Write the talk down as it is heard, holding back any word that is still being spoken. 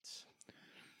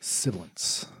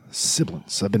Sibilants.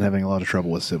 I've been having a lot of trouble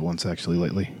with sibilants actually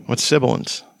lately. What's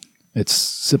sibilants? It's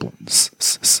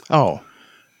sibilants. Oh.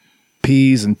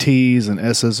 P's and T's and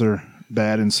S's are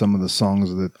bad in some of the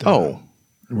songs that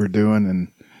we're doing, and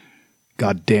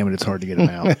God damn it, it's hard to get them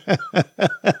out.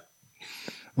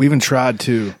 We even tried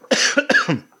to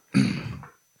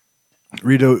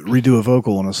redo a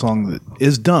vocal on a song that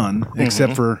is done,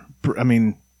 except for, I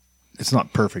mean, it's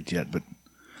not perfect yet, but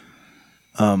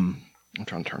I'm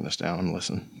trying to turn this down and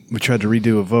listen. we tried to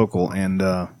redo a vocal, and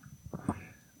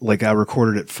like I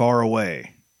recorded it far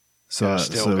away, so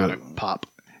Still got to pop.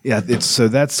 Yeah, so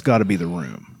that's got to be the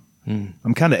room.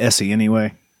 I'm kind of S-y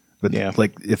anyway, but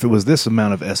like if it was this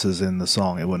amount of S's in the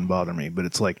song, it wouldn't bother me. But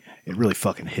it's like it really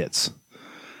fucking hits.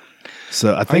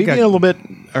 So I think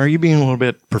Are you being a little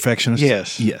bit perfectionist?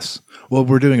 Yes. Well,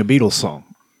 we're doing a Beatles song,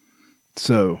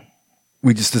 so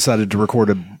we just decided to record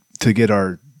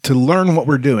to learn what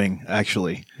we're doing.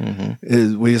 Actually,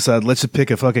 is we decided let's just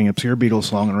pick a fucking obscure Beatles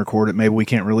song and record it. Maybe we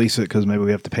can't release it because maybe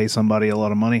we have to pay somebody a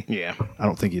lot of money. Yeah. I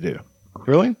don't think you do.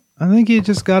 Really? I think you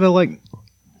just gotta like,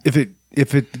 if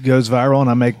it goes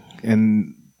viral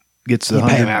and gets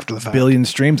 100 billion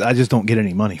streams, I just don't get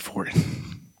any money for it.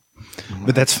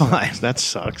 But that's fine. That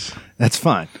sucks. That's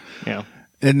fine. Yeah.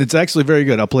 And it's actually very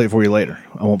good. I'll play it for you later.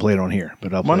 I won't play it on here,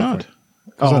 but I'll play Why it not? for you.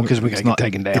 Oh, because we got to get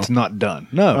taken down. It's not done.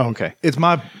 No. Oh, okay. It's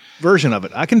my version of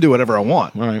it. I can do whatever I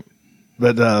want. All right.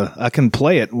 But I can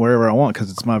play it wherever I want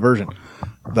because it's my version.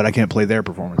 But I can't play their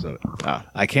performance of it.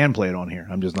 I can play it on here.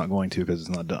 I'm just not going to because it's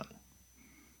not done.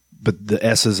 But the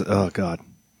S's, oh, God.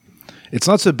 It's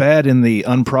not so bad in the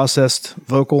unprocessed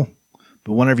vocal,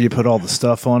 but whenever you put all the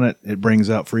stuff on it, it brings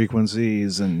out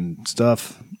frequencies and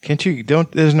stuff.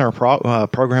 Isn't there a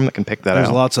program that can pick that out?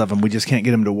 There's lots of them. We just can't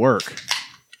get them to work.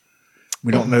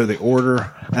 We don't know the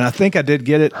order. And I think I did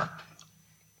get it.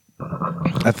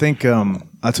 I think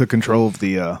I took control of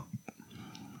the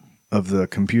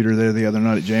computer there the other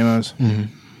night at JMO's,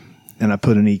 and I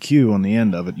put an EQ on the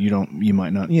end of it. You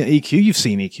might not. Yeah, EQ. You've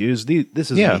seen EQs.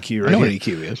 This is an EQ, right? I know here. what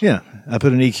EQ is. Yeah, I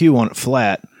put an EQ on it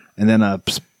flat, and then I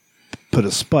put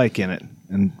a spike in it,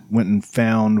 and went and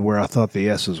found where I thought the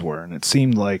S's were, and it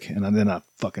seemed like, and then I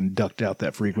fucking ducked out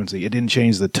that frequency. It didn't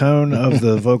change the tone of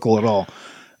the vocal at all,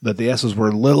 but the S's were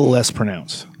a little less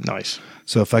pronounced. Nice.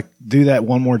 So if I do that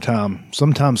one more time,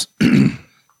 sometimes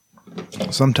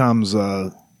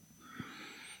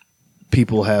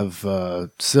people have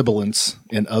sibilants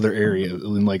in other areas,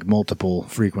 in like multiple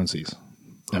frequencies,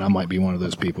 and I might be one of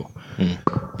those people.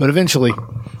 But eventually,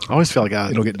 I always feel like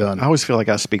it'll get done. I always feel like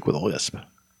I speak with a lisp.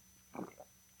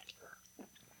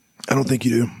 I don't think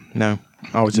you do. No,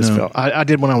 I always just felt I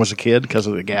did when I was a kid because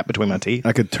of the gap between my teeth.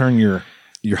 I could turn your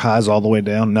highs all the way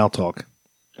down. Now talk.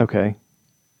 Okay.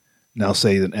 Now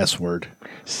say an S word.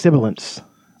 Sibilants.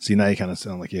 See, now you kind of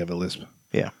sound like you have a lisp.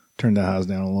 Yeah. Turn the highs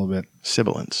down a little bit.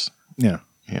 Sibilants. Yeah.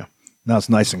 Yeah. Now it's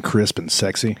nice and crisp and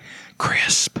sexy.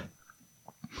 Crisp.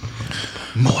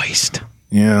 Moist.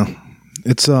 Yeah.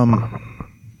 It's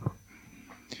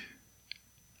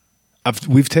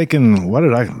we've taken, why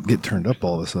did I get turned up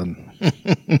all of a sudden?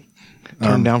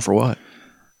 Turned down for what?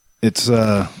 It's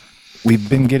we've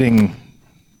been getting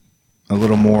a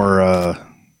little more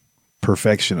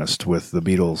perfectionist with the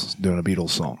Beatles, doing a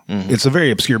Beatles song. It's a very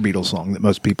obscure Beatles song that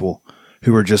most people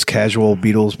who are just casual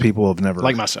Beatles people have never,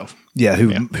 Like myself. Yeah,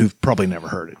 who've probably never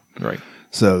heard it. Right.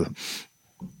 So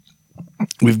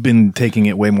we've been taking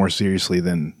it way more seriously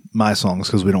than my songs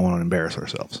because we don't want to embarrass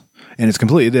ourselves. And it's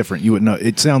completely different. You wouldn't know.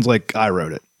 It sounds like I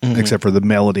wrote it, except for the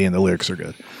melody and the lyrics are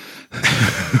good.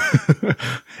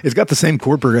 It's got the same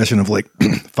chord progression of like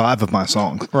 5 of my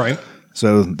songs. Right.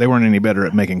 So they weren't any better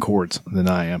at making chords than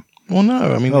I am. Well,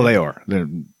 no. I mean, Well, they are.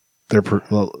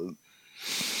 Well,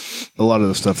 a lot of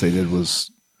the stuff they did was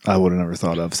I would have never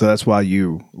thought of. So that's why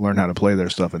you learn how to play their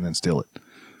stuff and then steal it.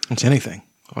 it's anything.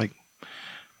 Like,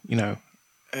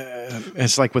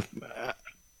 it's like with,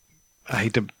 I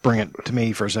hate to bring it to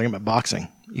me for a second, but boxing.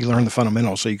 You learn the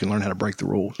fundamentals so you can learn how to break the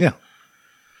rules. Yeah.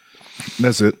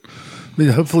 That's it. But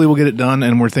hopefully we'll get it done,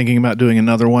 and we're thinking about doing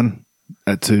another one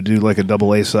to do like a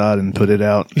double A side and put it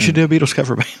out. You should do a Beatles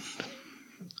cover band.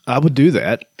 I would do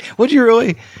that. Would you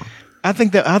really? I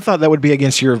thought that would be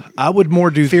against your I would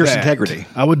more do fierce that. integrity.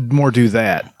 I would more do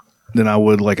that than I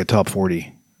would like a top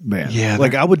 40 band. Yeah,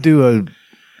 like I would do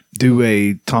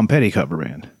a Tom Petty cover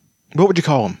band. What would you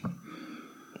call them?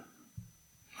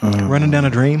 Running Down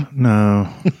a Dream?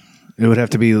 No, it would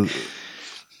have to be.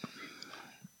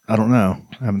 I don't know.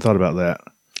 I haven't thought about that.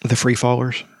 The Free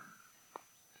Fallers?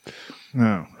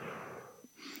 No,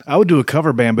 I would do a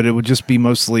cover band, but it would just be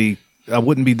mostly. I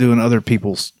wouldn't be doing other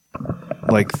people's,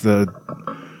 like the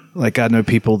Like I know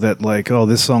people that like, oh,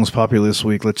 this song's popular this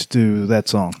week. Let's do that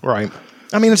song. Right.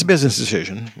 I mean, it's a business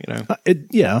decision,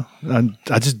 Yeah.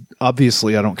 I just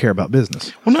obviously I don't care about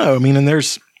business. Well, no, I mean, and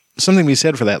there's something to be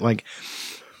said for that. Like,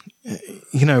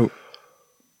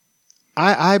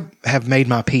 I have made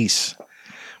my peace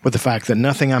with the fact that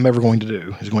nothing I'm ever going to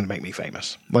do is going to make me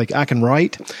famous. Like, I can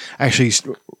write. I actually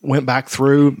went back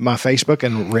through my Facebook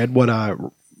and read what I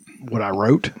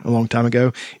wrote a long time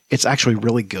ago. It's actually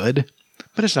really good,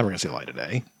 but it's never going to see the light of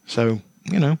day. So,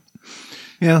 Yeah.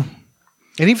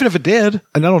 And even if it did.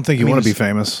 And I don't think you want to be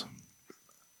famous.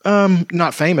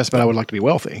 Not famous, but I would like to be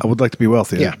wealthy. I would like to be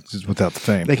wealthy. Yeah. Just without the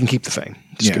fame. They can keep the fame.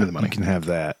 Just give me the money. You can have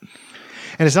that.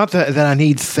 And it's not that I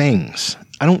need things.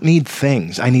 I don't need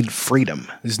things. I need freedom.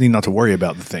 You just need not to worry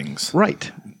about the things.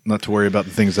 Right. Not to worry about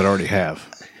the things that I already have.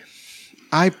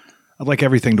 I'd like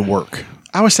everything to work.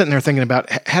 I was sitting there thinking about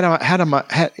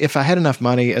if I had enough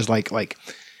money as like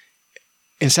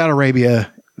in Saudi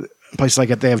Arabia, places like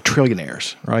that, they have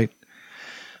trillionaires, right?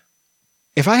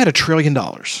 If I had $1 trillion,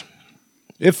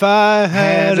 if I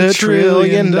had $1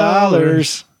 trillion,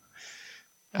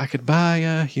 I could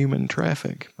buy human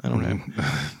traffic. I don't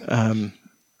know.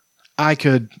 I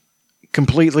could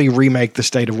completely remake the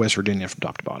state of West Virginia from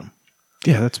top to bottom.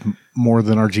 Yeah, that's more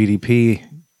than our GDP.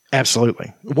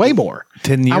 Absolutely. Way more.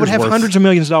 10 years I would have worth. hundreds of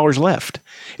millions of dollars left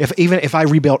if I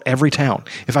rebuilt every town.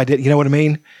 If I did, you know what I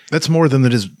mean? That's more than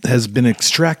that has been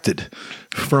extracted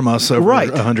from us over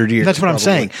 100 years. That's what I'm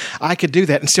saying. I could do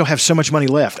that and still have so much money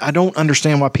left. I don't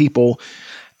understand why people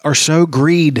are so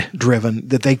greed driven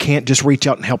that they can't just reach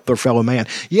out and help their fellow man.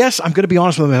 Yes, I'm going to be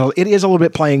honest with them. It is a little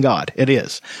bit playing God. It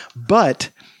is. But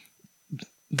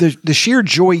the sheer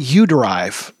joy you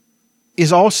derive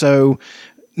is also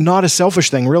not a selfish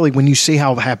thing, really, when you see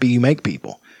how happy you make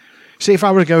people. See, if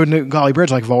I were to go to Golly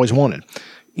Bridge like I've always wanted,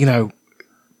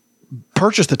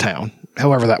 purchase the town,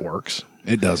 however that works.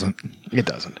 It doesn't.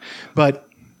 But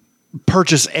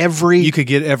purchase every... You could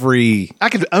get every... I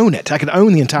could own it. I could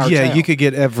own the entire town. Yeah, you could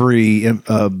get every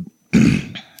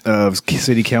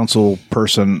city council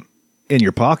person in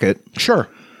your pocket. Sure.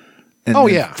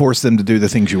 And force them to do the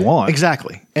things you want.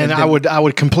 Exactly. And I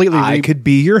would completely... I could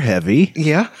be your heavy.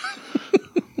 Yeah.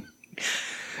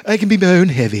 I can be my own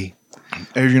heavy.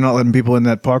 If you're not letting people in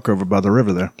that park over by the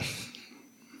river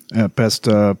there. Past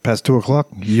 2 o'clock,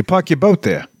 you park your boat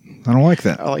there. I don't like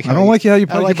that. I don't like how you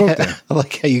park your boat there. I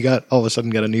like how you all of a sudden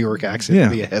got a New York accent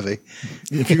to be a heavy.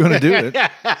 If you're going to do it.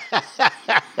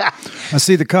 I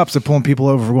see the cops are pulling people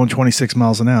over for going 26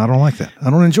 miles an hour. I don't like that. I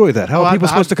don't enjoy that. How are people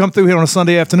supposed to come through here on a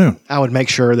Sunday afternoon? I would make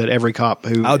sure that every cop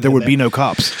who... there would be no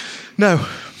cops. No.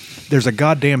 There's a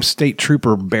goddamn state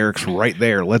trooper barracks right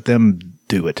there. Let them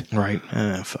do it. Right.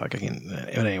 Fuck. I can't.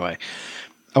 But anyway,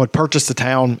 I would purchase the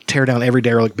town, tear down every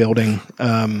derelict building.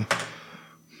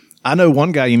 I know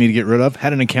one guy you need to get rid of.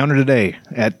 Had an encounter today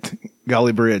at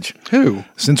Golly Bridge. Who?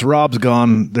 Since Rob's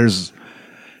gone, there's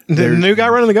the new guy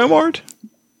running the Go Mart?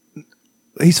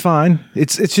 He's fine.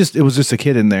 It was just a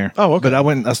kid in there. Oh, okay.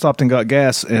 But I stopped and got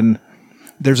gas, and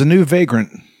there's a new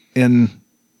vagrant in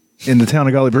the town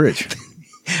of Golly Bridge.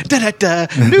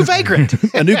 New vagrant.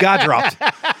 A new guy dropped.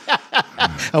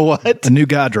 A what? A new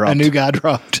guy dropped. A new guy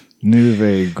dropped. New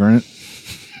vagrant.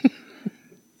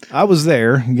 I was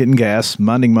there getting gas,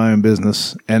 minding my own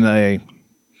business, and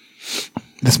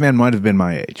this man might have been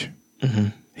my age. Mm-hmm.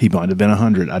 He might have been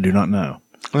 100. I do not know.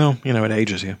 Well, it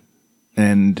ages you.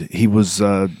 And he was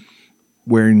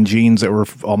wearing jeans that were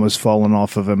almost falling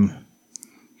off of him.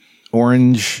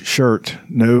 Orange shirt,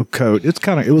 no coat.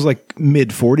 It was like mid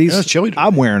 40s. Yeah, it's chilly.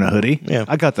 I'm wearing a hoodie. Yeah.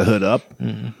 I got the hood up.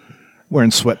 Mm-hmm.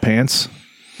 Wearing sweatpants.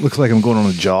 Looks like I'm going on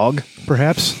a jog,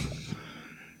 perhaps.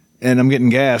 And I'm getting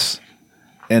gas.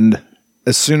 And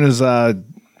as soon as I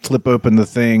flip open the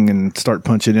thing and start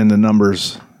punching in the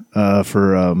numbers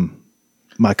for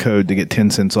my code to get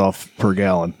 10 cents off per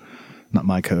gallon, not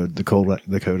my code, the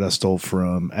code I stole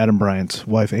from Adam Bryant's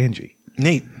wife, Angie.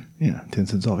 Neat. Yeah, 10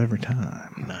 cents off every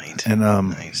time. Nice. And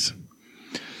nice.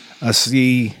 I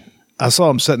saw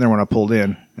him sitting there when I pulled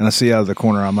in, and I see out of the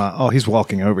corner, he's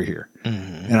walking over here.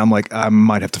 Mm-hmm. And I'm like, I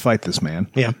might have to fight this man.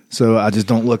 Yeah. So I just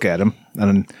don't look at him.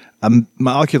 And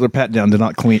my ocular pat down did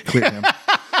not clear him.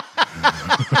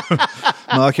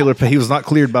 He was not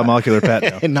cleared by my ocular pat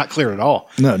down. And not cleared at all.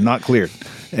 No, not cleared.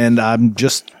 And I'm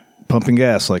just pumping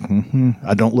gas. Like,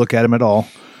 I don't look at him at all.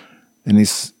 And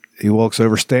he walks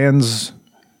over, stands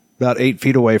about 8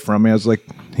 feet away from me. I was like,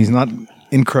 he's not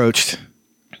encroached.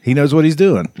 He knows what he's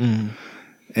doing. Mm-hmm.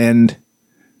 And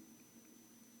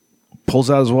pulls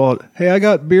out his wallet. Hey, I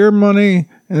got beer money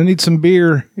and I need some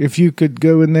beer. If you could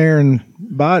go in there and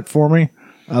buy it for me.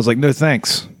 I was like, no,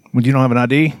 thanks. When you don't have an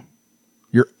ID?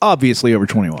 You're obviously over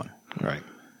 21. Right.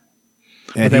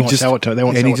 And they he won't just, sell it to- they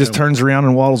won't and sell he it just to turns around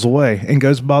and waddles away and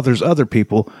goes bothers other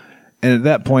people. And at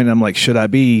that point, I'm like, should I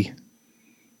be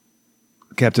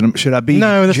Captain? Should I be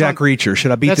that's Jack not- Reacher?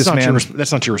 Should I beat That's this not man?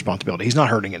 that's not your responsibility. He's not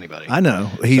hurting anybody. I know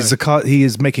he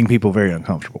is making people very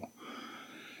uncomfortable.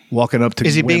 Walking up to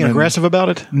Is he being women. aggressive about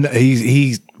it? No,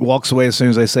 he walks away as soon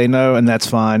as they say no, and that's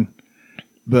fine.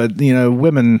 But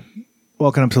women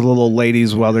walking up to little old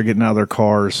ladies while they're getting out of their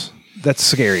cars. That's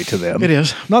scary to them. It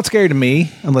is. Not scary to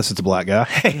me, unless it's a black guy.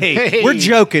 Hey, we're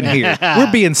joking here.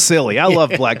 We're being silly. I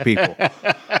love black people.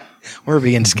 We're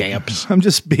being scamps. I'm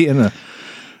just being a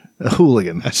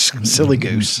hooligan. A silly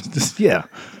goose. Just, yeah.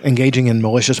 Engaging in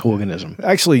malicious hooliganism.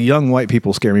 Actually, young white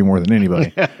people scare me more than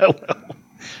anybody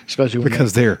Especially when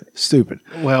because they're stupid.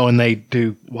 and they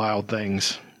do wild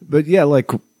things. But yeah, like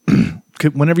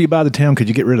whenever you buy the town, could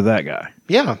you get rid of that guy?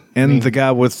 Yeah. And the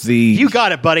guy with the... You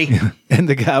got it, buddy. And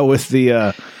the guy with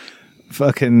the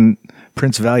fucking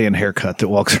Prince Valiant haircut that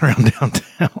walks around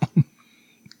downtown.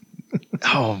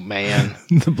 Oh, man.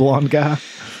 The blonde guy.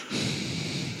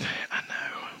 I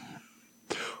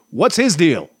know. What's his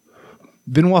deal?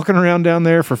 Been walking around down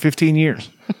there for 15 years.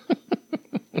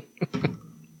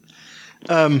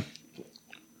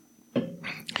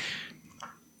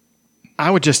 I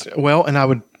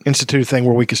would institute a thing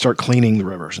where we could start cleaning the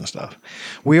rivers and stuff.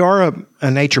 We are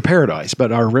a nature paradise,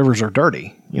 but our rivers are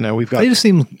dirty. We've got... They just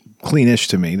seem cleanish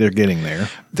to me. They're getting there.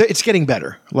 It's getting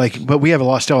better. But we have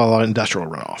still a lot of industrial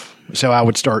runoff. So I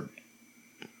would start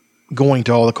going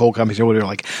to all the coal companies over there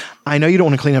like, I know you don't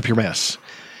want to clean up your mess.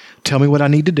 Tell me what I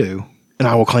need to do, and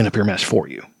I will clean up your mess for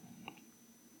you.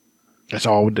 That's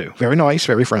all I would do. Very nice,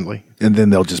 very friendly. And then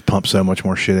they'll just pump so much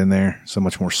more shit in there, so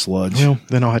much more sludge. Well,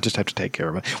 then I'll just have to take care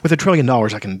of it. With $1 trillion,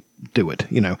 I can do it.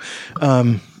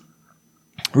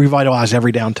 Revitalize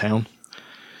every downtown.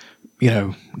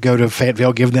 Go to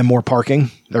Fayetteville, give them more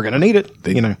parking. They're going to need it.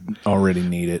 They already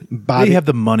need it. Bobby- They have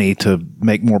the money to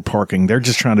make more parking. They're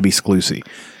just trying to be exclusive.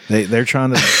 They're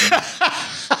trying to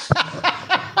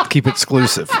keep it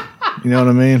exclusive. You know what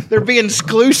I mean? They're being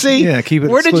exclusive? Yeah, keep it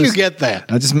Where did you exclusive. get that?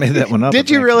 I just made that one up. Did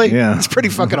I you think. really? Yeah. It's pretty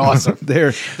fucking awesome.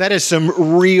 That is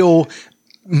some real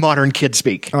modern kid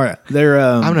speak. All right. They're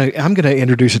I'm gonna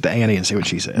introduce it to Annie and see what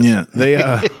she says. yeah.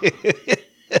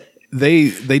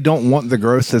 They don't want the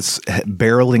growth that's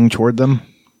barreling toward them,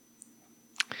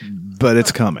 but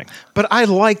it's coming. But I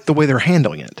like the way they're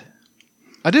handling it.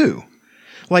 I do.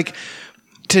 Like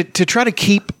to try to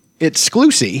keep it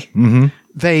exclusive,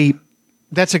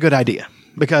 that's a good idea.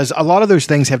 Because a lot of those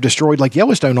things have destroyed, like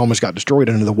Yellowstone almost got destroyed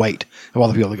under the weight of all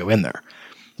the people that go in there.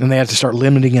 And they had to start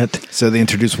limiting it. So they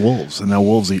introduced wolves, and now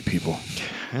wolves eat people.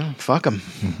 Well, fuck them.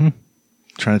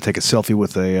 Trying to take a selfie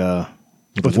with a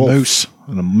With a wolf moose.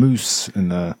 and a moose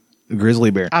and a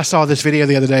grizzly bear. I saw this video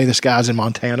the other day. This guy's in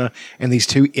Montana, and these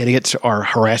two idiots are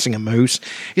harassing a moose.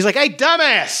 He's like, "Hey,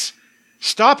 dumbass,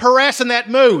 stop harassing that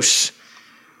moose."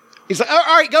 He's like, "All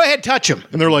right, go ahead, touch him."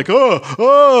 And they're like,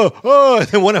 oh. And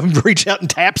then one of them reaches out and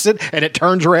taps it, and it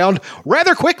turns around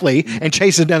rather quickly and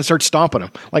chases down and starts stomping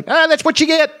him. Like, that's what you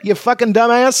get, you fucking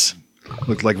dumbass.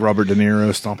 Looked like Robert De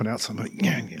Niro stomping out somebody.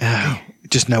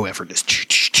 Just no effort.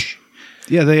 Just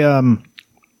Yeah, they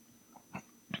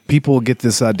people get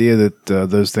this idea that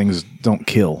those things don't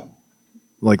kill.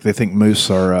 Like they think moose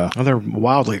are they're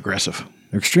wildly aggressive.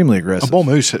 they're extremely aggressive. A bull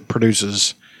moose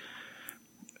produces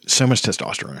so much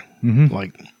testosterone.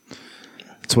 Like,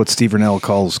 It's what Steve Rennell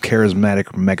calls charismatic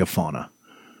megafauna,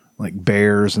 like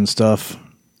bears and stuff.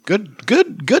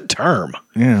 good term.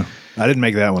 Yeah, I didn't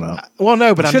make that one up. Well,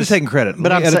 no, but I I'm should have just taken credit.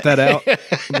 But Let me edit that out.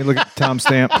 Let me look at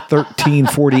timestamp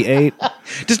 1348.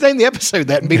 just name the episode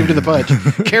that and beat him to the punch.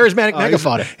 Charismatic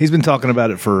megafauna. He's been talking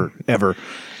about it forever.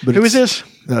 But Who is this?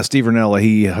 Steve Rennell.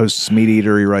 He hosts Meat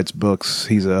Eater. He writes books.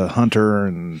 He's a hunter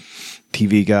and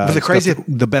TV guy. But He's got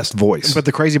the best voice. But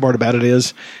the crazy part about it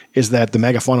is that the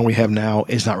megafauna we have now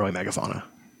is not really megafauna.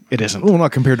 It isn't. Well,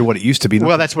 not compared to what it used to be.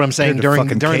 Well, that's what I'm saying. Compared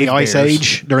to During fucking the Ice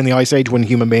cave Age, when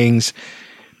human beings,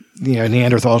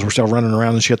 Neanderthals were still running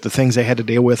around and shit, the things they had to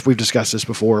deal with, we've discussed this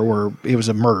before, where it was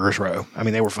a murderer's row. I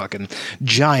mean, they were fucking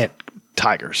giant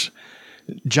tigers,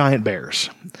 giant bears,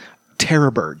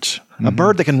 terror birds, a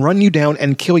bird that can run you down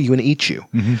and kill you and eat you,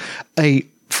 a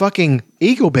fucking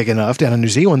eagle big enough down in New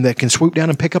Zealand that can swoop down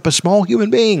and pick up a small human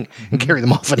being and carry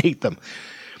them off and eat them.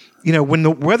 When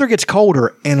the weather gets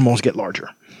colder, animals get larger.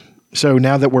 So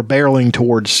now that we're barreling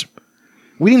towards,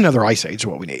 we need another ice age is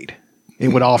what we need. It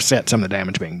would offset some of the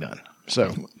damage being done.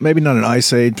 So maybe not an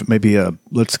ice age, maybe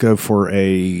let's go for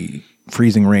a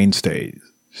freezing rain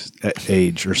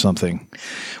age or something.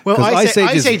 Well, ice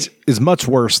age is much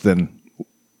worse than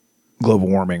global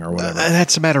warming or whatever.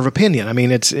 That's a matter of opinion. I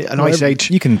mean, it's an ice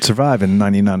age. You can survive in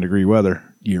 99-degree weather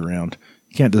year round.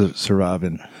 You can't survive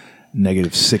in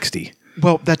negative 60.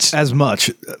 Well, that's as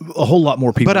much. A whole lot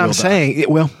more people. But I'm saying,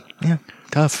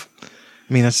 tough.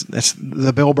 I mean, that's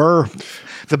the Bill Burr,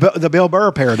 the Bill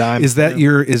Burr paradigm. Is that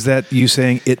you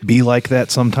saying it be like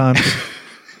that sometimes?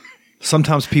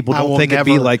 Sometimes people don't think it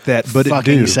be like that, but it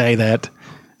do. Say that.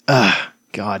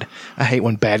 God, I hate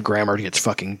when bad grammar gets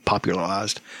fucking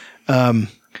popularized. I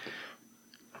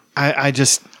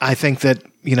think that,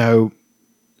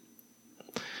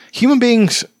 human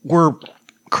beings were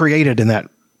created in that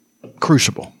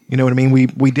crucible. You know what I mean?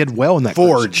 We did well in that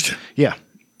forged. Crucible. Yeah.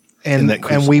 And I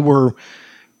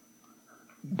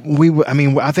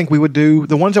think we would do,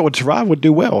 the ones that would survive would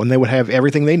do well, and they would have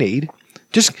everything they need.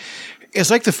 It's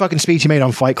like the fucking speech you made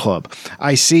on Fight Club.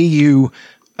 I see you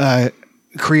making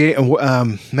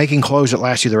clothes that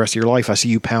last you the rest of your life. I see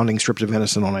you pounding strips of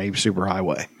venison on a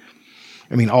superhighway.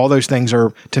 I mean, all those things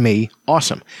are, to me,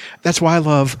 awesome. That's why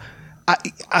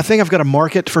I think I've got a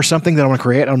market for something that I want to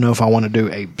create. I don't know if I want to do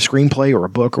a screenplay or a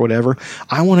book or whatever.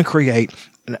 I want to create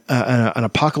an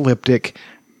apocalyptic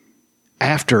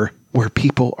after where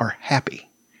people are happy.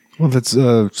 Well, that's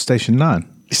Station 9.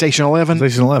 Station 11?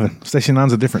 Station 11. Station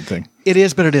 9's a different thing. It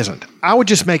is, but it isn't. I would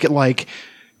just make it like,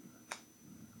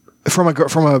 from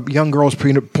a young girl's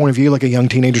point of view, like a young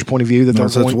teenager's point of view.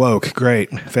 That's woke. Great.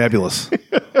 Fabulous.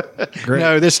 Great.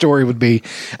 No, this story would be...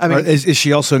 I mean, is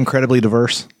she also incredibly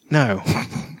diverse? No.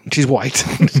 She's white.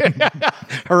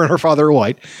 Her and her father are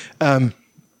white. It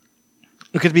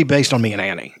could be based on me and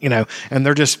Annie, and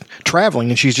they're just traveling,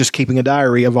 and she's just keeping a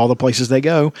diary of all the places they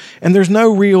go, and there's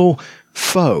no real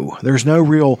foe. There's no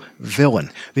real villain.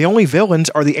 The only villains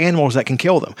are the animals that can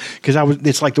kill them, because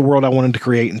it's like the world I wanted to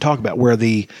create and talk about, where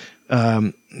the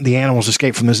animals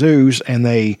escape from the zoos, and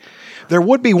there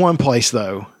would be one place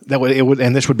though that would,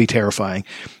 and this would be terrifying.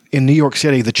 In New York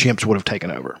City, the chimps would have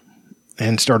taken over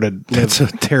and started. That's a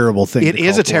terrible thing. It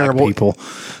is a terrible people.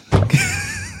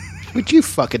 Would you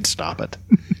fucking stop it?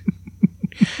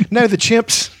 No, the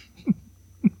chimps.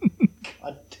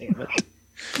 God damn it.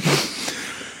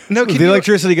 No, the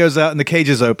electricity goes out and the cage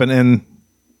is open, and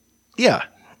yeah,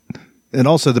 and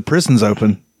also the prison's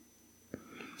open,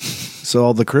 so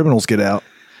all the criminals get out.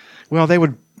 Well,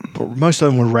 most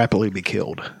of them would rapidly be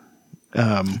killed.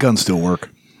 Guns still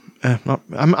work.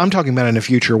 I'm talking about in a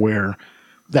future where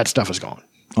that stuff is gone.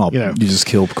 Oh, you just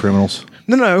kill criminals?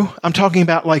 No. I'm talking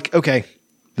about okay.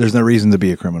 There's no reason to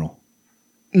be a criminal.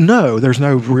 No, there's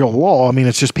no real law. I mean,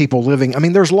 it's just people living. I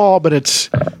mean, there's law, but it's,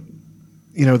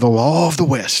 the law of the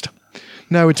West.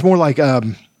 No, it's more like I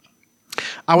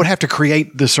would have to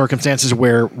create the circumstances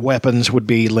where weapons would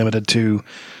be limited to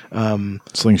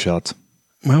slingshots.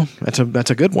 Well, that's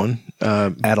a good one.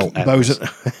 Atlatls.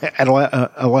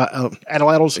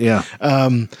 Yeah.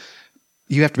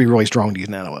 You have to be really strong to use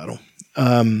an atlatl.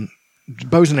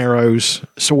 Bows and arrows,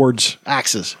 swords,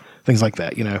 axes. Things like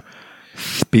that,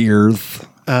 Spears.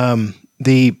 I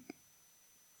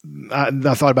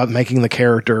thought about making the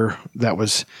character that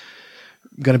was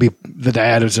going to be the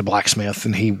dad is a blacksmith,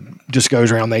 and he just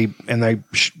goes around. They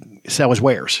sell his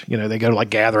wares. They go to like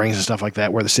gatherings and stuff like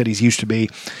that where the cities used to be.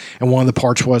 And one of the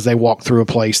parts was they walk through a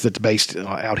place that's based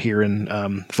out here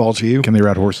in Falls View. Can they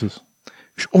ride horses?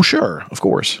 Oh, sure, of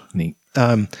course. Neat.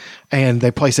 And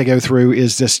the place they go through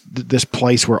is this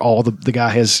place where all the guy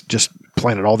has just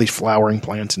planted all these flowering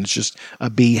plants, and it's just a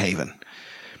bee haven.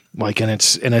 And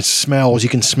it smells. You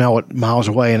can smell it miles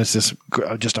away, and it's this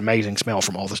just amazing smell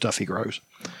from all the stuff he grows.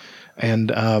 And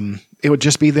it would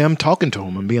just be them talking to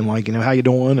him and being like, how you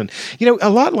doing? And a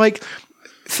lot like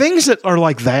things that are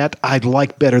like that. I'd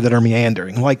like better that are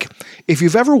meandering. Like if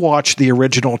you've ever watched the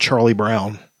original Charlie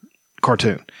Brown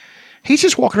cartoon. He's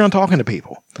just walking around talking to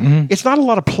people. Mm-hmm. It's not a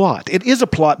lot of plot. It is a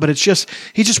plot, but it's just,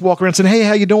 he's just walking around saying, hey,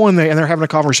 how you doing? And they're having a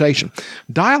conversation.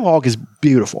 Dialogue is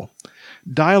beautiful.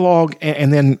 Dialogue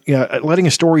and then letting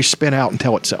a story spin out and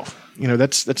tell itself.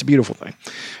 That's a beautiful thing.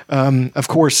 Of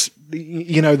course,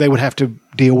 they would have to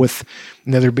deal with,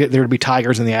 there would be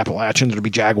tigers in the Appalachians. There'd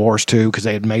be jaguars too, because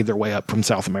they had made their way up from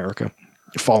South America,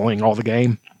 following all the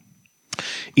game,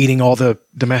 eating all the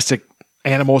domestic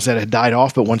animals that had died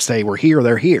off, but once they were here,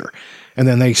 they're here. And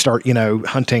then they start,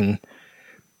 hunting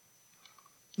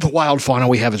the wild fauna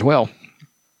we have as well.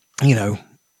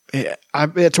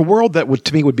 It's a world that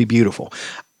to me would be beautiful.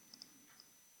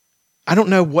 I don't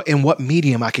know in what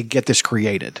medium I could get this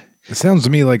created. It sounds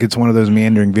to me like it's one of those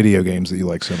meandering video games that you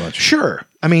like so much. Sure.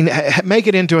 I mean, make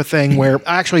it into a thing where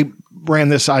I actually ran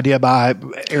this idea by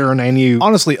Aaron and you.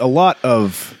 Honestly, a lot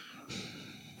of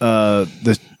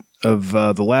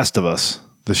The Last of Us,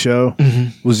 the show,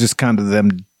 was just kind of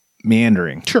them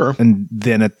meandering. Sure. And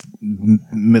then at the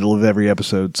middle of every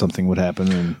episode, something would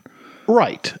happen. And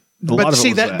Right. A lot of it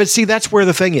was that. But see, that's where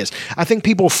the thing is. I think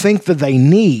people think that they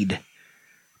need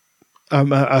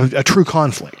a true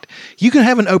conflict. You can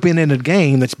have an open-ended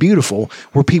game that's beautiful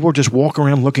where people just walk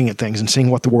around looking at things and seeing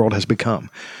what the world has become.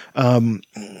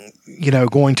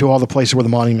 Going to all the places where the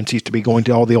monuments used to be, going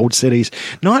to all the old cities,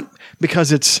 not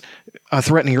because it's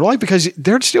threatening your life, because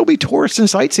there'd still be tourists and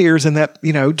sightseers and that,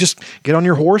 just get on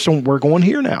your horse and we're going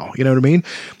here now. You know what I mean?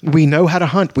 We know how to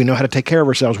hunt. We know how to take care of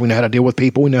ourselves. We know how to deal with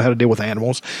people. We know how to deal with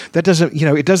animals. That doesn't,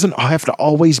 it doesn't have to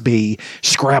always be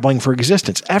scrabbling for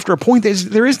existence. After a point,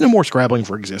 there is no more scrabbling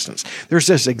for existence. There's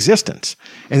just existence.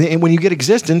 And when you get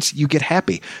existence, you get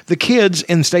happy. The kids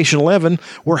in Station 11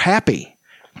 were happy.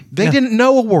 They didn't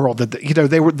know a world that,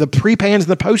 they were the pre-pans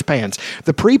and the post-pans.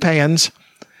 The pre-pans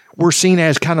were seen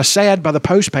as kind of sad by the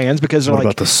post-pans because they're what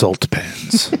about the salt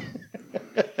pans?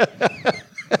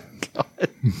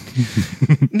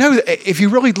 No, if you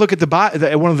really look at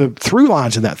one of the through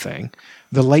lines in that thing,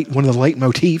 one of the late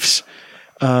motifs,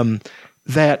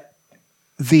 that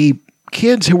the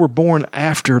kids who were born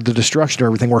after the destruction of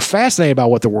everything were fascinated by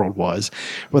what the world was,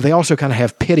 but they also kind of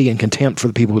have pity and contempt for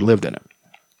the people who lived in it.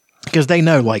 Because they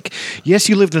know, yes,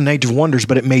 you lived in an age of wonders,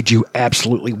 but it made you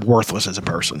absolutely worthless as a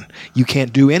person. You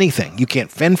can't do anything. You can't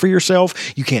fend for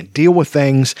yourself. You can't deal with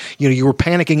things. You were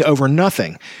panicking over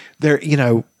nothing.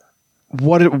 You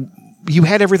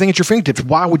had everything at your fingertips.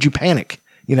 Why would you panic?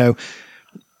 And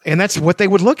that's what they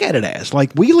would look at it as.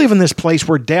 We live in this place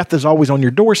where death is always on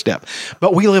your doorstep,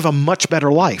 but we live a much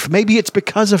better life. Maybe it's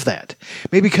because of that.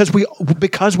 Maybe because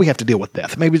we have to deal with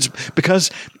death. Maybe it's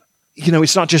because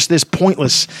it's not just this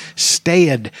pointless,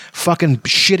 staid, fucking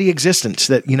shitty existence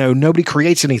that, nobody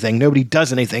creates anything. Nobody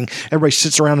does anything. Everybody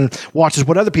sits around and watches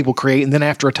what other people create. And then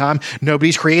after a time,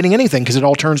 nobody's creating anything because it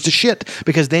all turns to shit,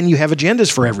 because then you have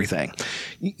agendas for everything.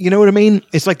 You know what I mean?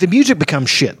 It's like the music becomes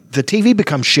shit. The TV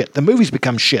becomes shit. The movies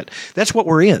become shit. That's what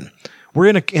we're in. We're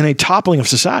in a toppling of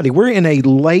society. We're in a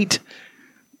late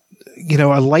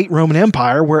Roman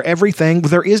Empire where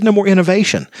there is no more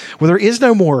innovation, where there is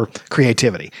no more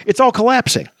creativity. It's all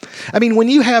collapsing. I mean, when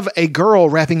you have a girl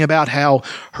rapping about how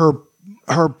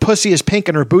her pussy is pink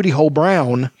and her booty hole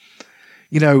brown,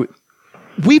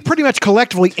 we pretty much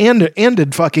collectively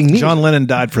ended fucking music. John Lennon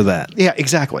died for that. Yeah,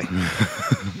 exactly.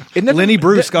 Lenny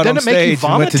Bruce got on stage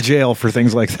and went to jail for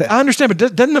things like that. I understand,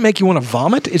 but doesn't it make you want to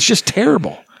vomit? It's just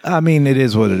terrible. I mean, it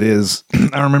is what it is.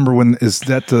 I remember is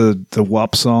that the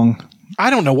WAP song? I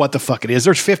don't know what the fuck it is.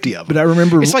 There's 50 of them. But I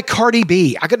remember... It's like Cardi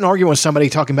B. I got an argument with somebody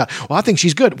talking about, well, I think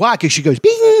she's good. Why? Because she goes,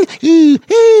 bing,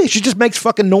 she just makes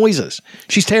fucking noises.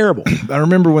 She's terrible. I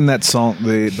remember when that song,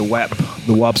 the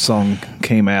WAP song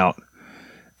came out,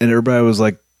 and everybody was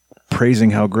praising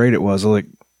how great it was.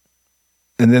 And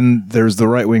then there's the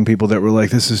right-wing people that were like,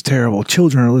 this is terrible.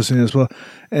 Children are listening to this. Well,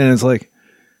 and it's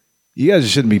you guys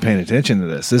shouldn't be paying attention to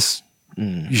this.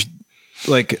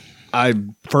 I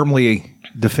firmly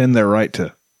defend their right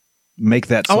to make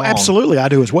that song. Oh, absolutely. I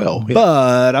do as well. Yeah.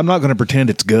 But I'm not going to pretend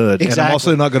it's good. Exactly. And I'm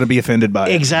also not going to be offended by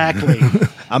it. Exactly.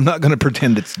 I'm not going to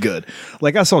pretend it's good.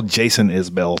 I saw Jason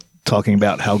Isbell talking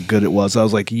about how good it was. I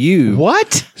was like,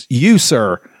 what? You,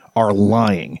 sir, are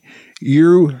lying.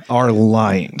 You are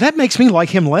lying. That makes me like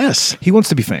him less. He wants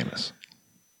to be famous.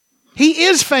 He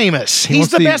is famous.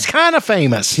 He's the best kind of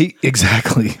famous.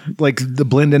 Exactly. The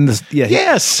blend in this. Yeah.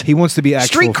 Yes. He wants to be actual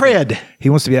street cred. He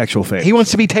wants to be actual famous. He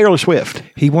wants to be Taylor Swift.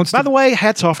 By the way,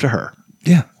 hats off to her.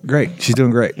 Yeah. Great. She's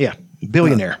doing great. Yeah.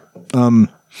 Billionaire.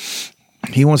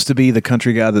 He wants to be the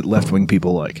country guy that left-wing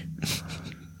people like.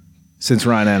 Since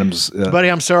Ryan Adams. Buddy,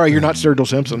 I'm sorry. You're not Sturgill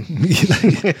Simpson.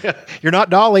 You're not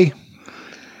Dolly.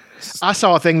 I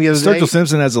saw a thing the other day. Sturgill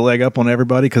Simpson has a leg up on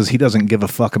everybody because he doesn't give a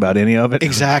fuck about any of it.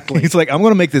 Exactly. He's like, I'm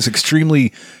going to make this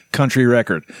extremely country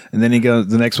record. And then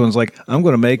the next one's like, I'm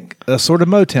going to make a sort of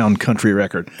Motown country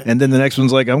record. And then the next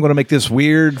one's like, I'm going to make this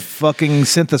weird fucking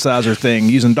synthesizer thing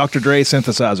using Dr. Dre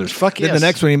synthesizers. Fuck yes. Then the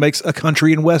next one, he makes a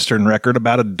country and western record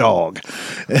about a dog.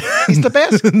 He's the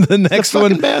best. The next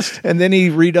one. Best. And then he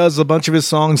redoes a bunch of his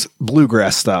songs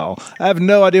bluegrass style. I have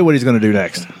no idea what he's going to do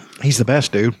next. He's the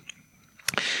best, dude.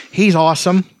 He's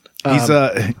awesome. He's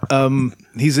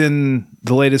in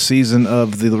the latest season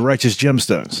of The Righteous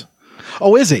Gemstones.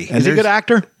 Oh, is he? Is he a good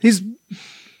actor? He's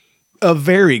a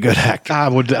very good actor. I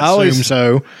would assume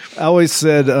so. I always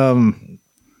said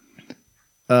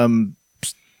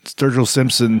Sturgill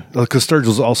Simpson, because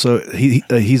Sturgill's also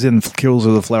he's in Kills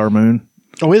of the Flower Moon.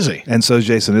 Oh, is he? And so is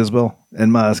Jason Isbell.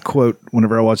 And my quote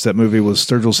whenever I watched that movie was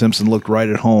Sturgill Simpson looked right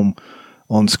at home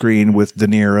on screen with De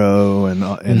Niro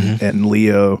and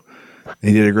Leo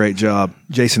He did a great job.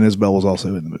 Jason Isbell was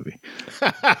also in the movie.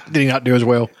 Did he not do as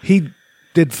well? He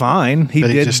did fine. He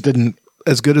just didn't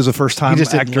as good as a first time. He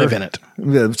just actor. didn't live in it.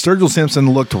 Sturgill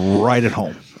Simpson looked right at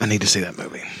home. I need to see that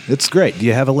movie. It's great.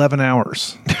 You have 11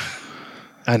 hours.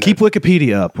 I know. Keep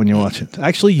Wikipedia up when you watch it.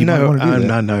 Actually, you might want to do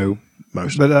that. I know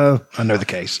most, but I know the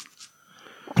case.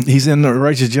 He's in the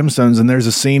Righteous Gemstones, and there's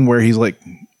a scene where he's like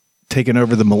taking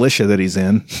over the militia that he's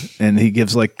in, and he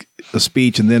gives like a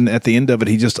speech, and then at the end of it,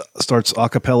 he just starts a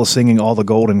cappella singing "All the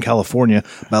Gold in California"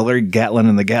 by Larry Gatlin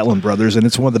and the Gatlin Brothers, and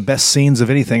it's one of the best scenes of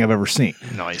anything I've ever seen.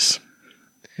 Nice.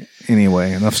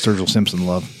 Anyway, enough Sturgill Simpson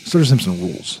love. Sturgill Simpson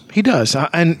rules. He does,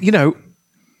 and you know,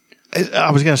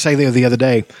 I was going to say the other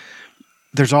day,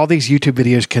 there's all these YouTube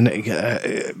videos.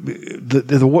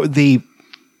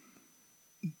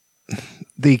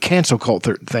 The cancel cult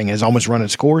thing has almost run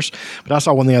its course, but I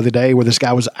saw one the other day where this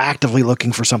guy was actively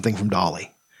looking for something from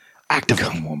Dolly. Actively.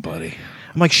 Come on, buddy.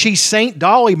 I'm like, she's Saint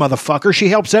Dolly, motherfucker. She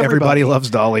helps everybody. Everybody loves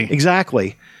Dolly.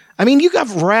 Exactly. I mean, you got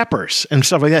rappers and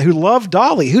stuff like that who love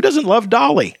Dolly. Who doesn't love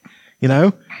Dolly? You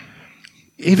know?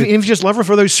 Even if you just love her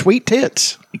for those sweet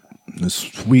tits. The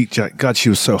sweet, God, she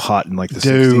was so hot in like the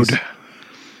Dude. 60s.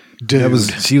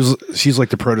 Dude. She's like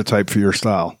the prototype for your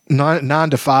style. 9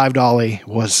 to 5 Dolly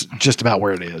was just about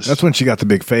where it is. That's when she got the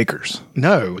big fakers.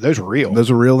 No, those were real. Those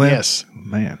were real then? Yes.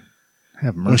 Man,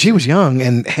 have mercy. When she was young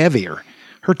and heavier,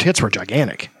 her tits were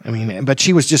gigantic. I mean, but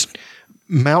she was just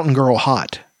mountain girl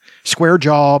hot. Square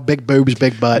jaw, big boobs,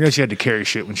 big butt. I guess she had to carry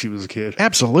shit when she was a kid.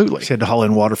 Absolutely. She had to haul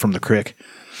in water from the creek.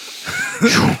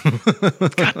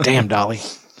 God damn, Dolly.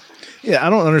 Yeah, I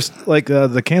don't understand. Like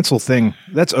the cancel thing,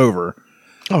 that's over.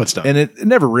 Oh, it's done. And it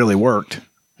never really worked.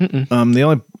 The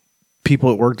only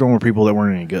people it worked on were people that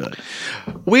weren't any good.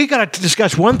 We got to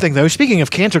discuss one thing, though. Speaking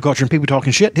of cancel culture and people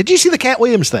talking shit, did you see the Cat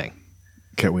Williams thing?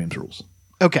 Cat Williams rules.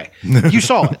 Okay. You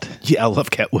saw it. Yeah, I love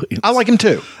Cat Williams. I like him,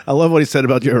 too. I love what he said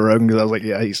about Joe Rogan because I was like,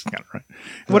 yeah, he's kind of right.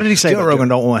 What did he say Joe Rogan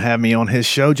don't want to have me on his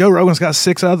show. Joe Rogan's got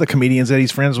 6 other comedians that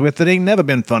he's friends with that ain't never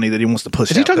been funny that he wants to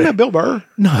push Is he talking about Bill Burr?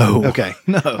 No. Okay.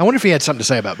 No. I wonder if he had something to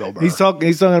say about Bill Burr. He's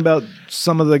talking about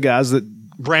some of the guys that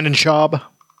Brandon Schaub.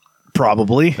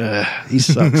 probably. He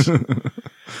sucks.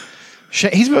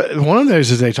 He's one of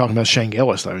those is they talking about Shane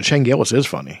Gillis, though. And Shane Gillis is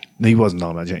funny. He wasn't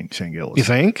talking about Shane Gillis. You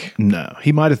think? No.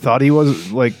 He might have thought he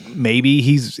was, like, maybe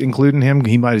he's including him.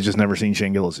 He might have just never seen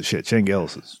Shane Gillis' shit. Shane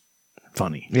Gillis is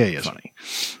funny. Yeah, he is. Funny.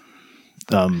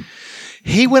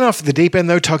 He went off the deep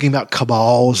end, though, talking about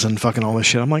cabals and fucking all this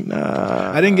shit. I'm like,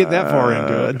 nah. I didn't get that far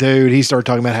into it. Dude, he started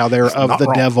talking about how they're of the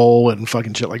wrong. devil and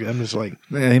fucking shit like that. I'm just like...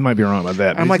 Yeah, he might be wrong about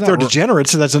that. I'm like, they're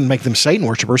degenerates, so that doesn't make them Satan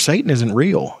worshipers. Satan isn't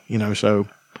real, you know, so...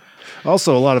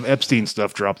 Also, a lot of Epstein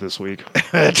stuff dropped this week.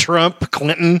 Trump,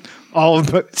 Clinton, all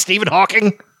of Stephen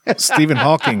Hawking. Stephen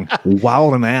Hawking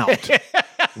wilding out.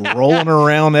 Rolling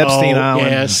around Epstein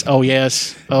Island. Yes. Oh,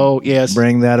 yes. Oh, yes.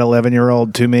 Bring that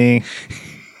 11-year-old to me.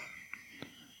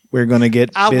 We're going to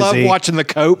get busy. I love watching the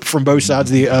cope from both sides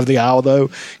of the aisle, though,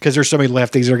 because there's so many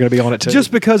lefties that are going to be on it, too.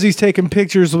 Just because he's taking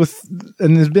pictures with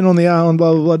and has been on the island,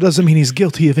 blah, blah, blah, doesn't mean he's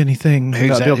guilty of anything.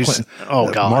 Who's that? Bill Clinton.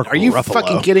 Oh, God. Mark Are you Ruffalo.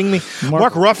 fucking kidding me?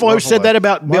 Mark Ruffalo said that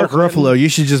about Bill Mark Clinton? Ruffalo. You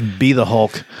should just be the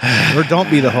Hulk. Or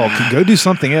don't be the Hulk. Go do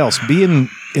something else. Be in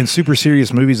super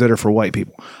serious movies that are for white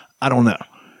people. I don't know.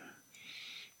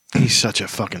 He's such a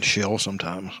fucking shill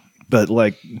sometimes. But,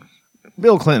 like,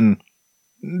 Bill Clinton...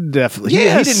 Definitely.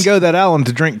 Yes. He didn't go to that island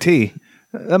to drink tea.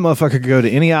 That motherfucker could go to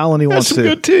any island he That's wants some to.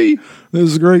 good tea. This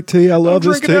is great tea. I love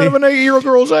this tea. Drinking out of an 8-year-old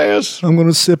girl's ass. I'm going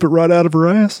to sip it right out of her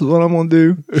ass is what I'm going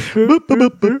to do.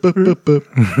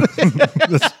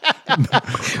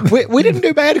 We didn't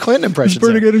do bad Clinton impressions.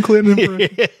 Pretty good in Clinton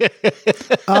impression.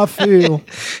 I feel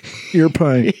your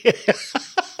pain.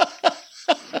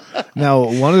 Now,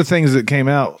 one of the things that came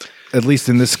out, at least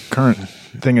in this current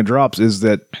thing of drops, is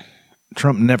that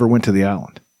Trump never went to the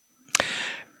island.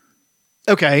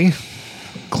 Okay.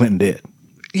 Clinton did.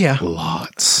 Yeah.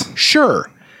 Lots.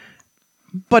 Sure.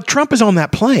 But Trump is on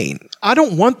that plane. I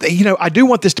don't want I do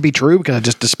want this to be true because I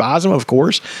just despise him, of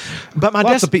course. But my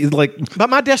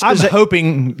I'm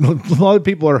hoping a lot of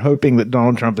people are hoping that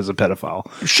Donald Trump is a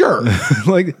pedophile. Sure.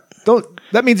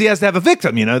 That means he has to have a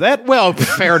victim, you know that? Well,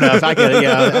 fair enough. I get it.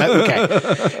 Yeah.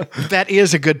 Okay. That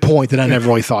is a good point that I never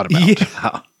really thought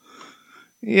about.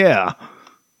 Yeah.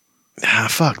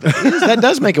 Fuck. That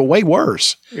does make it way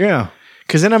worse. Yeah.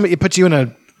 Because then it puts you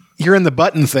you're in the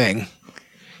button thing.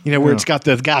 You know, where it's got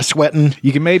the guy sweating.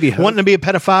 You can maybe wanting to be a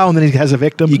pedophile, and then he has a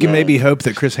victim. You can maybe hope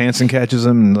that Chris Hansen catches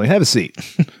him and have a seat.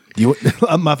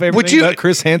 My favorite thing about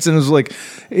Chris Hansen is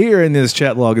here in this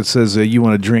chat log, it says, you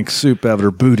want to drink soup out of her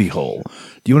booty hole.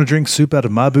 Do you want to drink soup out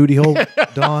of my booty hole,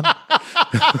 Don?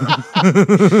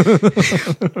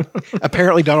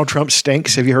 Apparently, Donald Trump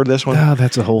stinks. Have you heard this one? Oh,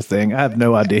 that's a whole thing. I have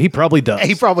no idea. He probably does.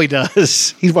 He probably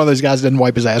does. He's one of those guys that doesn't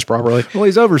wipe his ass properly. Well,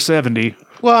 he's over 70.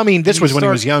 Well, I mean, this was when he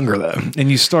was younger, though.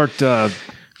 And you start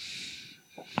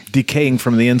decaying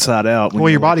from the inside out. Well,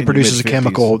 your body produces a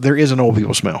chemical. There is an old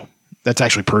people smell. That's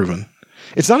actually proven.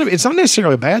 It's not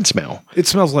necessarily a bad smell. It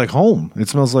smells like home. It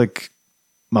smells like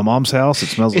my mom's house. It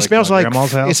smells like my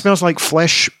grandma's house. It smells like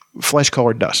flesh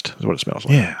colored dust is what it smells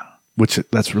like. Yeah. Which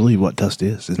that's really what dust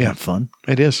is. Isn't that fun?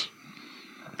 It is.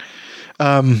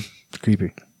 It's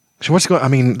creepy. So I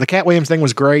mean, the Cat Williams thing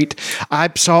was great.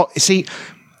 I'm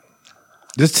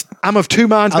of two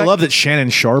minds. I love that Shannon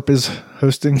Sharp is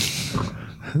hosting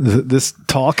this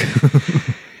talk.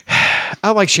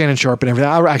 I like Shannon Sharp and everything.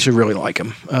 I actually really like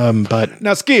him. But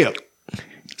now, Skip.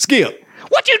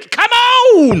 What you? Come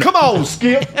on,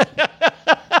 Skip.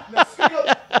 Now,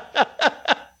 Skip.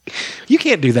 You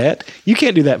can't do that. You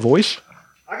can't do that voice.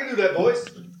 I can do that voice.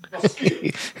 Now,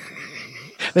 Skip.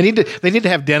 They need to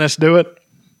have Dennis do it.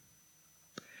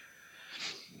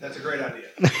 That's a great idea.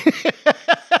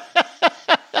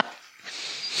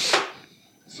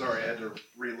 Sorry, I had to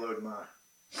reload my.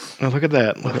 Oh, look at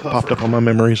that. Look, it popped up on my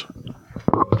memories.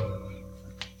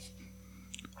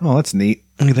 Oh, that's neat.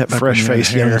 Look at that fresh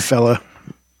face younger fella.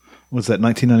 Was that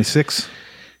 1996?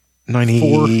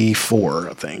 94,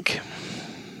 I think.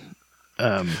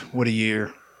 What a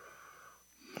year.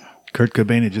 Kurt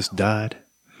Cobain had just died.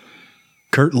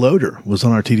 Kurt Loder was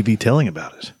on our TV telling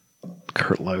about it.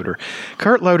 Kurt Loder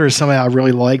is somebody I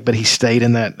really like, but he stayed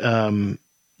in that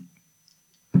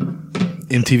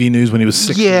MTV News when he was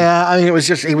 16. Yeah, I mean, he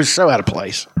was so out of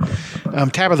place.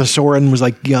 Tabitha Soren was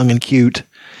like young and cute,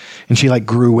 and she like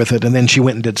grew with it, and then she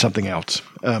went and did something else.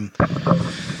 I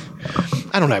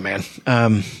don't know, man.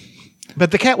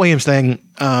 But the Cat Williams thing,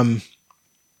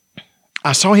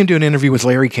 I saw him do an interview with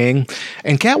Larry King,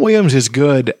 and Cat Williams is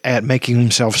good at making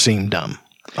himself seem dumb.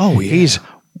 Oh, yeah. He's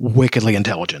wickedly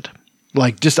intelligent.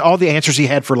 Like, just all the answers he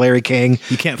had for Larry King.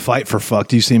 You can't fight for fuck.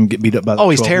 Do you see him get beat up by the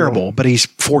he's terrible, but he's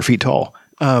 4 feet tall.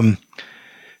 And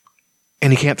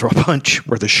he can't throw a punch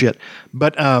worth of shit.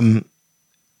 But the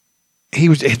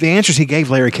answers he gave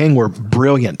Larry King were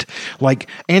brilliant. Like,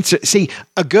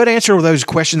 a good answer to those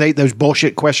questions, those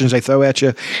bullshit questions they throw at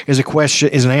you is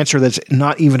an answer that's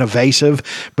not even evasive,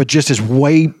 but just is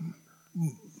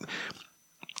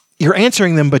you're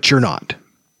answering them, but you're not.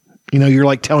 You know, you're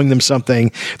like telling them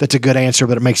something that's a good answer,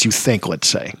 but it makes you think, let's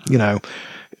say, you know.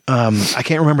 I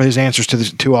can't remember his answers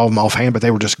to all of them offhand, but they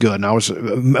were just good. And I was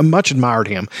much admired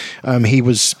him. He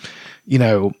was, you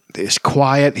know, he's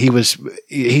quiet.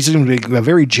 He's a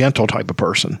very gentle type of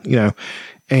person, you know,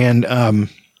 and, you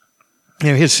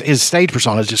know, his stage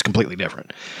persona is just completely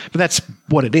different, but that's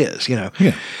what it is, you know?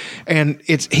 Yeah. And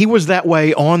he was that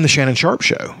way on the Shannon Sharp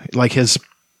show. Like his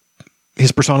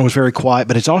persona was very quiet,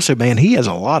 but it's also, man, he has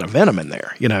a lot of venom in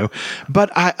there, you know. But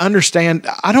I understand.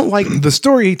 I don't like the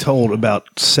story he told about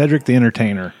Cedric the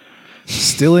Entertainer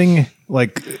stealing,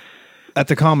 like, at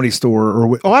the Comedy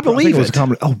Store. I believe it.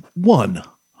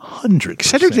 100%.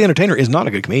 Cedric the Entertainer is not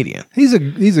a good comedian. He's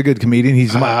a good comedian. He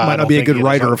might not be a good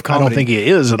writer of comedy. I don't think he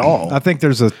is at all. I think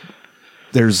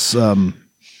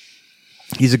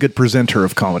he's a good presenter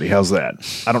of comedy. How's that?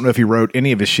 I don't know if he wrote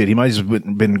any of his shit. He might have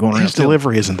just been going around. His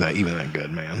delivery isn't that even that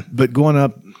good, man. But going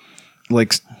up,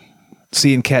 like,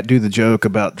 seeing Cat do the joke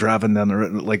about driving down the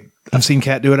road, like, I've seen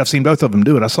Cat do it. I've seen both of them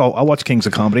do it. I watched Kings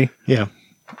of Comedy. Yeah.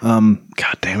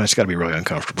 God damn, that's got to be really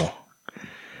uncomfortable.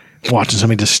 Watching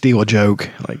somebody just steal a joke,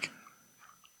 like,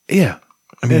 yeah.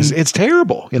 I mean, it's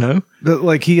terrible, you know. But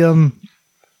like he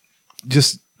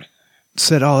just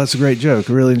said, "Oh, that's a great joke.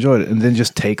 I really enjoyed it," and then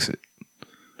just takes it.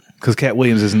 Because Cat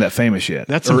Williams isn't that famous yet.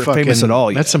 That's famous at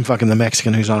all yet. That's some fucking the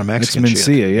Mexican who's not a Mexican. It's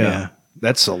Mencia, yeah.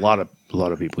 That's a lot of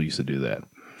people used to do that.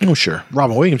 Oh, sure.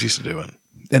 Robin Williams used to do it.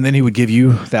 And then he would give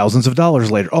you thousands of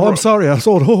dollars later. Oh, I'm sorry, I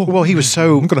sold. Oh, well, he was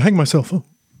so. I'm going to hang myself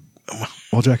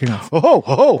while jacking off.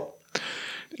 Oh.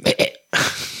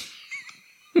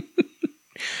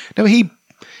 No, I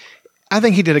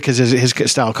think he did it because his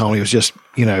style of comedy was just,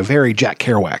 you know, very Jack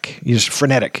Kerouac. He's just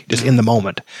frenetic, just in the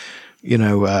moment. You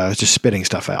know, just spitting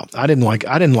stuff out. I didn't like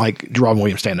Robin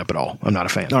Williams stand up at all. I'm not a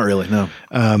fan. Not really, no.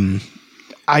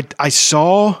 I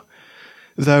saw,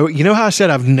 though, you know how I said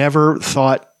I've never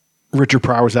thought Richard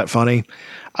Pryor was that funny?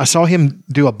 I saw him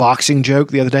do a boxing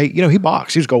joke the other day. You know, he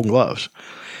boxed. He was Golden Gloves.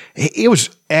 It was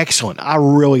excellent. I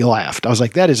really laughed. I was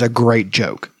like, that is a great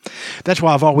joke. That's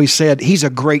why I've always said he's a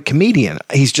great comedian.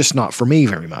 He's just not for me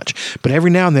very much. But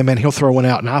every now and then, man, he'll throw one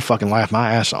out and I fucking laugh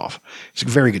my ass off. It's a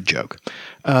very good joke.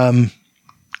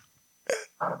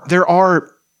 There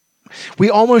are we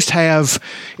almost have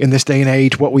in this day and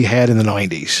age what we had in the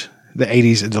 90s. The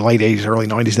 80s, the late 80s, early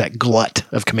 90s, that glut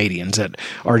of comedians that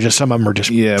are just, some of them are just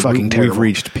fucking terrible. We've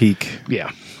reached peak.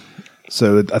 Yeah.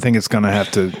 So I think it's going to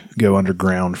have to go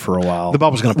underground for a while. The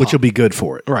bubble's going to pop. Which will be good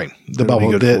for it. Right. The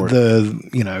bubble,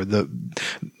 the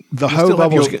whole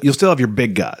bubble. You'll still have your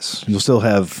big guys. You'll still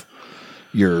have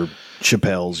your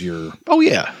Chappelle's, your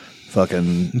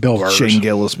fucking Bill Burrs. Shane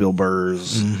Gillis, Bill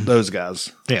Burrs, those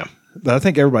guys. Yeah. But I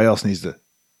think everybody else needs to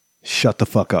shut the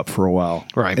fuck up for a while.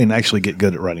 Right. And actually get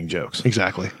good at writing jokes.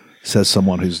 Exactly. Says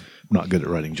someone who's not good at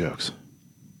writing jokes.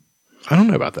 I don't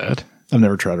know about that. I've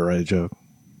never tried to write a joke.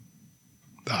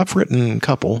 I've written a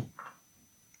couple.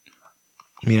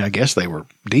 I mean, I guess they were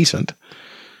decent.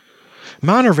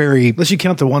 Mine are very... Unless you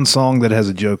count the one song that has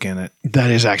a joke in it.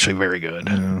 That is actually very good.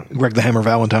 Yeah. Greg the Hammer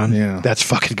Valentine. Yeah. That's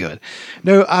fucking good.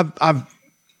 No, I've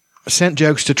sent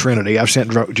jokes to Trinity. I've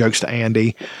sent jokes to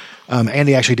Andy.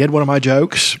 Andy actually did one of my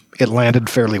jokes. It landed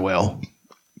fairly well.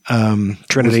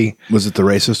 Trinity... Was it the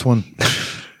racist one?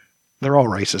 They're all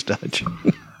racist, Dutch.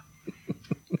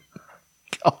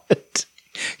 God.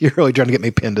 You're really trying to get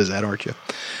me pinned as that, aren't you?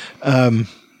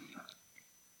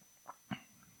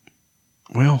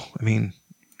 Well, I mean,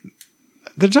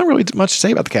 there's not really much to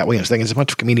say about the Cat Williams thing. There's a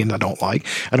bunch of comedians I don't like.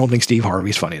 I don't think Steve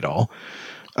Harvey's funny at all.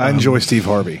 I enjoy Steve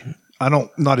Harvey.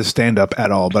 Not his stand-up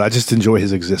at all, but I just enjoy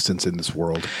his existence in this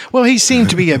world. Well, he seemed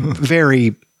to be a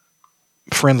very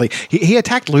friendly. He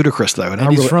attacked Ludacris, though. And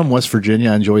he's from West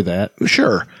Virginia. I enjoy that.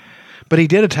 Sure. But he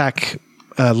did attack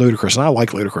Ludacris, and I like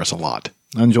Ludacris a lot.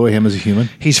 I enjoy him as a human.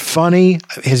 He's funny.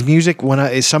 His music,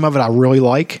 some of it I really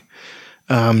like.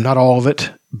 Not all of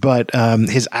it, but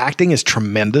his acting is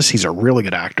tremendous. He's a really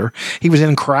good actor. He was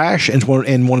in Crash and one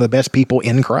of the best people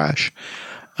in Crash.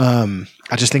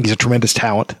 I just think he's a tremendous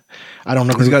talent. I don't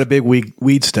know. He's got a big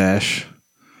weed stash.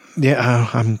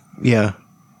 Yeah, yeah,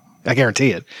 I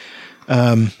guarantee it.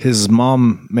 His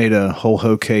mom made a whole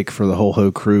ho cake for the whole ho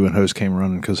crew, and Ho's came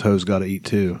running because Ho's got to eat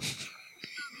too.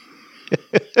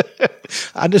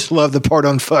 I just love the part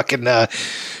on fucking The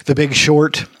Big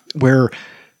Short where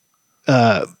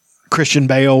Christian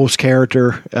Bale's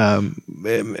character,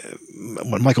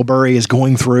 Michael Burry, is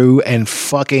going through and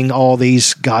fucking all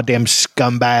these goddamn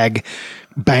scumbag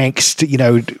banks to,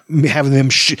 having them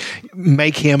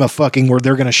make him a fucking where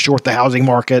they're going to short the housing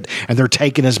market, and they're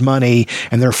taking his money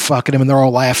and they're fucking him, and they're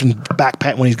all laughing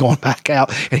backpatting when he's going back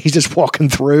out, and he's just walking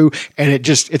through, and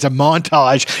it's a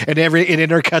montage, and it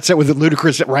intercuts it with the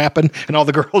Ludacris rapping, and all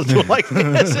the girls do like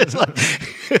this. It's like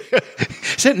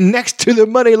sitting next to the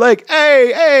money, like,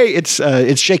 hey, it's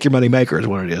Shake Your Money Maker is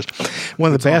what it is.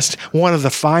 One of the best, one of the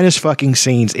finest fucking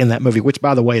scenes in that movie, which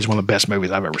by the way is one of the best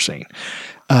movies I've ever seen.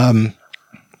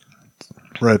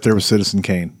 Right up there with Citizen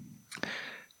Kane.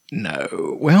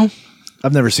 No. Well,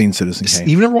 I've never seen Citizen Kane.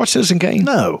 You've never watched Citizen Kane?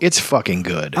 No. It's fucking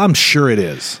good. I'm sure it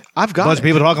is. I've got a bunch of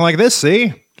people talking like this,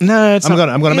 see? No, it's I'm going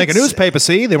to make a newspaper,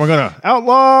 see? Then we're going to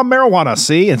outlaw marijuana,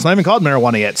 see? It's not even called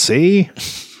marijuana yet, see?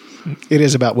 It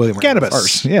is about William Cannabis.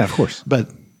 First. Yeah, of course. But,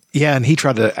 yeah, and he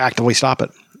tried to actively stop it.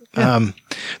 Yeah.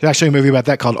 There's actually a movie about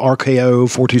that called RKO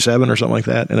 427 or something like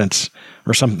that, and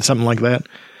or something like that.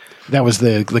 That was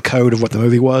the code of what the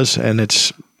movie was, and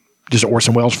it's just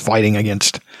Orson Welles fighting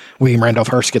against William Randolph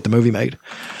Hearst to get the movie made.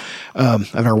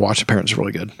 I've never watched it. Apparently it's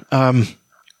really good.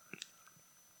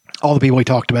 All the people he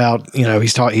talked about, he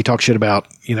talked shit about,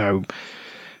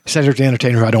 Cedric the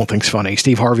Entertainer, who I don't think is funny.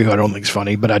 Steve Harvey, who I don't think is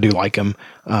funny, but I do like him.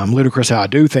 Ludacris, who I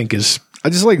do think is I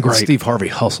just like great. Steve Harvey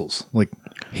hustles. Like,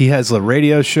 he has a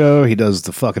radio show. He does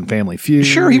the fucking Family Feud.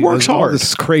 Sure, he works hard. This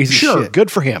is crazy shit. Sure,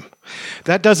 good for him.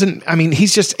 That doesn't,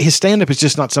 his stand-up is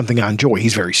just not something I enjoy.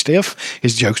 He's very stiff.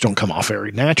 His jokes don't come off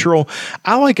very natural.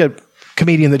 I like a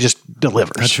comedian that just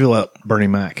delivers. How'd you feel about Bernie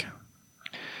Mac?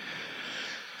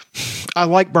 I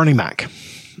like Bernie Mac.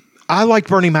 I liked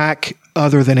Bernie Mac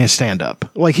other than his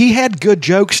stand-up. Like, he had good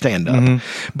joke stand-up,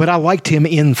 but I liked him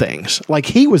in things. Like,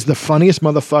 he was the funniest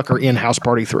motherfucker in House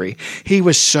Party 3. He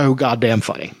was so goddamn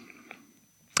funny.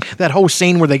 That whole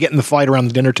scene where they get in the fight around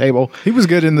the dinner table. He was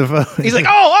good in the... He's like,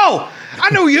 oh, I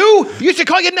know you. You used to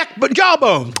call your neck but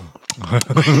jawbone.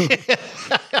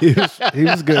 he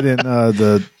was good in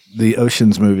the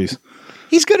Ocean's movies.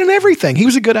 He's good in everything. He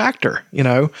was a good actor,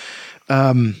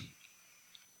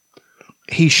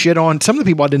 he shit on some of the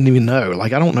people I didn't even know.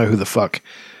 Like, I don't know who the fuck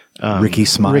Ricky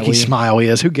Smiley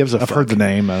is. Who gives a fuck? I've heard the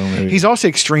name. I don't know. He's also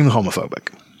extremely homophobic.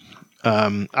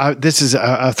 This is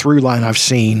a through line I've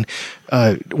seen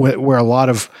where a lot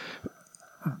of,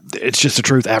 it's just the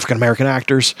truth, African-American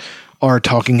actors are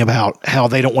talking about how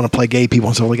they don't want to play gay people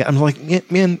and stuff like that. I'm like, yeah,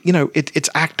 man, it's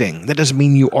acting. That doesn't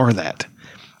mean you are that.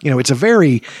 It's a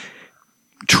very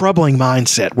troubling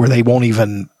mindset where they won't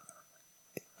even,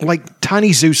 like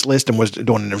Tiny Zeus Liston was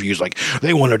doing interviews like,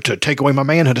 they wanted to take away my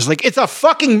manhood. It's like, it's a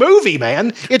fucking movie,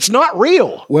 man. It's not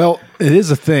real. Well, it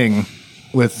is a thing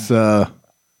with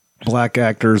black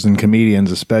actors and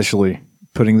comedians, especially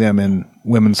putting them in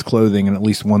women's clothing in at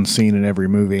least one scene in every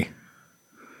movie.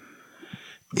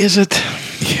 Is it?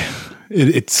 Yeah,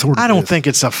 it sort of I don't is. think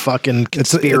it's a fucking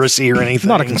conspiracy or anything. It's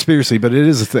not a conspiracy, but it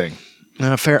is a thing.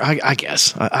 No, fair. I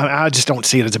guess. I just don't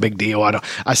see it as a big deal.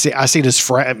 I see it as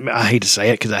I hate to say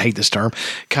it because I hate this term.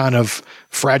 Kind of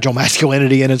fragile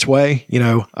masculinity in its way. You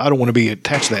know, I don't want to be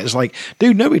attached to that. It's like,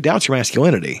 dude, nobody doubts your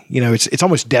masculinity. You know, it's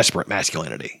almost desperate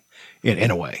masculinity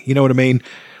in a way. You know what I mean?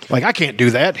 Like, I can't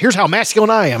do that. Here's how masculine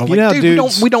I am. I'm like, dude,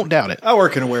 we don't doubt it. I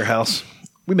work in a warehouse.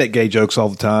 We make gay jokes all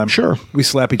the time. Sure. We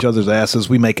slap each other's asses.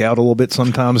 We make out a little bit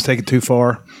sometimes. Take it too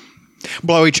far.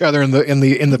 Blow each other in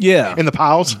the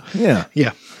piles. Yeah.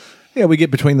 Yeah. Yeah, we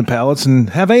get between the pallets and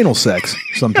have anal sex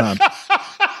sometimes.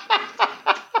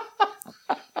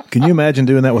 Can you imagine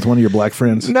doing that with one of your black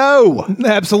friends? No.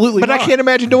 Absolutely But not. I can't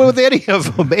imagine doing it with any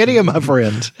of them, any of my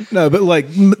friends. No, but like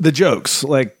the jokes,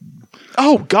 like,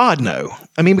 oh God, no.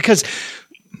 I mean, because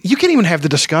you can't even have the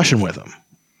discussion with them.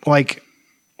 Like,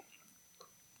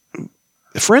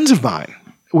 friends of mine,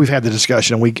 we've had the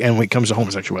discussion and when it comes to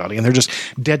homosexuality, and they're just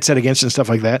dead set against it and stuff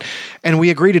like that. And we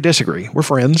agree to disagree. We're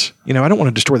friends. You know, I don't want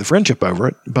to destroy the friendship over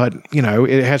it, but you know,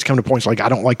 it has come to points like, I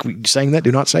don't like saying that.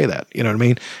 Do not say that. You know what I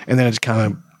mean? And then it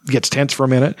kind of gets tense for a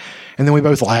minute. And then we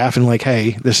both laugh and like,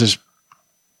 hey, this is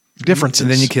differences. and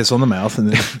then you kiss on the mouth and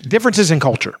then differences in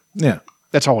culture. yeah.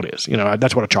 That's all it is. You know,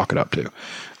 that's what I chalk it up to.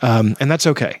 And that's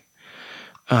okay.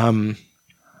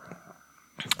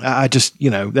 I just, you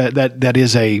know, that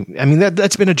is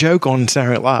that's been a joke on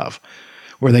Saturday Night Live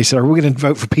where they said, are we going to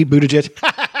vote for Pete Buttigieg?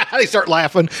 They start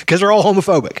laughing because they're all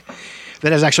homophobic.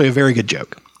 That is actually a very good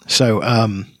joke. So,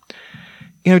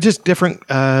 you know, just different,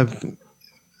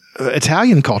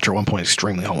 Italian culture at one point is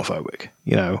extremely homophobic.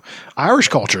 You know, Irish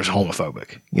culture is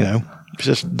homophobic. You know, it's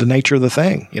just the nature of the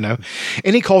thing. You know,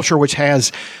 any culture which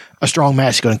has a strong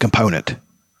masculine component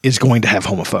is going to have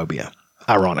homophobia.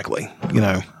 Ironically, you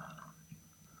know,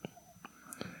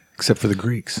 Except for the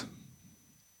Greeks.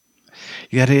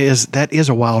 that is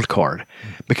a wild card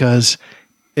because,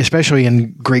 especially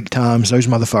in Greek times, those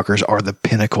motherfuckers are the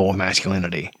pinnacle of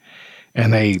masculinity.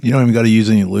 And you don't even got to use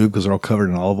any lube because they're all covered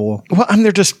in olive oil. Well, I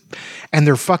mean,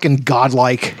 they're fucking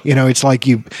godlike. You know, it's like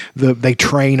they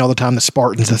train all the time. The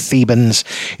Spartans, the Thebans,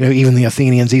 you know, even the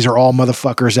Athenians. These are all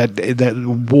motherfuckers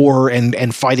that war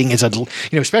and fighting is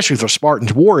especially for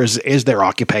Spartans, war is their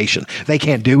occupation. They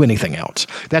can't do anything else.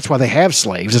 That's why they have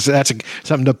slaves. That's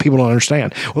something that people don't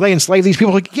understand. Well, they enslave these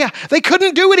people. Like, yeah, they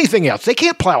couldn't do anything else. They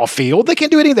can't plow a field. They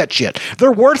can't do any of that shit.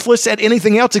 They're worthless at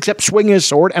anything else except swinging a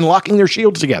sword and locking their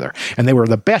shields together. And they were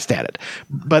the best at it.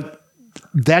 But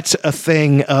that's a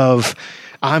thing of,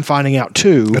 I'm finding out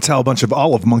too. That's how a bunch of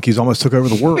olive monkeys almost took over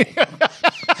the world.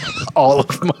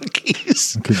 Olive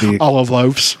monkeys. It could be olive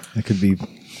loaves. It could be. I'm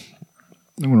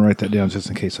going to write that down just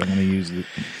in case I'm going to use it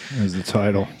as the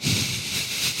title.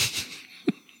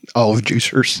 Olive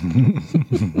juicers.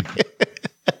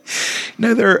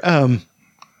 No,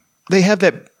 they have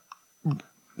that.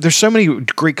 There's so many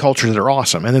Greek cultures that are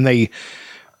awesome. And then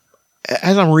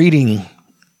as I'm reading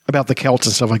about the Celts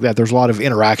and stuff like that, there's a lot of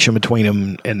interaction between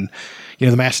them, and you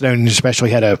know, the Macedonians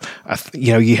especially had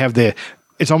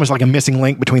it's almost like a missing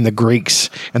link between the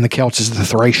Greeks and the Celts is the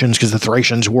Thracians, because the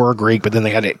Thracians were Greek, but then they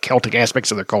had Celtic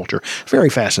aspects of their culture. Very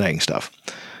fascinating stuff.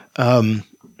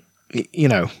 You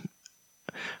know,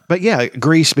 but yeah,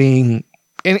 Greece being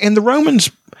and the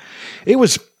Romans, it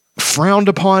was frowned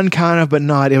upon kind of, but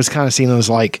not. It was kind of seen as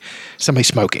like somebody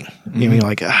smoking. You know,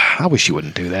 like, I wish you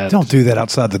wouldn't do that. Don't do that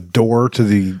outside the door to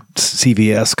the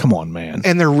CVS. Come on, man.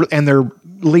 And their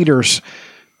leaders,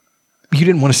 you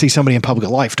didn't want to see somebody in public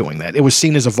life doing that. It was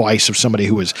seen as a vice of somebody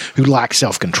who lacked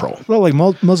self-control. Well, like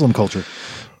Muslim culture,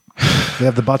 they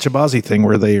have the bachabazi thing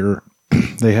where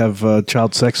they have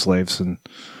child sex slaves, and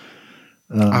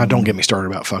don't get me started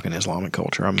about fucking Islamic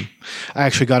culture. I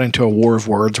actually got into a war of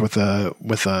words with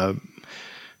a.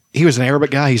 He was an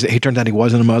Arabic guy. He turned out he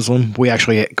wasn't a Muslim. We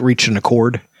actually reached an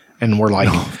accord, and we're like,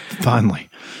 finally,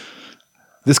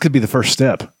 this could be the first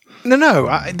step. No.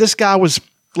 This guy was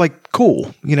like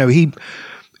cool. You know,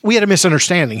 we had a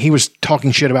misunderstanding. He was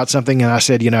talking shit about something, and I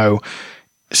said, you know,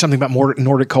 something about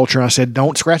Nordic culture. I said,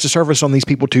 don't scratch the surface on these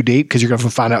people too deep, because you're going to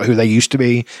find out who they used to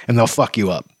be, and they'll fuck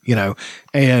you up. You know,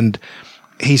 and.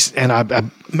 I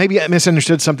maybe I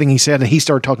misunderstood something he said, and he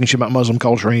started talking shit about Muslim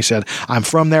culture, and he said, I'm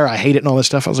from there, I hate it, and all this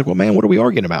stuff. I was like, well, man, what are we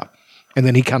arguing about? And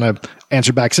then he kind of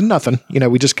answered back, said nothing.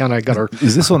 We just kind of got our...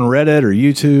 Is this on Reddit or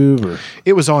YouTube? Or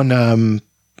It was on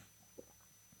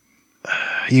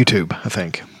YouTube, I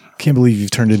think. Can't believe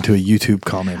you've turned into a YouTube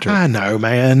commenter. I know,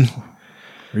 man.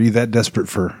 Are you that desperate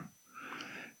for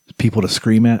people to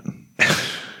scream at?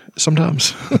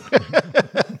 Sometimes.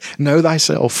 Know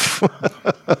thyself.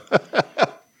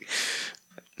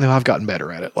 No, I've gotten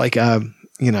better at it. Like,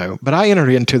 but I entered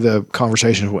into the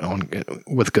conversation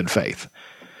with good faith,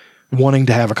 wanting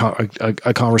to have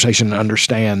a conversation and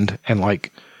understand and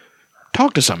like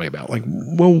talk to somebody about like,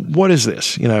 well, what is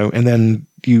this? And then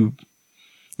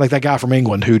like that guy from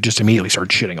England who just immediately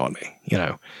started shitting on me,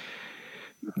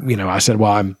 I said,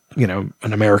 well, I'm,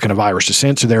 an American of Irish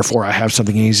descent, so therefore I have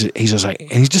something. He's just like,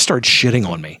 and he just started shitting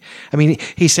on me. I mean,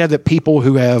 he said that people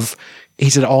he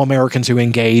said all Americans who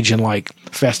engage in like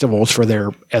festivals for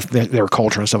their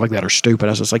culture and stuff like that are stupid.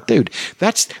 I was just like, dude,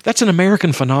 that's an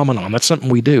American phenomenon. That's something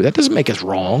we do. That doesn't make us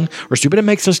wrong or stupid. It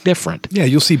makes us different. Yeah,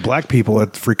 you'll see black people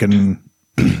at freaking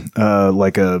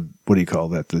like what do you call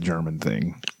that? The German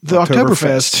thing, the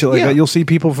Oktoberfest. Shit like that. You'll see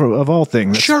people of all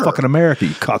things. That's sure, fucking America,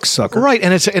 you cocksucker. Right,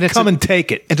 and it's come and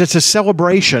take it. And it's a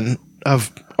celebration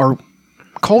of our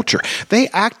culture. They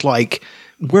act like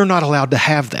we're not allowed to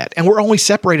have that. And we're only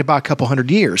separated by a couple hundred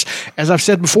years. As I've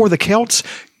said before, the Celts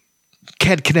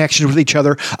had connections with each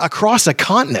other across a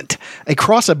continent,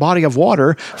 across a body of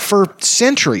water for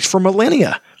centuries, for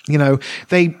millennia.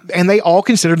 They all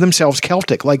considered themselves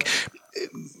Celtic. Like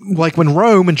when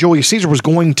Rome and Julius Caesar was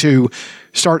going to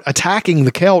start attacking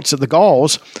the Celts at the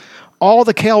Gauls, all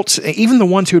the Celts, even the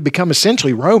ones who had become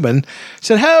essentially Roman,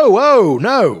 said, whoa,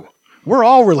 no. We're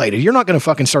all related. You're not going to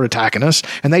fucking start attacking us.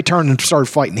 And they turned and started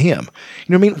fighting him. You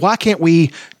know what I mean? Why can't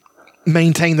we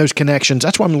maintain those connections?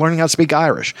 That's why I'm learning how to speak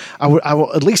Irish. I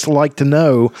will at least like to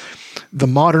know the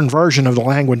modern version of the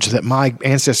language that my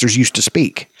ancestors used to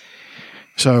speak.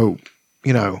 So,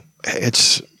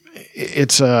 it's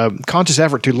a conscious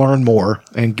effort to learn more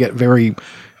and get very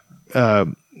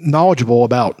knowledgeable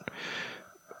about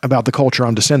the culture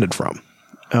I'm descended from,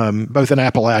 both in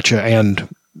Appalachia and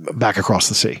back across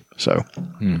the sea. So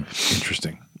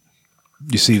interesting.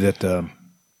 You see that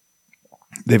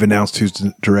they've announced who's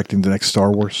directing the next Star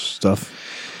Wars stuff?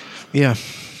 Yeah.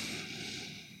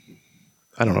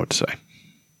 I don't know what to say.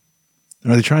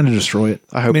 Are they trying to destroy it?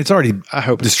 I mean, it's already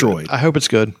destroyed. I hope it's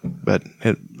good, but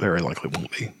it very likely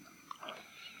won't be.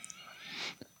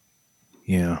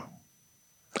 Yeah.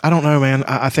 I don't know, man.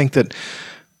 I think that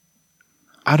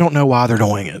I don't know why they're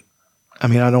doing it. I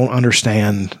mean, I don't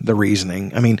understand the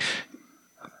reasoning. I mean,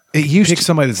 it used to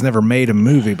somebody that's never made a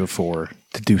movie before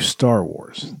to do Star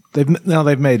Wars.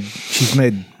 She's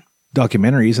made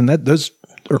documentaries, and those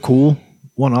are cool.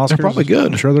 Won Oscars. They're probably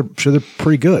good. I'm sure they're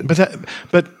pretty good.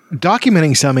 But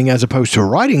documenting something as opposed to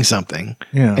writing something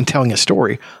and telling a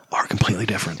story are completely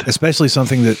different. Especially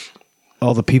something that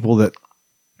all the people that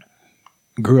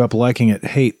grew up liking it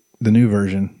hate the new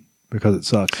version because it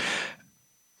sucks.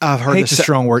 I've heard hate's a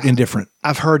strong word. Indifferent.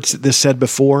 I've heard this said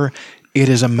before. It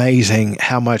is amazing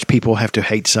how much people have to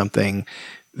hate something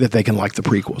that they can like the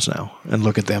prequels now and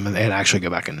look at them and actually go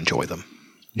back and enjoy them.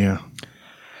 Yeah.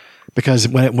 Because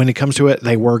when it comes to it,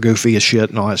 they were goofy as shit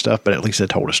and all that stuff, but at least they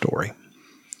told a story.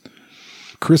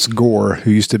 Chris Gore,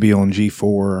 who used to be on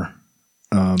G4.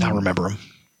 I remember him.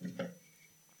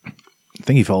 I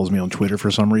think he follows me on Twitter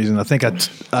for some reason. I think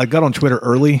I got on Twitter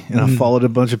early and I followed a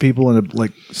bunch of people and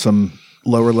like some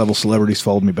lower level celebrities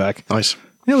followed me back. Nice.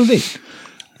 Yeah, it was neat.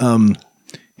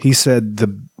 He said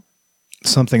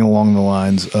something along the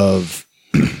lines of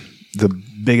the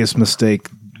biggest mistake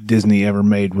Disney ever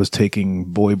made was taking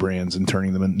boy brands and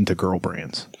turning them into girl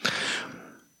brands,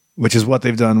 which is what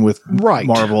they've done with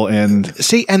Marvel. And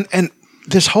see, and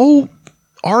this whole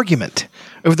argument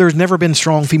of there's never been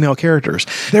strong female characters.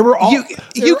 They were all you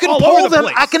can pull them.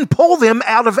 I can pull them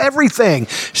out of everything.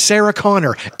 Sarah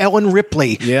Connor, Ellen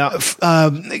Ripley. Yeah.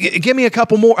 Give me a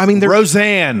couple more. I mean,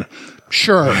 Roseanne.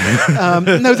 Sure.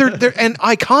 No, they're and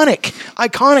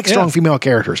iconic strong female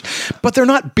characters, but they're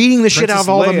not beating the shit out of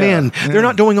all the men. Yeah. They're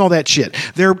not doing all that shit.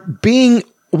 They're being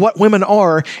what women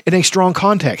are in a strong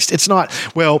context. It's not,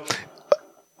 well,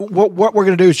 what we're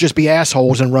going to do is just be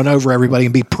assholes and run over everybody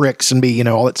and be pricks and be,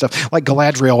 all that stuff. Like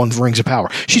Galadriel on Rings of Power.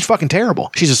 She's fucking terrible.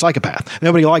 She's a psychopath.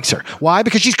 Nobody likes her. Why?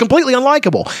 Because she's completely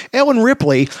unlikable. Ellen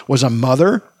Ripley was a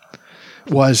mother,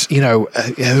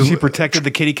 she protected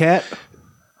the kitty cat?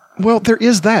 Well, there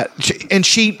is that, And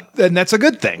that's a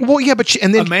good thing. Well, yeah, but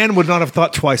and then a man would not have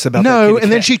thought twice about that. No,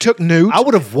 and then she took Newt. I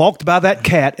would have walked by that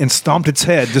cat and stomped its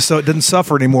head just so it didn't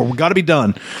suffer anymore. We got to be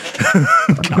done.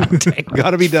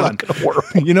 Got to be done.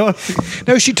 You know?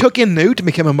 No, she took in Newt and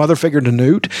became a mother figure to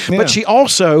Newt. Yeah. But she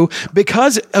also,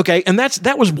 and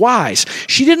that was wise.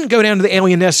 She didn't go down to the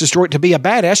alien nest, destroy it to be a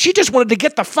badass. She just wanted to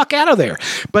get the fuck out of there.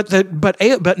 But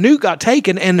Newt got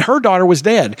taken, and her daughter was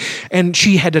dead, and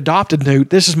she had adopted Newt.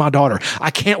 This is my daughter.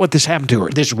 I can't let this happen to her.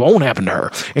 This won't happen to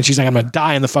her. And she's like, I'm going to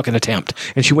die in the fucking attempt.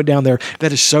 And she went down there.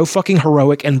 That is so fucking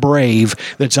heroic and brave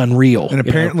that's unreal. And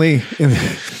apparently,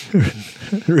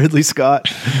 Ridley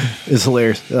Scott is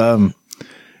hilarious.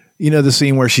 You know the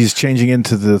scene where she's changing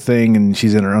into the thing and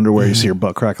she's in her underwear. You see her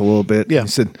butt crack a little bit. Yeah. He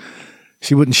said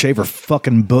she wouldn't shave her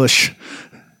fucking bush.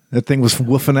 That thing was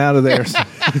woofing out of there.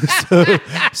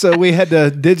 so we had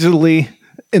to digitally,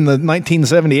 in the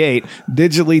 1978,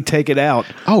 digitally take it out.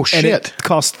 Oh, shit. And it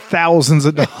cost thousands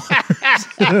of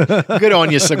dollars. Good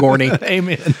on you, Sigourney.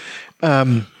 Amen.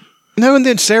 No, and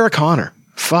then Sarah Connor.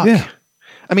 Fuck. Yeah.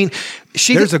 I mean,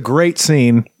 there's a great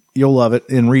scene. You'll love it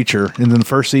in Reacher. In the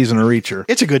first season of Reacher.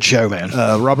 It's a good show, man.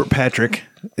 Robert Patrick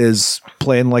is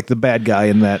playing like the bad guy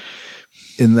in that.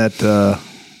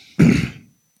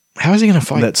 How is he going to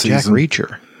fight that Jack season.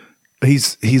 Reacher?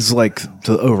 He's like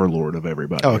the overlord of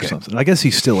everybody okay. or something. I guess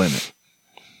he's still in it.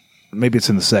 Maybe it's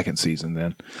in the second season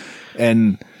then.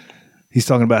 And he's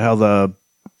talking about how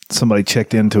somebody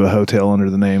checked into a hotel under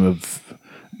the name of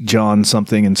John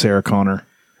something and Sarah Connor.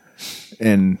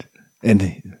 And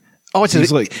it's an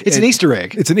Easter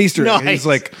egg. It's an Easter egg. Nice. And he's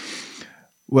like,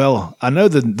 well, I know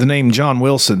the name John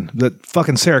Wilson, but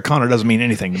fucking Sarah Connor doesn't mean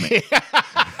anything to me.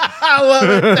 I love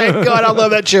it. Thank God, I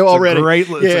love that show already.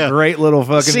 It's a great little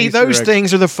fucking See, Easter those egg.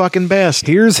 things are the fucking best.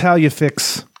 Here's how you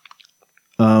fix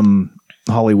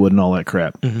Hollywood and all that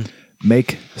crap. Mm-hmm.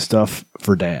 Make stuff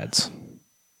for dads.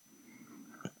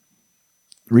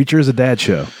 Reacher is a dad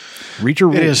show. Reacher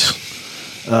rules. It is.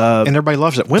 And everybody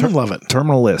loves it. Women love it.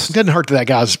 Terminal List. It doesn't hurt that that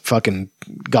guy's fucking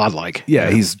godlike. Yeah,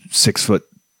 he's 6'5".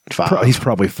 He's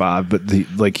probably 5, but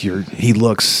he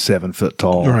looks 7 foot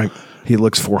tall. Right. He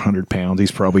looks 400 pounds.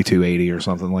 He's probably 280 or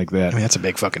something like that. I mean, that's a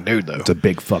big fucking dude, though. It's a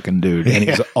big fucking dude, and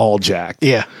he's all jacked.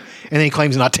 Yeah. And then he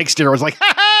claims to not take steroids. Like,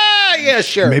 ha ha, yeah,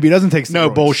 sure. Maybe he doesn't take steroids.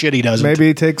 No, bullshit, he doesn't. Maybe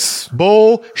he takes...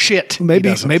 Bullshit. Maybe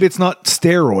it's not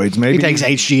steroids. Maybe he takes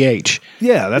HGH.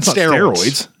 Yeah, that's not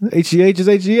steroids. HGH is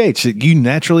HGH. You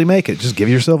naturally make it. Just give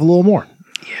yourself a little more.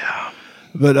 Yeah.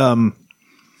 But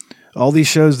all these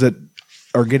shows that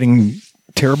are getting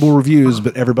terrible reviews,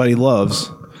 but everybody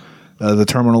loves, The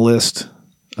Terminal List,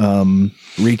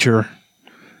 Reacher.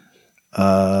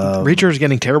 Reacher is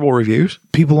getting terrible reviews.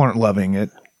 People aren't loving it.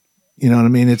 You know what I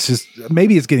mean? It's just,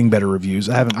 maybe it's getting better reviews.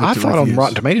 I haven't looked I at thought reviews. on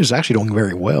Rotten Tomatoes is actually doing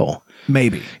very well.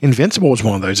 Maybe. Invincible was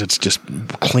one of those. It's just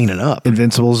cleaning up.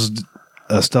 Invincibles,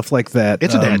 stuff like that.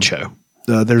 It's a dad show.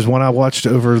 There's one I watched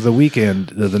over the weekend,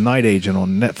 The Night Agent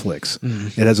on Netflix.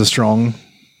 It has a strong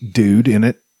dude in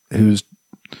it who's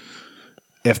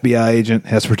FBI agent,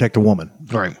 has to protect a woman.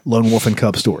 Right. Lone wolf and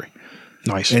cub story.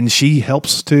 Nice. And she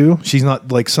helps too. She's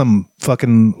not like some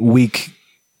fucking weak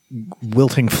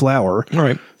wilting flower.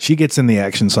 Right. She gets in the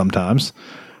action sometimes.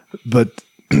 But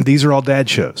these are all dad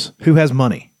shows. Who has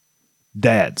money?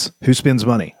 Dads. Who spends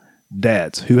money?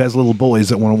 Dads. Who has little boys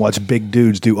that want to watch big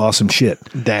dudes do awesome shit?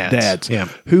 Dads. Yeah.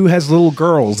 Who has little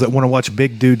girls that want to watch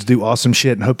big dudes do awesome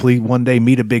shit and hopefully one day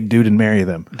meet a big dude and marry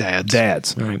them?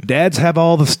 Dads. Right. Dads have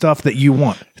all the stuff that you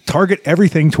want. Target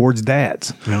everything towards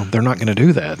dads. Well, they're not going to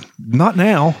do that. Not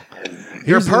now.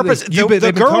 Your purpose.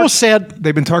 The girl said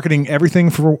they've been targeting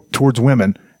everything towards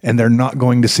women, and they're not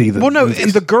going to see the. Well, no,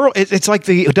 and the girl. It's like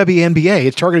the WNBA.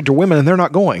 It's targeted to women, and they're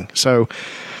not going. So,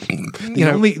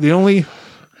 the only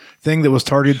thing that was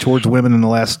targeted towards women in the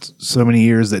last so many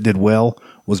years that did well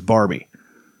was Barbie,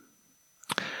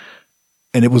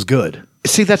 and it was good.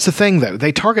 See, that's the thing, though.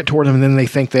 They target toward them, and then they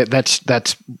think that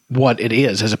that's what it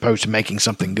is, as opposed to making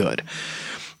something good.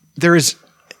 There's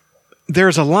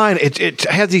a line. It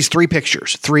has these 3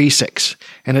 pictures, 3, 6,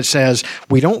 and it says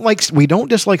we don't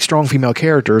dislike strong female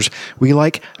characters. We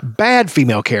like bad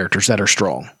female characters that are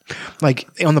strong. Like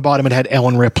on the bottom, it had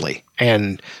Ellen Ripley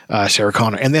and Sarah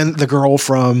Connor, and then the girl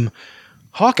from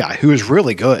Hawkeye, who is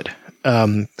really good.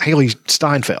 Haley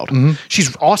Steinfeld. Mm-hmm.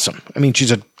 She's awesome. I mean, she's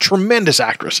a tremendous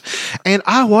actress, and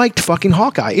I liked fucking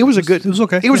Hawkeye. It was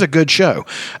okay. It was a good show.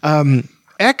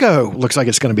 Echo looks like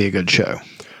it's going to be a good show.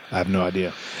 I have no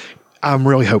idea. I'm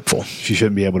really hopeful. She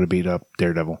shouldn't be able to beat up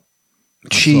Daredevil.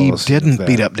 She didn't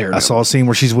beat up Daredevil. I saw a scene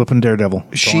where she's whipping Daredevil.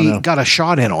 She got a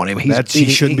shot in on him. She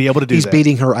shouldn't be able to do that. He's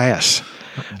beating her ass.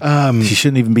 She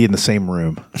shouldn't even be in the same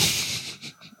room.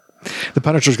 The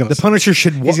Punisher's going to. The Punisher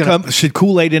should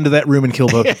Kool-Aid into that room and kill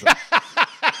both of them.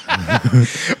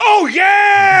 Oh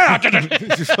yeah!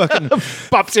 Just fucking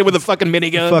Pops in with a fucking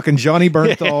minigun. fucking Johnny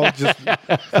Bernthal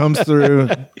just comes through,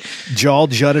 jaw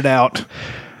jutted out,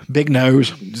 Big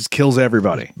nose. just kills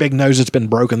everybody. Big nose that's been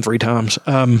broken 3 times.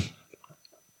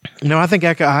 No, I think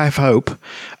I have hope.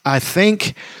 I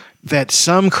think that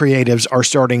some creatives are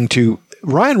starting to.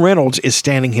 Ryan Reynolds is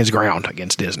standing his ground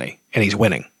against Disney, and he's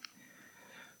winning.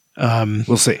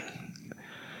 We'll see.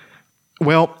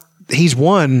 Well, he's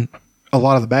won a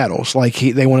lot of the battles. Like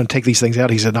they want to take these things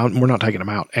out. He said, "We're not taking them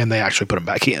out," and they actually put them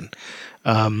back in.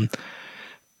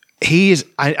 He is.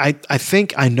 I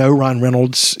think I know Ryan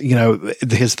Reynolds. You know,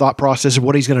 his thought process of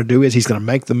what he's going to do is he's going to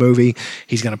make the movie.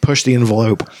 He's going to push the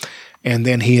envelope, and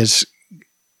then he is.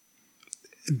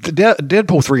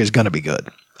 Deadpool 3 is going to be good.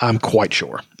 I'm quite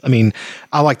sure. I mean,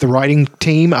 I like the writing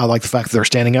team. I like the fact that they're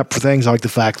standing up for things. I like the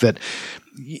fact that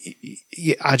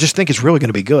I just think it's really going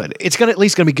to be good. It's going to at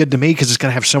least going to be good to me because it's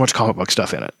going to have so much comic book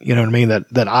stuff in it. You know what I mean?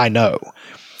 That I know.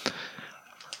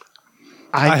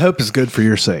 I hope it's good for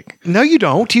your sake. No, you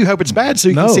don't. You hope it's bad so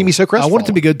you can see me so crestfallen. I want it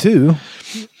to be good too.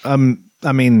 I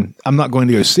mean, I'm not going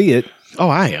to go see it. Oh,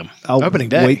 I am. I'll Opening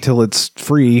day. wait till it's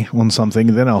free on something,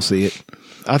 and then I'll see it.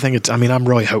 I think it's. I mean, I'm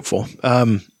really hopeful.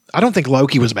 I don't think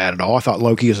Loki was bad at all. I thought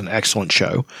Loki is an excellent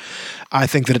show. I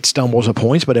think that it stumbles at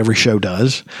points, but every show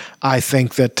does. I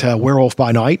think that Werewolf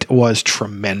by Night was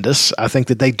tremendous. I think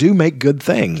that they do make good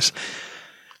things.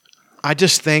 I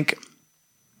just think.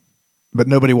 But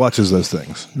nobody watches those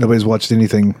things. Nobody's watched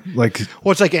anything like.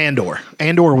 Well, it's like Andor.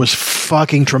 Andor was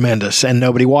fucking tremendous, and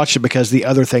nobody watched it because the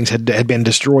other things had been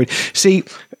destroyed. See.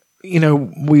 You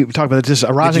know, we talked about this.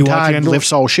 A rising tide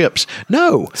lifts all ships.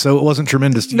 No. So it wasn't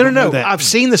tremendous. No. I've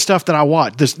seen the stuff that I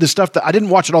watched. The stuff that I didn't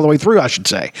watch it all the way through, I should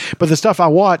say. But the stuff I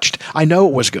watched, I know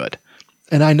it was good.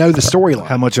 And I know the storyline.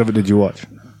 How much of it did you watch?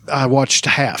 I watched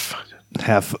half.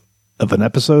 Half of an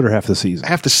episode or half the season?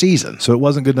 Half the season. So it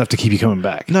wasn't good enough to keep you coming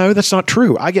back? No, that's not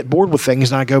true. I get bored with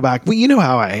things and I go back. Well, you know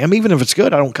how I am. Even if it's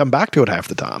good, I don't come back to it half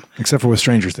the time. Except for with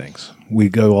Stranger Things. We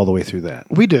go all the way through that.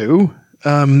 We do.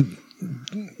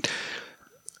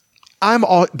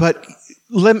 But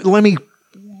let me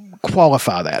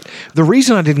qualify that. The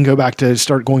reason I didn't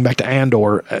start going back to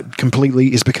Andor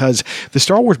completely is because the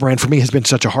Star Wars brand for me has been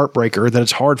such a heartbreaker that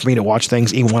it's hard for me to watch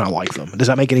things even when I like them. Does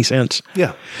that make any sense?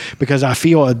 Yeah. Because I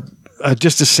feel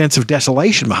just a sense of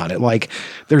desolation behind it. Like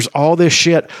there's all this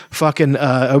shit. Fucking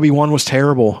Obi-Wan was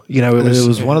terrible. You know, it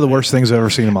was one of the worst things I've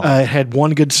ever seen in my life. It had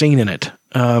one good scene in it.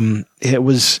 It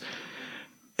was,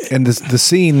 and the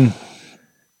scene.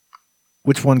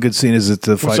 Which one good scene is it?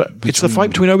 The fight. It's the fight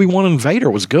between Obi-Wan and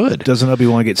Vader was good. Doesn't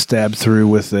Obi-Wan get stabbed through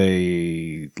with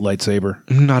a lightsaber?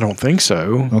 I don't think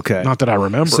so. Okay, not that I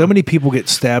remember. So many people get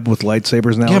stabbed with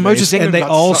lightsabers now. Yeah, Moses Ingram and they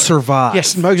all survive.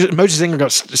 Yes, Moses Ingram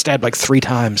got stabbed like 3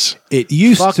 times. It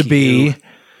used to be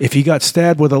if he got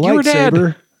stabbed with a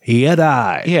lightsaber, he had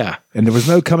died. Yeah, and there was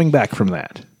no coming back from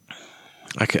that.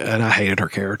 And I hated her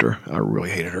character. I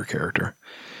really hated her character.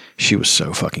 She was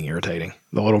so fucking irritating.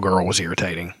 The little girl was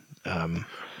irritating.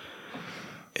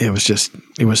 It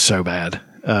was so bad.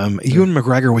 Ewan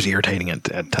McGregor was irritating at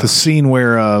times. The scene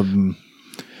where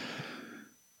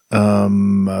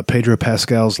Pedro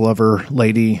Pascal's lover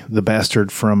lady, the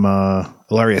bastard from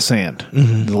Ilaria Sand,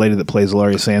 the lady that plays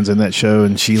Ilaria Sand's in that show,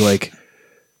 and she like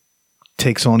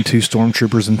takes on 2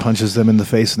 stormtroopers and punches them in the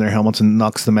face in their helmets and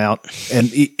knocks them out.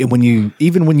 And when you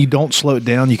don't slow it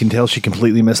down, you can tell she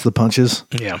completely missed the punches.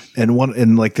 Yeah,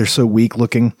 and like they're so weak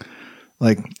looking.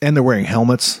 Like, and they're wearing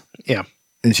helmets. Yeah.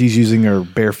 And she's using her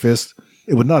bare fist.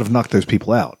 It would not have knocked those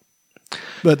people out.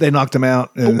 But they knocked them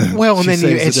out. And then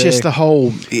it's just the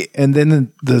whole. And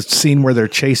then the scene where they're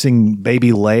chasing baby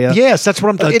Leia. Yes, that's what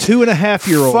I'm talking about. A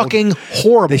 2.5-year-old. Fucking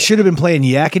horrible. They should have been playing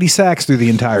yakety sax through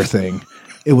the entire thing.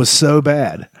 It was so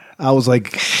bad. I was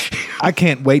like, I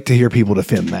can't wait to hear people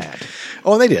defend that.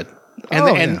 Oh, and they did.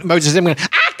 And Moses Ingram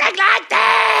acting like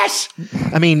this.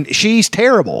 I mean, she's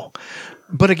terrible.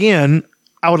 But again,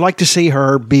 I would like to see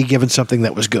her be given something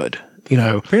that was good. You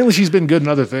know, apparently she's been good in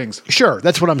other things. Sure,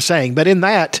 that's what I'm saying. But in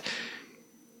that,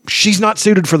 she's not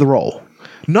suited for the role.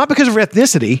 Not because of her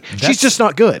ethnicity. She's just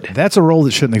not good. That's a role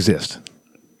that shouldn't exist.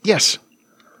 Yes.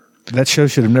 That show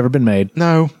should have never been made.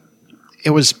 No.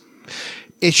 It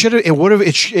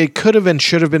could have and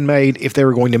should have been made if they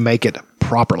were going to make it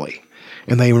properly.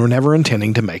 And they were never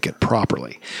intending to make it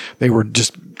properly. They were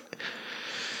just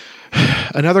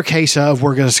another case of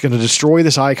we're just going to destroy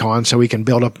this icon so we can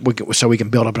build up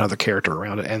another character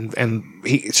around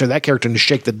it, so that character can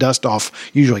shake the dust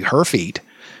off usually her feet.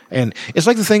 And it's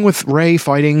like the thing with Rey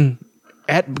fighting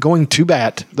going to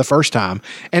bat the first time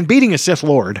and beating a Sith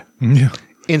Lord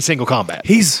in single combat.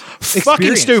 He's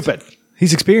fucking stupid.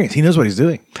 He's experienced. He knows what he's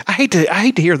doing. I hate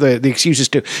to hear the excuses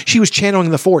too. She was channeling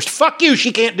the Force. Fuck you.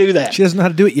 She can't do that. She doesn't know how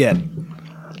to do it yet.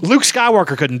 Luke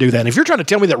Skywalker couldn't do that. And if you're trying to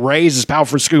tell me that Rey is as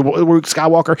powerful as Luke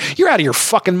Skywalker, you're out of your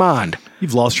fucking mind.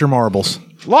 You've lost your marbles.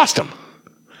 Lost them.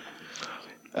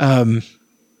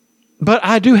 But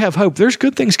I do have hope. There's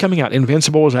good things coming out.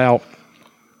 Invincible is out.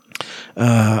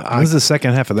 When's the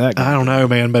second half of that? I don't know,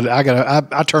 man. But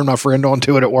I turned my friend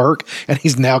onto it at work, and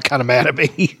he's now kind of mad at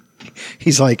me.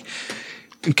 He's like,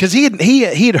 because he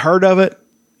had heard of it.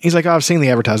 He's like, oh, I've seen the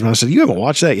advertisement. I said, you haven't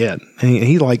watched that yet? And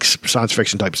he likes science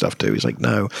fiction type stuff too. He's like,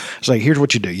 no. It's like, here's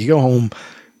what you do. You go home,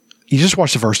 you just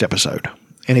watch the first episode.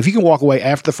 And if you can walk away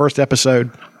after the first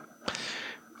episode.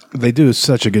 They do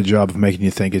such a good job of making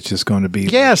you think it's just going to be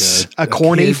a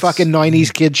corny fucking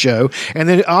 90s kid show. And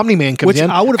then Omni-Man comes in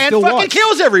I would have still fucking watched.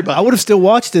 Kills everybody. I would have still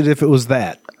watched it if it was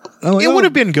that. It would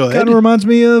have been good. Kind of reminds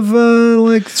me of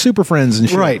like Super Friends and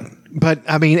shit. Right. But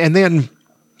I mean, and then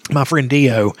my friend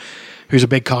Dio, who's a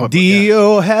big comic book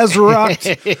Dio has rocked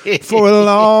for a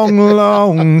long,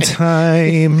 long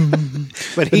time.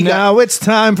 But now it's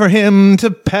time for him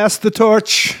to pass the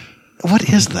torch. What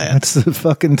is that? That's the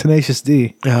fucking Tenacious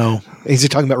D. Oh, is he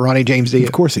talking about Ronnie James Dio?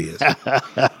 Of course he is.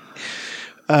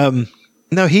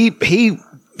 No, he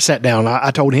sat down. I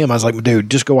told him, I was like,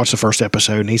 dude, just go watch the first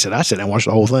episode. And he said, I sat down and watched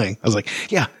the whole thing. I was like,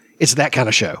 yeah, it's that kind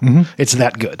of show. Mm-hmm. It's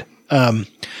that good.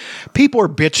 People are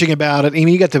bitching about it. I mean,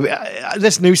 you got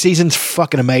this new season's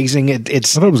fucking amazing. I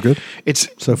thought it was good. It's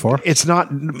so far. It's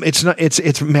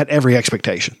met every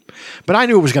expectation, but I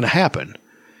knew it was going to happen.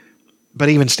 But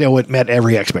even still, it met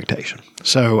every expectation.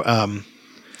 So,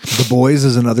 The Boys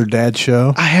is another dad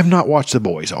show. I have not watched The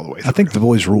Boys all the way through. I think The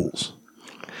Boys rules.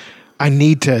 I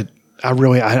need to.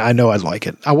 I know I'd like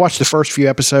it. I watched the first few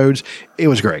episodes. It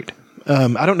was great.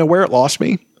 I don't know where it lost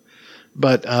me,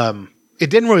 but it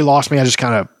didn't really lost me. I just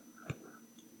kind of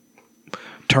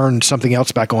turned something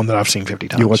else back on that I've seen 50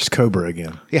 times. You watched Cobra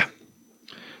again. Yeah.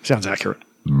 Sounds accurate.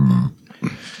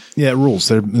 Yeah, it rules.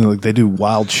 They do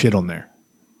wild shit on there.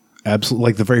 Absolutely.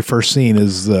 Like the very first scene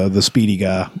is the speedy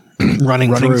guy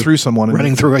running through someone.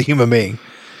 Running through a human being.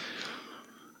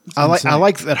 I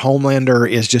like that Homelander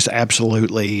is just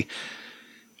absolutely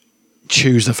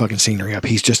chews the fucking scenery up.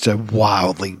 He's just a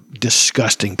wildly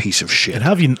disgusting piece of shit.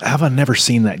 And have I never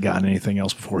seen that guy in anything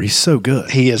else before? He's so good.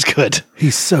 He is good.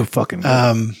 He's so fucking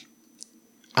good.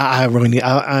 I really need.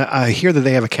 I hear that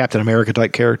they have a Captain America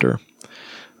type character.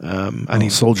 I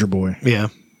need Soldier Boy. Yeah.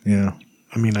 Yeah.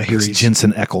 I mean, I hear he's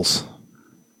Jensen Ackles.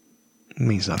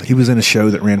 Means nothing. He was in a show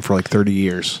that ran for like 30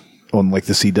 years on like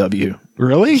the CW.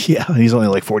 Really? Yeah. He's only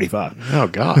like 45. Oh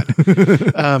God.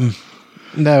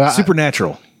 No.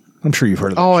 Supernatural. I'm sure you've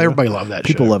heard of that. Oh, show. Everybody loved that.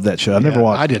 People love that show. I never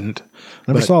watched. I didn't.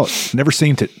 Never saw it. Never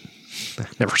seen it.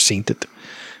 Never seen it.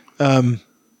 No,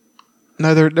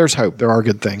 there's hope. There are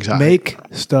good things. Make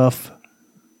stuff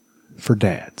for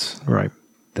dads. Right.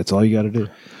 That's all you got to do.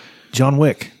 John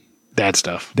Wick. Dad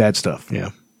stuff.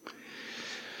 Yeah.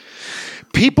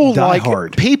 People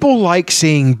hard. People like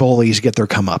seeing bullies get their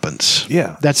comeuppance.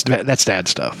 Yeah. That's dad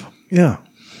stuff. Yeah.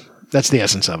 That's the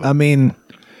essence of it. I mean,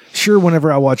 sure,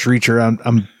 whenever I watch Reacher,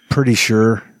 I'm pretty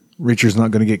sure Reacher's not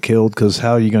going to get killed because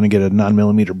how are you going to get a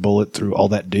 9mm bullet through all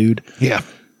that dude? Yeah.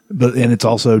 And it's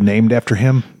also named after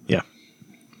him. Yeah.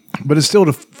 But it's still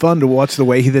fun to watch the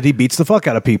way that he beats the fuck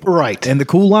out of people. Right. And the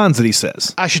cool lines that he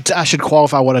says. I should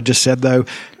qualify what I just said, though.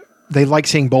 They like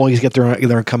seeing bullies get their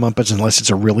comeuppance unless it's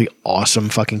a really awesome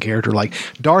fucking character. Like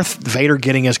Darth Vader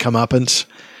getting his comeuppance,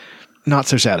 not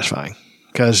so satisfying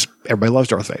because everybody loves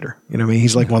Darth Vader. You know what I mean?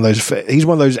 He's like one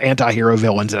of those anti-hero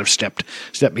villains that have stepped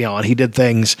beyond. He did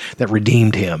things that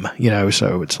redeemed him,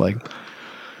 so it's like.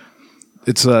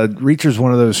 It's Reacher's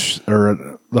one of those,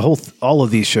 or all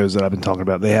of these shows that I've been talking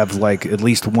about, they have like at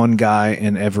least one guy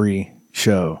in every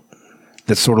show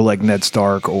that's sort of like Ned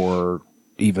Stark or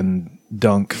even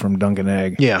Dunk from Dunk and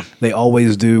Egg. Yeah. They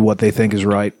always do what they think is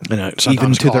right,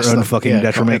 even to their own fucking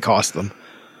detriment. It costs them.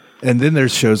 And then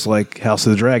there's shows like House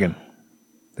of the Dragon.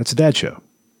 That's a dad show.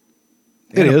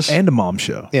 It is. And a mom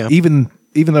show. Yeah. Even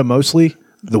though mostly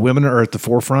the women are at the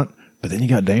forefront, but then you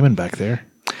got Damon back there.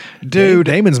 Dude,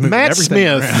 Damon's moving Matt everything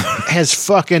Smith around. has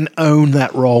fucking owned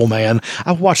that role, man.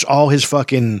 I've watched all his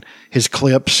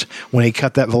clips when he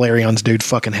cut that Valerion's dude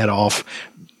fucking head off.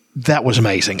 That was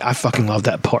amazing. I fucking love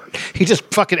that part. He just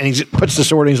fucking, and he just puts the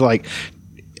sword and he's like,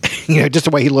 just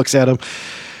the way he looks at him.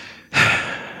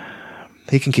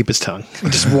 He can keep his tongue. He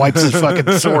just wipes his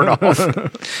fucking sword off.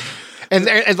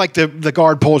 And like the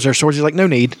guard pulls their swords. He's like, no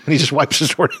need. And he just wipes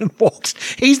his sword and walks.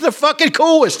 He's the fucking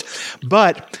coolest.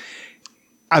 But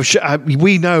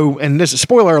we know, and this is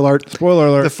spoiler alert. Spoiler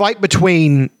alert. The fight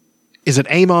between, is it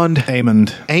Amond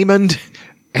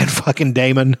and fucking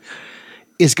Damon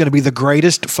is going to be the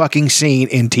greatest fucking scene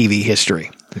in TV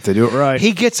history. If they do it right.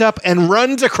 He gets up and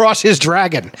runs across his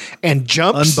dragon and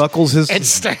jumps, unbuckles his, and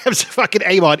stabs fucking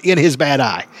Amon in his bad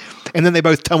eye. And then they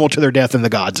both tumble to their death in the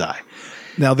God's eye.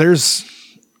 Now there's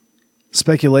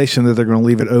speculation that they're going to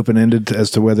leave it open-ended as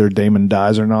to whether Damon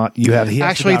dies or not.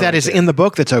 Actually, that is in the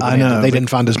book that's open-ended. I know, they didn't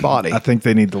find his body. I think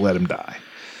they need to let him die.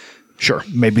 Sure.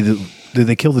 Maybe did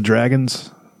they kill the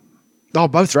dragons? Oh,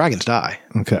 both dragons die.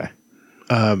 Okay.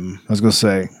 I was going to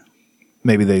say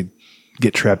maybe they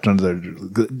get trapped under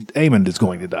their. Aemond is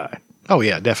going to die. Oh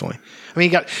yeah, definitely. I mean,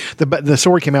 he got the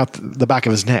sword came out the back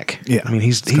of his neck. Yeah, I mean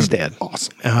he's dead.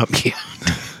 Awesome. Yeah.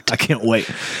 I can't wait.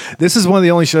 This is one of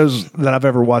the only shows that I've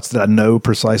ever watched that I know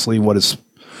precisely what is.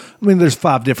 I mean, there's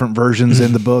 5 different versions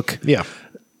in the book. Yeah.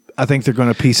 I think they're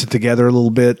going to piece it together a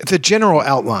little bit. The general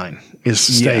outline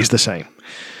stays the same.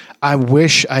 I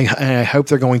wish, I hope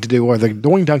they're going to do, or they're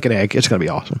doing Dunk and Egg. It's going to be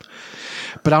awesome.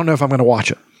 But I don't know if I'm going to watch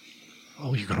it.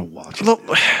 Oh, you're going to watch it. Look,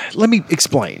 let me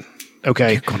explain.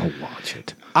 Okay. You're going to watch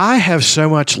it. I have so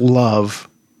much love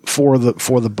for the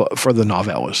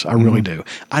novellas. I really do.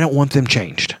 I don't want them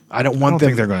changed. I don't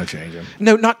think they're going to change them.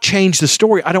 No, not change the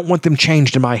story. I don't want them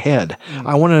changed in my head.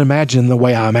 I want to imagine the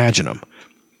way I imagine them.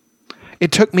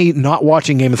 It took me not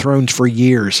watching Game of Thrones for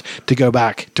years to go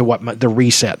back to the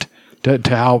reset to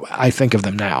how I think of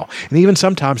them now. And even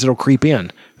sometimes it'll creep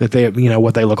in that they,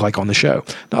 what they look like on the show.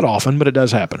 Not often, but it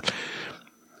does happen.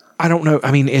 I don't know.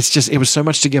 I mean, it was so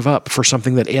much to give up for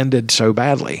something that ended so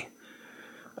badly.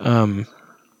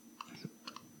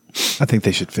 I think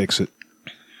they should fix it.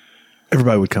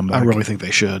 Everybody would come back. I really think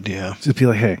they should, yeah. Just be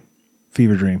like, hey,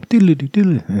 fever dream.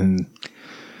 Doodle-doo-doodle. And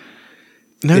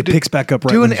it picks back up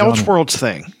right. Do an Elseworlds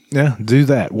thing. Yeah, do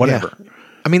that. Whatever. Yeah.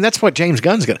 I mean, that's what James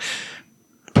Gunn's going to...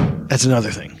 That's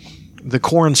another thing. The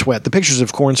Corn Sweat, the pictures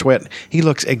of Corn Sweat, he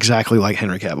looks exactly like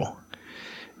Henry Cavill.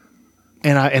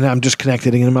 And I'm just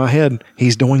connecting in my head.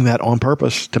 He's doing that on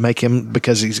purpose to make him,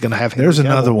 because he's going to have Henry There's Cavill.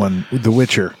 Another one, The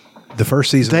Witcher. The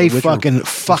first season they of The Witcher fucking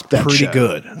fucked that pretty show.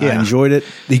 Good. Yeah. I enjoyed it.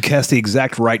 He cast the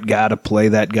exact right guy to play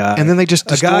that guy. And then they just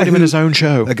destroyed him in his own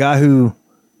show. A guy who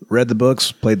read the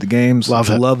books, played the games,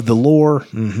 loved the lore,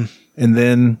 and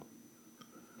then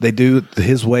they do it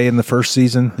his way in the first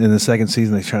season. In the second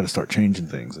season, they try to start changing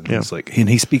things, and it's like, and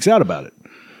he speaks out about it.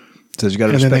 Says you got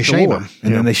to respect the lore,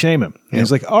 and then they shame him. And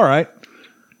he's like, "All right,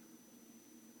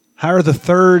 hire the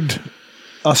third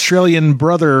Australian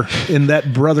brother in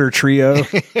that brother trio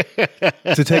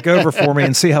to take over for me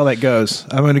and see how that goes.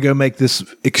 I'm going to go make this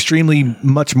extremely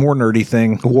much more nerdy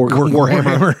thing,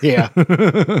 Warhammer. Yeah."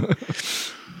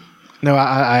 No,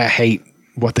 I hate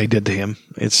what they did to him.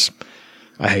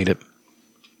 I hate it.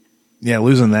 Yeah,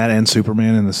 losing that and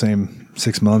Superman in the same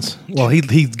 6 months. Well, he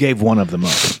gave one of them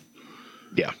up.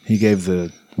 Yeah. He gave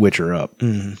the Witcher up.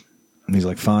 Mm-hmm. And he's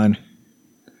like, fine.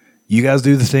 You guys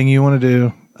do the thing you want to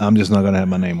do. I'm just not going to have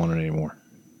my name on it anymore.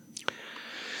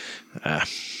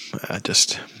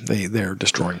 They're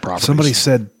destroying properties. Somebody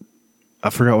said, I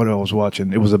forgot what I was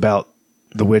watching. It was about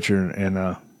The Witcher, and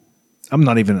I'm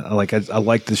not even, I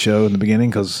liked the show in the beginning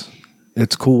because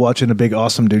it's cool watching a big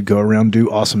awesome dude go around, do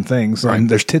awesome things. Right. And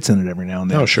there's tits in it every now and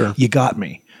then. Oh, sure. You got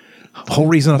me. Whole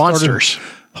reason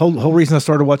whole reason I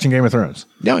started watching Game of Thrones.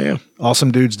 Yeah, yeah.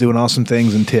 Awesome dudes doing awesome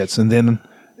things and tits. And then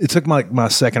it took my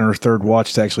second or third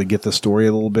watch to actually get the story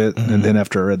a little bit. Mm-hmm. And then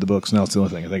after I read the books, now it's the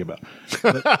only thing I think about.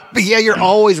 But yeah, you're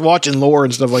always watching lore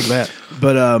and stuff like that.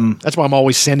 But that's why I'm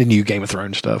always sending you Game of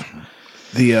Thrones stuff.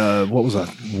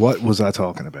 What was I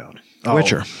talking about?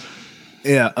 Witcher.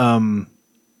 Yeah.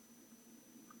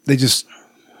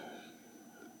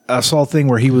 I saw a thing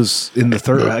where he was in the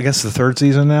third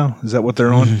season now. Is that what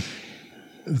they're on?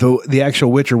 Mm-hmm. The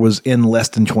actual Witcher was in less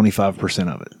than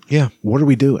 25% of it. Yeah. What are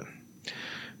we doing?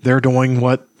 They're doing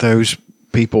what those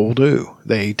people do.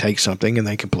 They take something and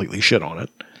they completely shit on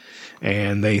it.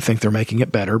 And they think they're making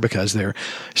it better because there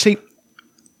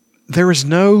is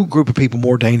no group of people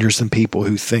more dangerous than people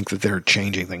who think that they're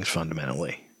changing things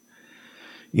fundamentally.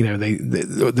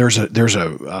 There's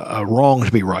a wrong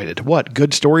to be righted. What?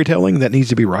 Good storytelling that needs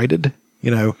to be righted?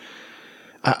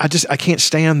 I can't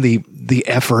stand the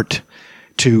effort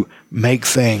to make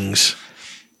things.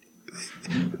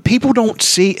 People don't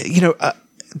see,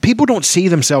 people don't see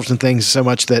themselves in things so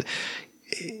much that,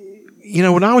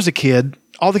 when I was a kid,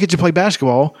 all the kids who played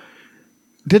basketball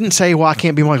didn't say, well, I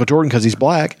can't be Michael Jordan because he's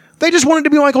black. They just wanted to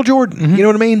be Michael Jordan. Mm-hmm. You know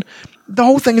what I mean? The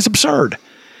whole thing is absurd.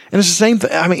 And it's the same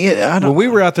thing. I mean, I don't. When we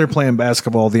were out there playing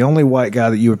basketball, the only white guy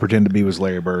that you would pretend to be was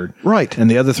Larry Bird. Right.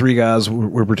 And the other three guys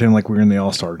were pretending like we were in the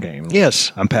All-Star game.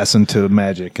 Yes. I'm passing to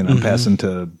Magic, and I'm passing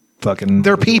to fucking...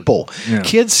 They're people. Yeah.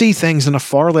 Kids see things in a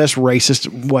far less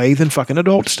racist way than fucking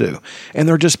adults do. And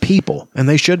they're just people. And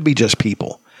they should be just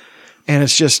people. And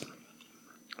it's just...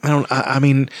 I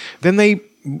mean, then they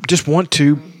just want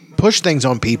to push things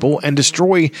on people and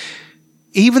destroy...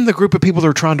 Even the group of people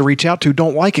they're trying to reach out to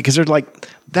don't like it because they're like,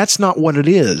 that's not what it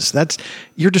is.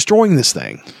 You're destroying this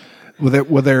thing.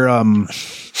 Well,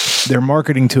 they're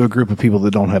marketing to a group of people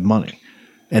that don't have money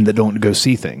and that don't go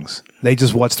see things. They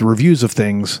just watch the reviews of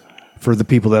things for the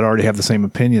people that already have the same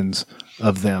opinions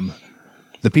of them.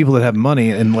 The people that have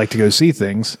money and like to go see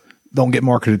things don't get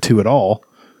marketed to at all.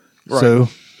 Right. So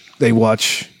they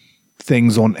watch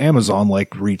things on Amazon like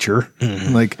Reacher,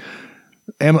 like.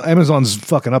 Amazon's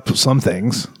fucking up some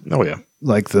things. Oh, yeah.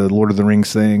 Like the Lord of the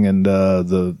Rings thing and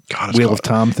the Wheel of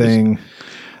Time thing.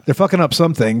 They're fucking up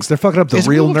some things. They're fucking up the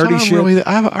real nerdy shit. Really,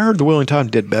 I heard the Wheel of Time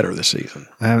did better this season.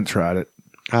 I haven't tried it.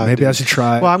 Maybe I should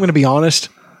try it. Well, I'm going to be honest.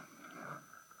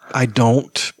 I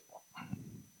don't.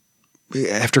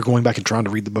 After going back and trying to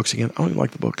read the books again, I don't even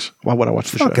like the books. Why would I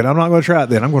watch the show? Okay, I'm not going to try it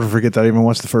then. I'm going to forget that I even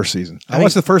watched the first season. I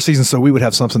watched the first season so we would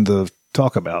have something to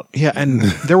talk about. Yeah, and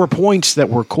there were points that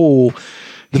were cool.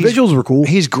 The visuals were cool.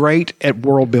 He's great at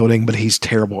world building, but he's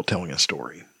terrible at telling a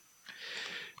story.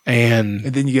 And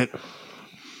then you get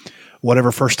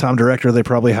whatever first-time director they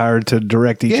probably hired to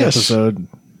direct each episode.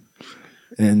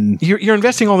 And you're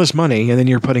investing all this money, and then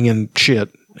you're putting in shit,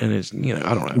 and it's, I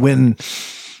don't know. When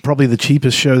probably the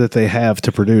cheapest show that they have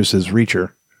to produce is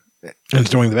Reacher. And it's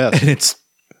doing the best. And it's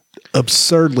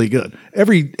absurdly good.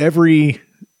 Every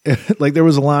like there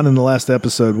was a line in the last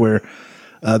episode where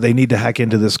they need to hack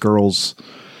into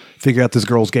figure out this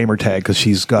girl's gamer tag because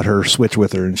she's got her Switch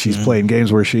with her and she's playing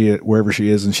games wherever she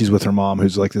is, and she's with her mom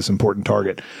who's like this important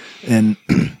target. And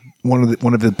one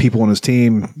of the people on his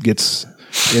team gets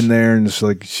in there and it's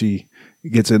like she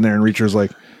gets in there and Reacher's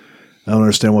like, I don't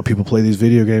understand why people play these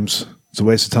video games. It's a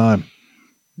waste of time.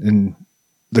 And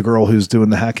the girl who's doing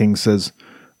the hacking says,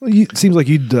 well, it seems like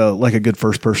you'd like a good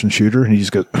first-person shooter. And he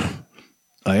just goes,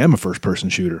 I am a first-person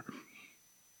shooter.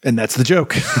 And that's the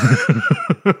joke.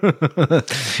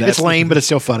 It's lame, but it's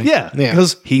still funny. Yeah,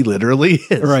 because he literally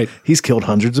is. Right. He's killed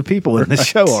hundreds of people in this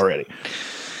show already.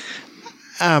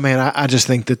 Oh, man, I just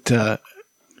think that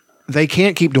they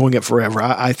can't keep doing it forever.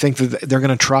 I think that they're going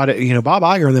to try to, Bob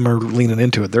Iger and them are leaning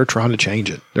into it. They're trying to change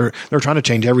it. They're trying to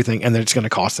change everything, and it's going to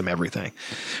cost them everything.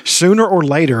 Sooner or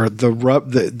later, they're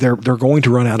going to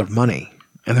run out of money,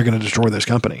 and they're going to destroy those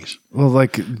companies. Well,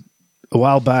 like a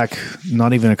while back,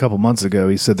 not even a couple months ago,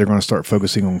 he said they're going to start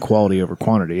focusing on quality over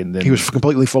quantity, and then he was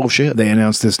completely full of shit. They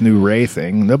announced this new Ray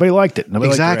thing. Nobody liked it.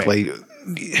 Exactly.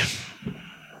 Liked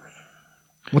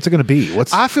What's it going to be?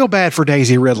 I feel bad for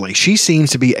Daisy Ridley. She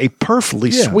seems to be a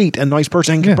perfectly sweet and nice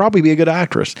person and can probably be a good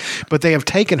actress. But they have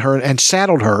taken her and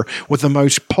saddled her with the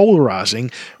most polarizing,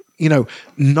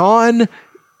 non-character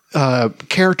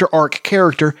arc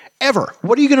character ever.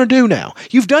 What are you going to do now?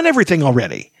 You've done everything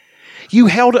already. You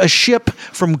held a ship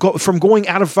from going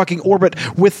out of fucking orbit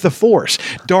with the Force.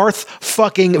 Darth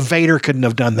fucking Vader couldn't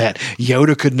have done that.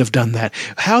 Yoda couldn't have done that.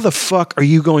 How the fuck are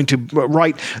you going to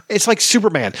write? It's like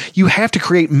Superman. You have to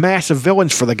create massive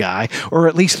villains for the guy, or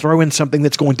at least throw in something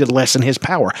that's going to lessen his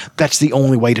power. That's the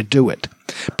only way to do it.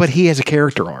 But he has a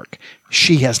character arc.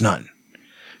 She has none.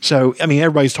 So, I mean,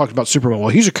 everybody's talked about Superman. Well,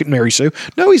 he's a Mary Sue.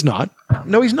 No, he's not.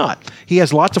 He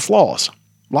has lots of flaws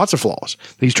that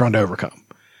he's trying to overcome.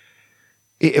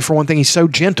 For one thing, he's so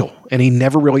gentle and he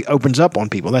never really opens up on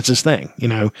people. That's his thing.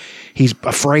 He's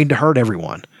afraid to hurt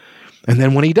everyone. And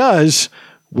then when he does,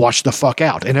 watch the fuck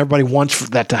out. And everybody wants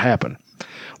that to happen.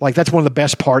 Like, that's one of the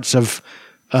best parts of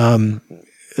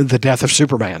the death of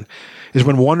Superman is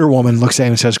when Wonder Woman looks at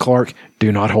him and says, Clark,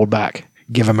 do not hold back.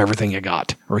 Give him everything you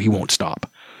got or he won't stop.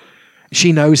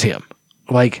 She knows him.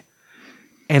 Like,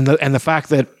 and the fact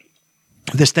that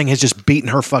this thing has just beaten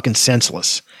her fucking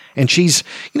senseless. And she's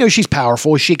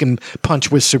powerful. She can punch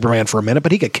with Superman for a minute,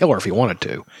 but he could kill her if he wanted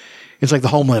to. It's like the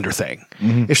Homelander thing.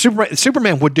 Mm-hmm. If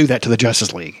Superman would do that to the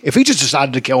Justice League, if he just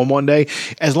decided to kill him one day,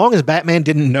 as long as Batman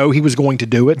didn't know he was going to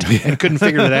do it and couldn't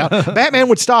figure it out, Batman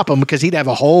would stop him because he'd have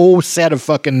a whole set of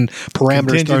fucking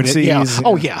parameters thrown in. Yeah.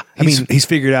 Oh yeah. He's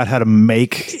figured out how to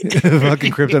make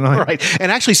fucking kryptonite. Right. And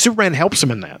actually Superman helps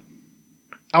him in that.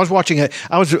 I was watching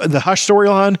the Hush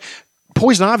storyline.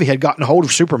 Poison Ivy had gotten a hold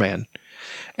of Superman.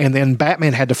 And then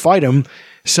Batman had to fight him,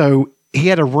 so he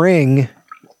had a ring.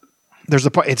 There's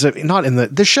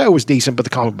the show was decent, but the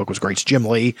comic book was great. It's Jim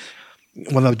Lee.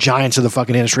 one of the giants of the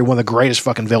fucking industry, one of the greatest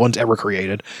fucking villains ever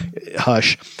created,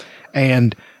 Hush.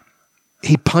 And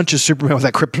he punches Superman with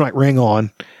that kryptonite ring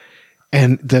on,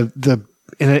 and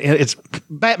it's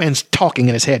Batman's talking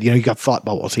in his head. You got thought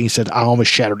bubbles. He said, "I almost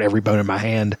shattered every bone in my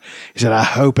hand." He said, "I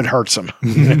hope it hurts him."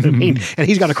 You know what I mean? And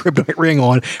he's got a kryptonite ring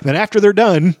on. And then after they're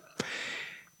done,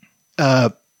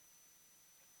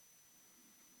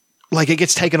 like it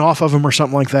gets taken off of him or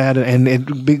something like that, and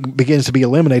it begins to be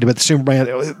eliminated. But the Superman,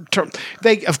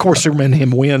 Superman and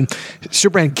him win.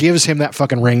 Superman gives him that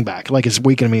fucking ring back, like it's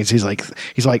weakening me. He's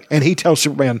like, and he tells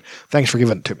Superman, "Thanks for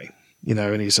giving it to me."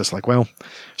 And he's just like, "Well,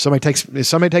 if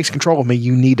somebody takes control of me,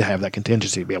 you need to have that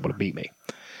contingency to be able to beat me."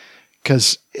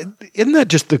 Because isn't that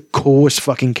just the coolest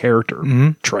fucking character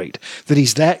trait, that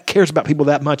he's cares about people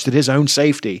that much that his own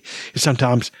safety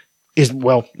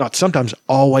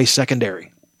always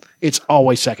secondary. It's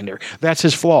always secondary. That's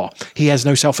his flaw. He has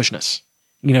no selfishness.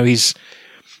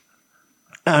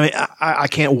 I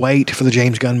can't wait for the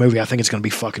James Gunn movie. I think it's going to be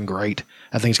fucking great.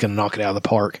 I think it's going to knock it out of the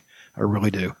park. I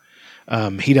really do.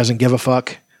 He doesn't give a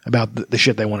fuck about the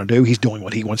shit they want to do. He's doing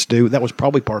what he wants to do. That was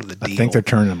probably part of the deal. I think they're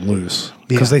turning him loose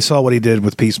because they saw what he did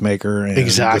with Peacemaker and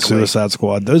the Suicide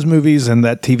Squad. Those movies and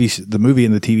the movie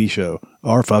and the TV show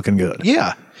are fucking good.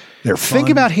 Yeah. They're fun. Think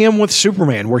about him with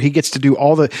Superman, where he gets to do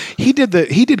he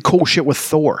did cool shit with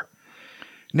Thor.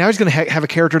 Now he's going to have a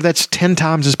character that's 10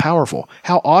 times as powerful.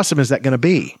 How awesome is that going to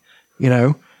be?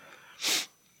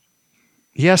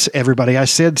 Yes, everybody, I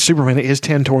said Superman is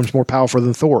 10 times more powerful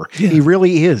than Thor. Yeah. He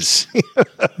really is.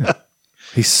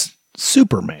 He's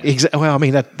Superman. Well, I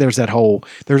mean, there's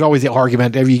always the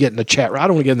argument. If you get in the chat, I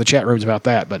don't want to get in the chat rooms about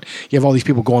that, but you have all these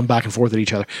people going back and forth at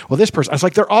each other. Well, this person, I was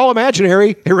like, they're all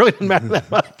imaginary. It really doesn't matter that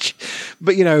much.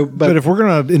 But if we're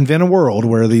going to invent a world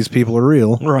where these people are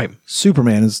real, right?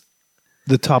 Superman is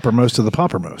the toppermost of the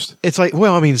poppermost. It's like,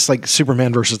 it's like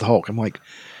Superman versus the Hulk. I'm like,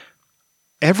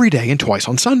 every day and twice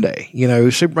on Sunday.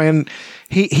 Superman,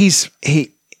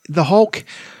 the Hulk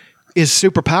is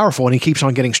super powerful and he keeps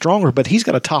on getting stronger, but he's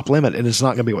got a top limit and it's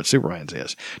not going to be what Superman's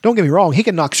is. Don't get me wrong. He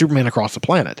can knock Superman across the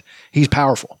planet. He's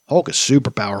powerful. Hulk is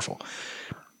super powerful,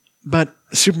 but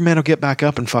Superman will get back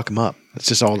up and fuck him up. It's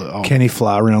just all. Can he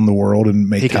fly around the world and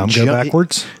make time go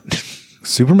backwards?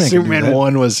 Superman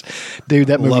 1 was, dude,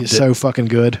 that movie is so fucking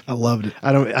good. I loved it.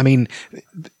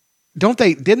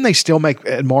 Didn't they still make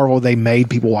at Marvel, they made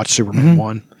people watch Superman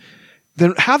 1?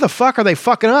 Then how the fuck are they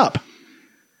fucking up?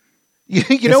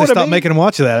 You know what I mean? Stop making them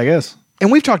watch that, I guess.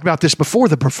 And we've talked about this before.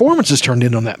 The performances turned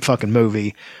in on that fucking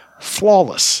movie,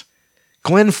 flawless.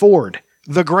 Glenn Ford,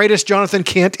 the greatest Jonathan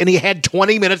Kent, and he had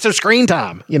 20 minutes of screen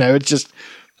time. It's just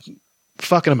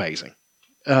fucking amazing.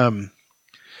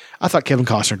 I thought Kevin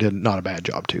Costner did not a bad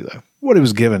job too, though. What he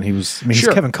was given, he's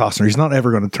Kevin Costner. He's not ever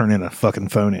going to turn in a fucking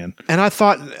phone in. And I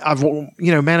thought,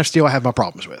 Man of Steel I have my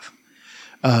problems with.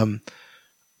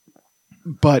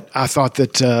 But I thought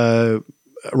that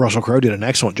Russell Crowe did an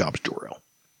excellent job as Jor-El.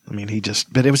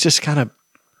 But it was just kind of,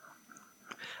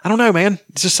 I don't know, man.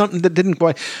 It's just something that didn't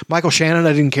quite. Michael Shannon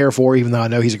I didn't care for, even though I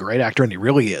know he's a great actor, and he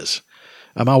really is.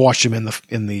 I watched him in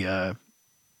the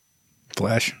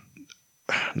Flash.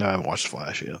 No, I haven't watched The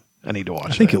Flash yet. I need to watch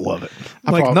it. I think you'll love it.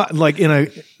 Not like in a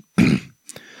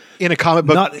comic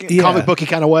book, comic booky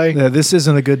kind of way. Yeah, this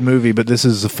isn't a good movie, but this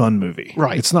is a fun movie.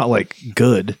 Right. It's not like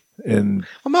good. And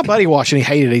my buddy watched it and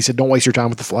he hated it. He said, "Don't waste your time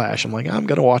with The Flash." I'm like, I'm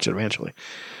going to watch it eventually.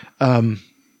 I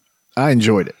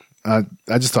enjoyed it. I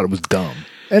just thought it was dumb.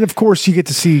 And of course, you get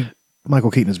to see Michael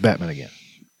Keaton as Batman again.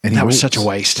 And that was such a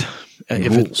waste. I'm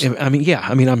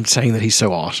saying that he's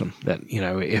so awesome that,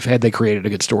 had they created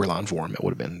a good storyline for him, it would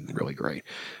have been really great.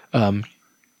 I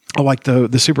like the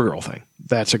Supergirl thing.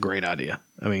 That's a great idea.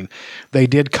 They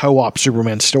did co-op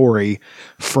Superman's story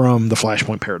from the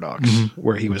Flashpoint Paradox,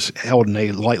 where he was held in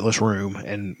a lightless room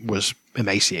and was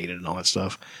emaciated and all that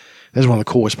stuff. That's one of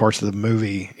the coolest parts of the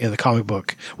movie in the comic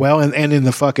book. Well, and in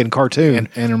the fucking cartoon. And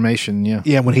animation, yeah.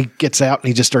 Yeah, when he gets out and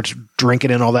he just starts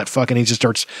drinking and all that fucking, his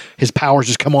powers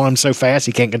just come on him so fast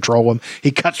he can't control them.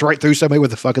 He cuts right through somebody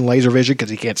with a fucking laser vision because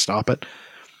he can't stop it.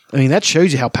 That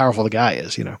shows you how powerful the guy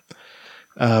is,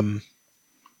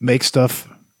 Make stuff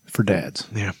for dads.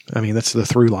 Yeah. That's the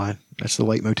through line. That's the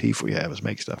leitmotif we have, is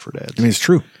make stuff for dads. It's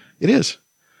true. It is.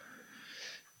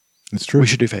 It's true. We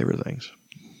should do favorite things.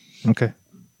 Okay.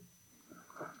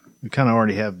 We kind of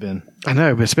already have been. I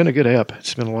know, but it's been a good ep.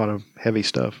 It's been a lot of heavy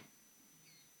stuff.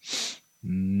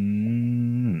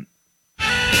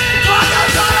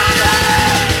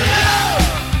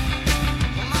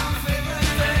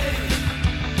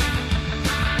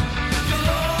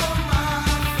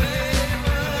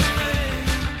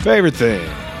 Favorite things.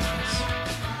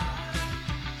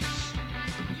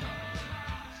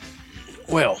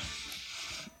 Well,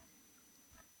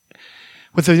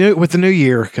 with the new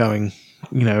year coming,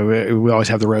 we always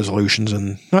have the resolutions,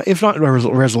 and if not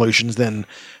resolutions, then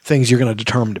things you're going to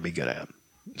determine to be good at.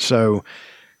 So,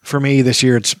 for me this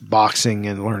year, it's boxing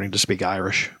and learning to speak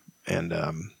Irish, and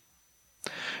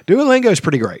Duolingo is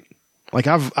pretty great. Like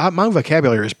my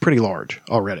vocabulary is pretty large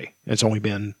already. It's only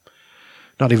been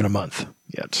not even a month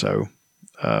yet, so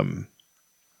I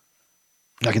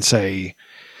can say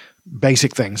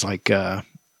basic things like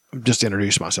just to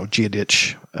introduce myself.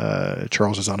 Giadich,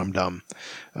 Charles is on dumb,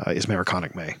 is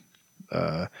Americanic May,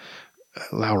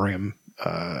 Laurium,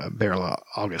 Berla,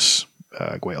 August,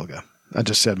 Guelga. I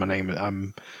just said my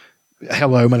name.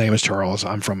 Hello, my name is Charles.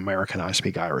 I'm from America and I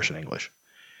speak Irish and English.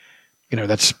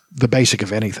 That's the basic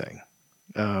of anything.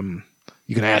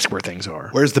 You can ask where things are.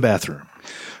 Where's the bathroom?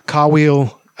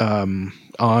 Cawheel,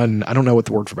 on, I don't know what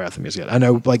the word for bathroom is yet. I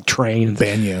know like train.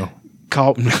 Banyo.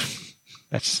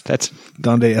 That's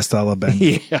Donde está la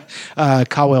baño? Yeah.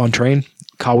 Cawheel on train.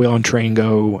 Cawheel on train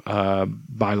go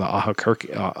by La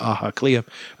Aja Clia.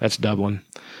 That's Dublin.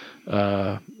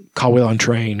 Cawheel on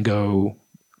train go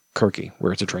Kirky,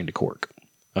 where it's a train to Cork.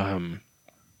 Tan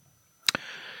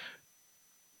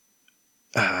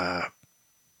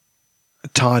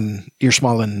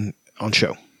Earsmallen on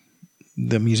show.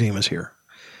 The museum is here.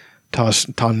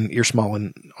 Tan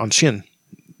Earsmallen on Shin.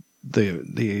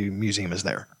 The museum is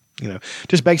there.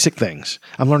 Just basic things.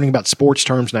 I'm learning about sports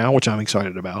terms now, which I'm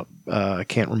excited about. I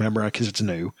can't remember because it's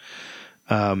new.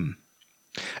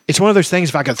 It's one of those things,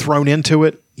 if I got thrown into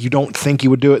it, you don't think you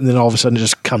would do it, and then all of a sudden it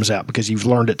just comes out because you've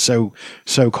learned it so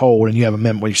cold, and you have a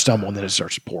memory, you stumble, and then it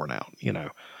starts pouring out,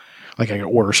 Like I can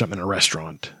order something in a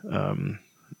restaurant.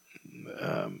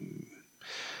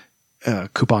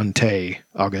 Coupon te,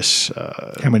 August.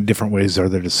 How many different ways are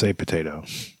there to say potato?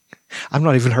 I've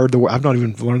not even heard the word. I've not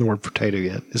even learned the word potato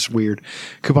yet. It's weird.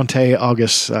 Coupon te,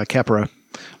 August, Capra,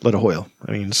 Lita Hoyle.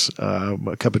 That means a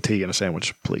cup of tea and a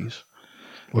sandwich, please.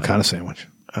 What kind of sandwich?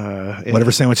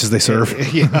 Whatever sandwiches they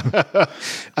serve. Yeah.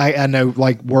 I know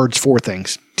like words for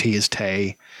things. Tea is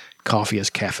te, coffee is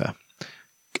kaffe,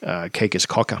 cake is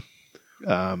coca,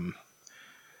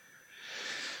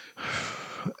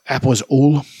 apple is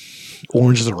ul,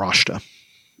 orange is a rashta.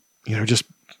 Just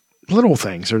little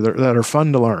things that are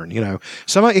fun to learn.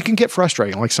 Some it can get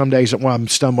frustrating. Like some days when I'm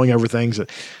stumbling over things.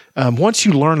 Once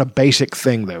you learn a basic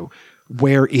thing, though,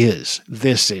 where is,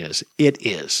 this is, it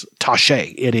is,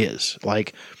 tashe, it is.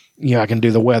 Like, I can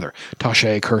do the weather.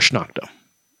 Tashe Kirschnachta.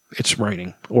 It's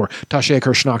raining. Or Tashe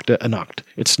Kirschnachta Anacht.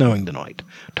 It's snowing tonight.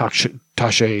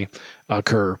 Tashe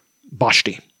Ker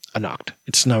Bashti Anacht.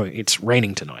 It's snowing. It's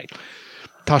raining tonight.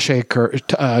 Tashe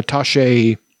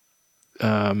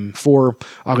for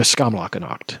August Skamlak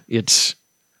Anacht. It's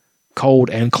cold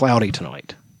and cloudy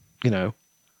tonight. And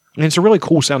it's a really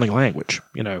cool sounding language,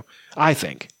 I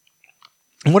think.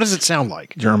 And what does it sound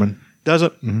like? German. Does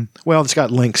it? Mm-hmm. Well, it's got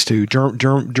links to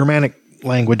Germanic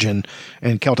language and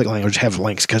Celtic language have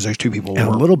links because those two people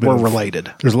were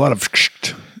related. There's a lot of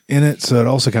in it, so it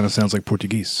also kind of sounds like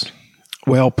Portuguese.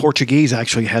 Well, Portuguese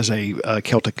actually has a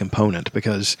Celtic component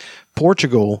because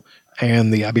Portugal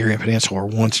and the Iberian Peninsula were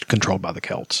once controlled by the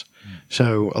Celts.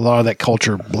 So a lot of that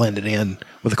culture blended in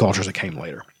with the cultures that came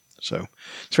later. So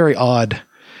it's very odd.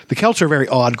 The Celts are a very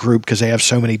odd group because they have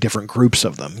so many different groups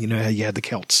of them. You had the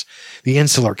Celts, the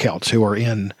insular Celts who are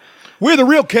in. We're the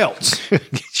real Celts.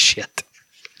 Shit.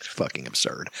 It's fucking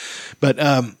absurd. But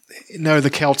no, the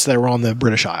Celts that were on the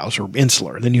British Isles were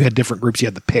insular. Then you had different groups. You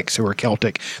had the Picts who were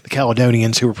Celtic, the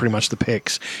Caledonians who were pretty much the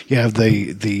Picts. You have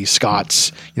the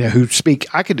Scots, who speak.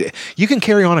 You can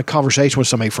carry on a conversation with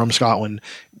somebody from Scotland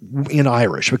in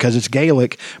Irish because it's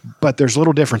Gaelic, but there's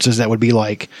little differences that would be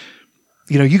like.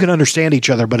 You can understand each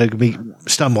other, but it could be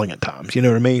stumbling at times. You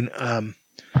know what I mean?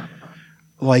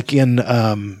 Like in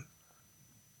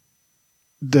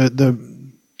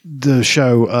the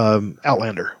show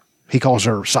Outlander, he calls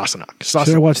her Sassenach.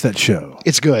 Should I watch that show?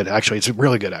 It's good, actually. It's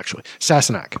really good, actually.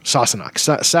 Sassenach.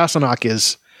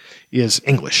 Sassenach is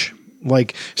English.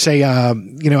 Like say,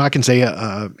 I can say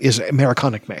is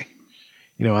Americanic May.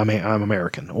 I'm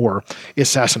American, or is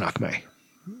Sassenach May.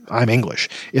 I'm English.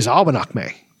 Is Albanach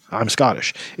May. I'm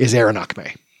Scottish. Is Aranach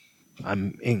May.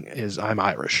 I'm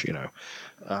Irish,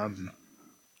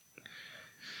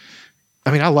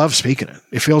 I love speaking it.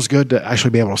 It feels good to actually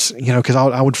be able to, because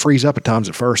I would freeze up at times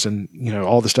at first and,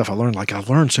 all the stuff I learned, like I've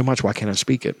learned so much, why can't I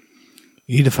speak it?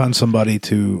 You need to find somebody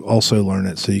to also learn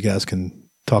it so you guys can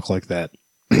talk like that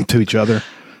to each other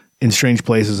in strange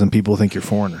places and people think you're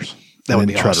foreigners. That would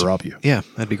be try awesome. to rob you. Yeah,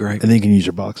 that'd be great. And then you can use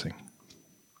your boxing.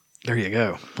 There you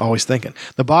go. Always thinking.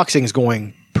 The boxing is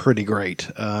going pretty great.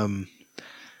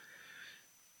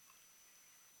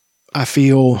 I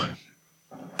feel,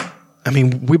 I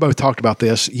mean, we both talked about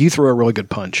this. You throw a really good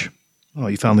punch. Oh,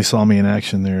 you finally saw me in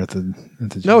action there at the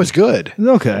gym. No, it's good.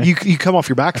 Okay. You come off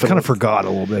your back foot. I kind of forgot a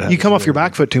little bit. You come off your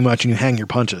back foot too much and you hang your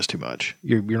punches too much.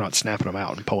 You're not snapping them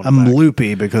out and pulling them I'm back.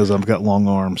 loopy because I've got long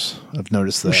arms. I've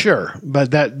noticed that. Sure,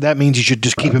 but that means you should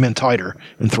just keep them in tighter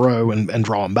and throw and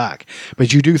draw them back.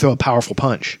 But you do throw a powerful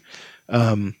punch.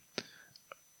 I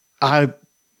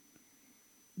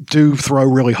do throw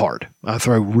really hard. I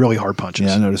throw really hard punches.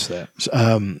 Yeah, I noticed that.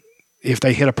 If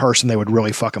they hit a person, they would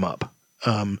really fuck them up.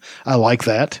 I like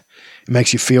that. It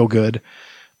makes you feel good.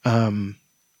 My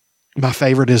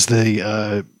favorite is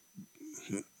the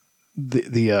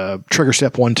trigger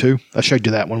step 1-2. I showed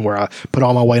you that one where I put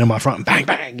all my weight on my front and bang,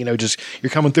 bang. Just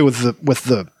you're coming through with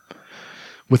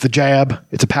the jab.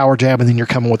 It's a power jab, and then you're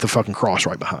coming with the fucking cross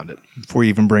right behind it. Before you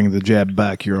even bring the jab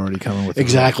back, you're already coming with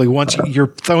exactly. Once you're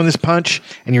throwing this punch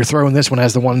and you're throwing this one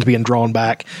as the one's being drawn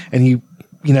back, and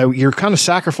you're kind of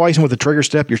sacrificing with the trigger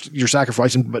step. You're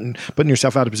sacrificing, putting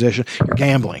yourself out of position. You're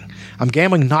gambling. I'm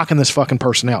gambling, knocking this fucking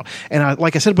person out. And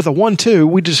like I said, with a 1-2,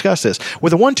 we discussed this.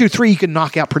 With a 1-2-3, you can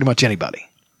knock out pretty much anybody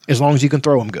as long as you can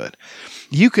throw them good.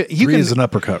 You can. Is an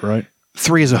uppercut, right?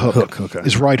 3 is a hook. Okay.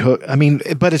 Is right hook. I mean,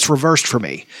 but it's reversed for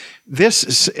me. This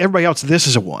is everybody else. This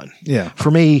is a 1. Yeah.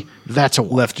 For me, that's a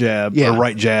 1. Left jab or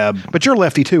right jab. But you're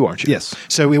lefty too, aren't you? Yes.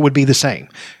 So it would be the same.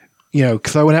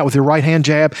 Throwing out with your right hand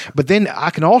jab. But then I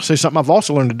can also, something I've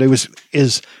also learned to do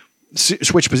is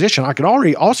switch position. I can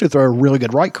also throw a really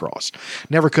good right cross.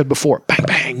 Never could before. Bang,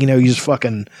 bang. You just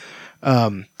fucking,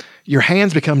 your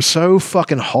hands become so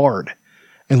fucking hard.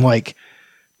 And like,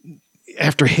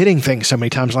 after hitting things so many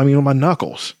times, my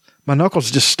knuckles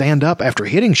just stand up after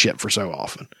hitting shit for so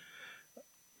often.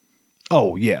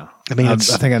 Oh, yeah. I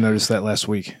think I noticed that last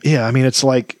week. Yeah. It's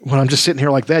like when I'm just sitting here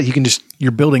like that,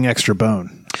 you're building extra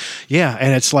bone. Yeah.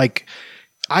 And it's like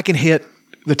I can hit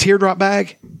the teardrop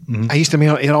bag. Mm-hmm. I used to,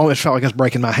 it always felt like I was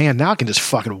breaking my hand. Now I can just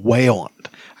fucking wail on it.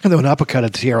 I can do an uppercut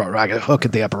at the teardrop bag, a hook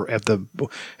at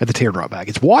the teardrop bag.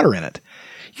 It's water in it.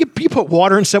 You put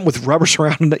water in something with rubber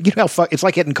surrounding it. It's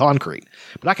like hitting concrete,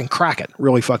 but I can crack it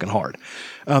really fucking hard.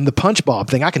 The punch bob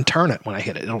thing, I can turn it when I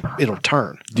hit it. It'll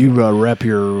turn. Do you wrap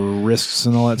your wrists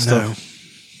and all that stuff?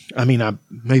 No.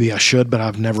 Maybe I should, but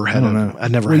I've never had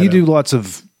you do lots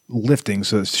of lifting,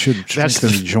 so it should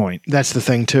strengthen the joint. That's the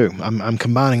thing too. I'm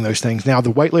combining those things. Now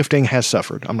the weightlifting has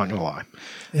suffered. I'm not going to lie.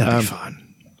 It'll be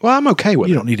fine. Well, I'm okay with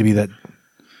it. You don't need to be that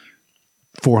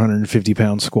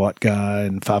 450-pound squat guy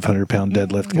and 500-pound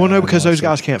deadlift guy. Well, no, because those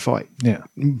guys can't fight. Yeah.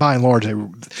 By and large,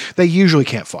 they usually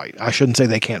can't fight. I shouldn't say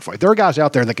they can't fight. There are guys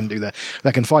out there that can do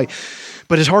that can fight.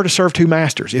 But it's hard to serve two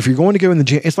masters. If you're going to go in the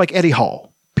gym, it's like Eddie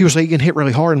Hall. People say he can hit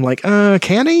really hard. I'm like,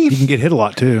 can he? He can get hit a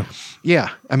lot, too.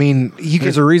 Yeah.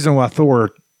 There's a reason why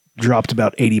Thor dropped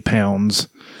about 80 pounds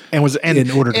in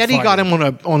order to Eddie got him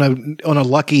on a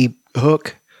lucky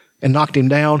hook and knocked him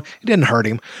down. It didn't hurt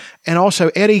him. And also,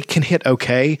 Eddie can hit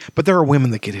okay, but there are women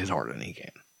that can hit harder than he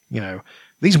can.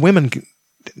 These women,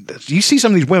 you see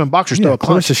some of these women boxers throw a punch.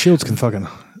 Clarissa Shields can fucking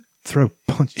throw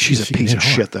punches. She's a piece of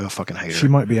shit, though. I fucking hate her. She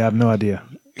might be. I have no idea.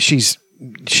 She's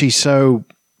so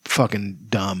fucking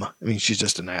dumb. She's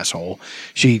just an asshole.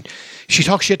 She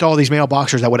talks shit to all these male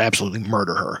boxers that would absolutely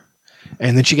murder her.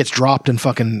 And then she gets dropped in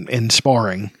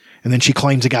sparring. And then she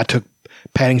claims the guy took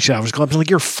patting shit out of his gloves. I'm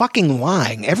like, you're fucking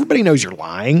lying. Everybody knows you're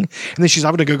lying. And then she's,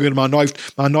 I'm going to go get my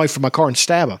knife from my car and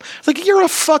stab him. It's like, you're a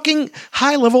fucking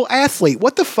high-level athlete.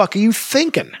 What the fuck are you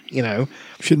thinking?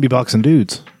 Shouldn't be boxing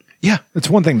dudes. Yeah. It's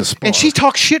one thing to spar. And she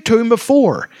talked shit to him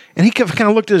before. And he kind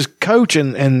of looked at his coach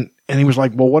and he was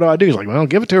like, well, what do I do? He's like, well,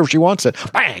 give it to her if she wants it.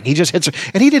 Bang! He just hits her.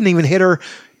 And he didn't even hit her.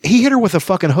 He hit her with a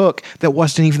fucking hook that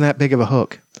wasn't even that big of a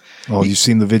hook. Oh, you've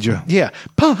seen the video? Yeah.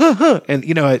 And,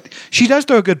 she does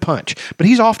throw a good punch, but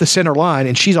he's off the center line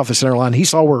and she's off the center line. He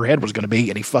saw where her head was going to be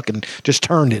and he fucking just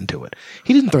turned into it.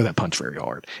 He didn't throw that punch very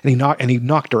hard. And he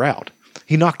knocked her out.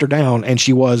 He knocked her down and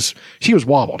she was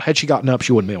wobbled. Had she gotten up,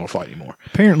 she wouldn't be able to fight anymore.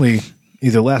 Apparently,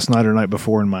 either last night or night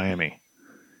before in Miami,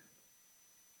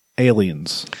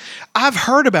 aliens. I've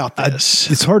heard about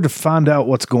this. It's hard to find out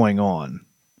what's going on.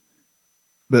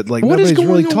 But nobody's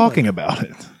really talking about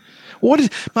it. What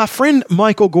is my friend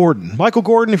Michael Gordon? Michael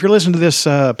Gordon, if you're listening to this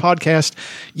podcast,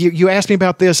 you asked me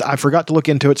about this. I forgot to look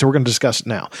into it, so we're going to discuss it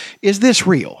now. Is this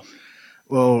real?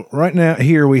 Well, right now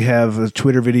here we have a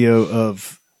Twitter video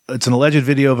it's an alleged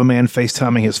video of a man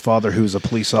FaceTiming his father who's a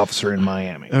police officer in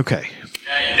Miami. Okay.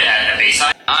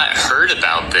 I heard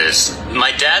about this.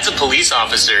 My dad's a police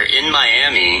officer in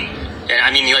Miami.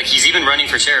 And he's even running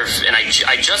for sheriff. And I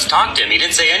just talked to him. He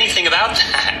didn't say anything about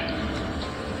that.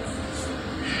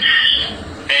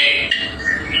 Hey,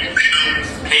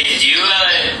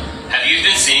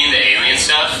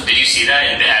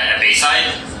 that at Bayside?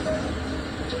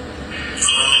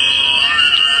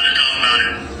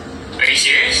 Are you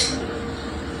serious?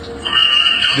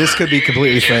 This could be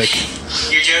completely fake.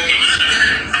 You're joking.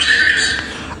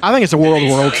 I think it's a world of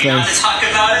worlds You thing. not to talk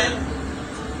about it?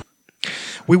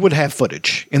 We would have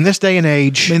footage in this day and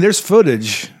age. I mean, there's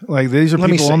footage. Like, these are Let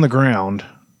me people see. on the ground.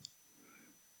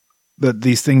 But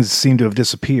these things seem to have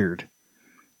disappeared.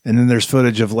 And then there's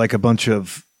footage of, like, a bunch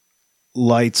of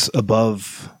lights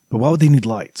above. But why would they need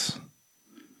lights?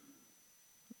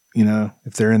 You know,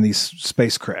 if they're in these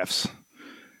spacecrafts.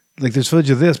 Like, there's footage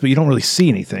of this, but you don't really see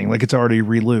anything. Like, it's already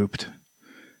re-looped.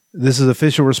 This is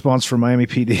official response from Miami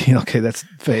PD. Okay, that's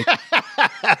fake.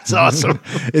 That's awesome.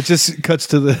 It just cuts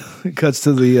to the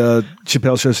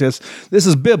Chappelle show. Says this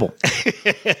is Bibble.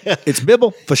 It's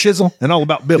Bibble for shizzle and all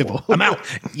about Bibble. I'm out.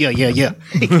 Yeah.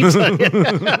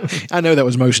 I know that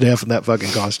was Mos Def in that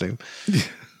fucking costume.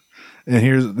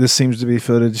 And this seems to be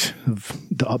footage of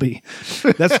Dobby.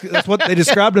 That's what they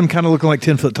described him, kind of looking like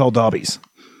 10-foot tall Dobbies.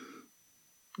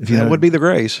 That would be the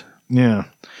Greys. Yeah.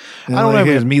 And I don't know.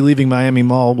 Here's me leaving Miami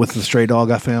Mall with the stray dog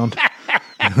I found.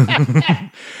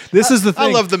 This is the thing.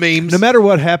 I love the memes. No matter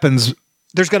what happens,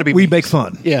 There's got to be. we make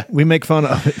fun. Yeah. We make fun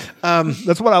of it.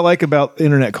 That's what I like about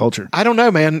internet culture. I don't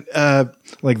know, man.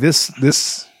 Like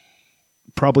this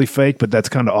probably fake, but that's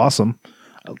kind of awesome.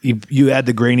 You add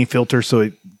the grainy filter so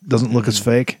it doesn't look as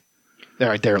fake.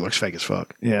 Right there, it looks fake as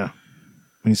fuck. Yeah.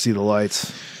 When you see the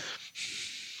lights.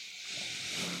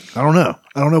 I don't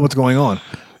know what's going on,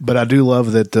 but I do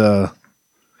love that.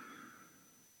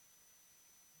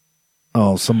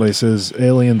 Somebody says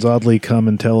aliens oddly come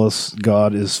and tell us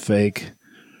God is fake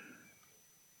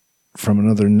from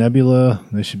another nebula.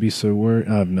 They should be so worried.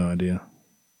 I have no idea.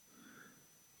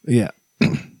 Yeah.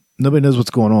 Nobody knows what's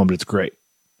going on, but it's great.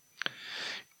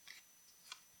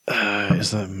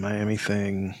 Is the Miami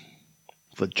thing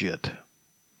legit?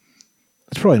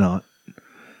 It's probably not.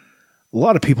 A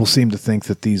lot of people seem to think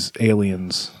that these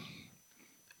aliens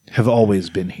have always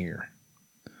been here.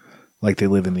 Like they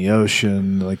live in the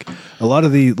ocean. Like a lot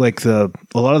of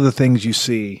the things you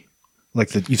see,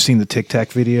 like you've seen the Tic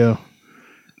Tac video.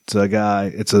 It's a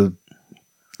guy.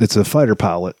 It's a fighter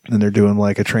pilot, and they're doing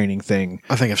like a training thing.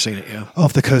 I think I've seen it. Yeah,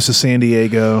 off the coast of San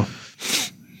Diego,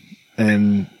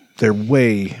 and they're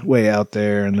way, way out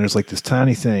there. And there's like this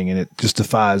tiny thing, and it just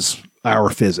defies our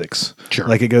physics. Sure.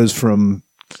 Like it goes from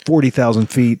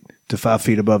 40,000 feet to 5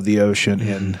 feet above the ocean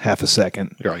in half a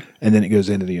second. Right. And then it goes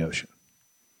into the ocean.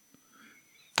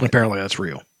 Apparently that's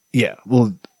real. Yeah.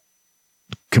 Well,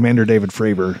 Commander David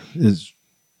Fravor is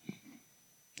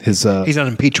he's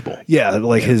unimpeachable. Yeah.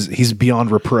 Like he's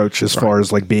beyond reproach as far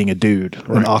as like being a dude,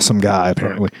 an awesome guy,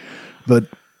 apparently. But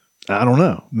I don't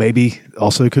know. Maybe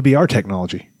also it could be our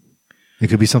technology. It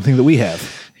could be something that we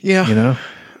have. Yeah. You know?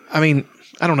 I mean,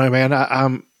 I don't know, man.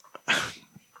 I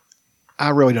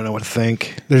really don't know what to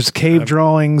think. There's cave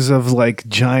drawings of like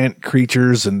giant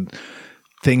creatures and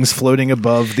things floating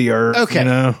above the earth. Okay. You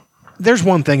know? There's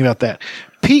one thing about that.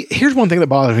 Here's one thing that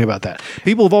bothers me about that.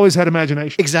 People have always had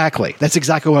imagination. Exactly. That's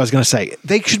exactly what I was going to say.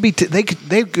 They should be. They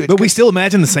could. But we still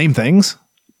imagine the same things?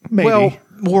 Maybe. Well,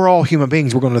 we're all human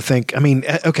beings. We're going to think. I mean,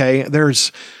 okay.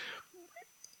 There's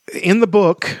in the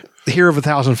book, The Hero of a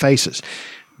Thousand Faces.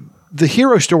 The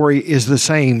hero story is the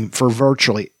same for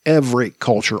virtually every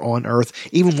culture on Earth,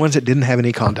 even ones that didn't have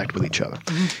any contact with each other.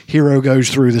 Mm-hmm. Hero goes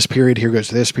through this period, hero goes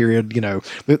to this period. You know,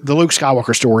 the Luke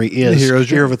Skywalker story is the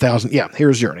hero of a thousand. Yeah,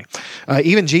 hero's journey.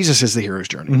 Even Jesus is the hero's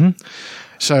journey. Mm-hmm.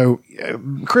 So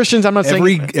Christians, I'm not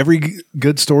saying every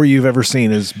good story you've ever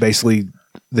seen is basically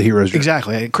the hero's journey.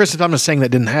 Exactly. Christians, I'm not saying that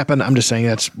didn't happen. I'm just saying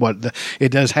that's what it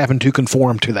does happen to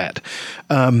conform to that.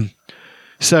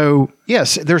 So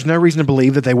yes, there's no reason to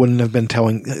believe that they wouldn't have been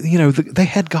telling, they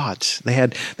had gods.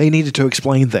 They needed to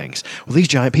explain things. Well, these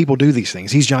giant people do these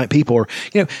things. These giant people are,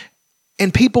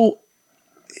 and people,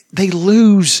 they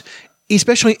lose,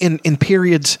 especially in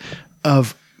periods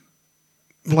of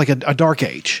like a dark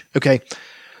age. Okay.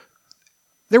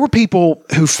 There were people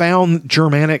who found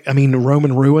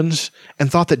Roman ruins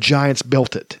and thought that giants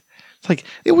built it. It's like,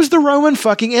 it was the Roman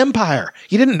fucking Empire.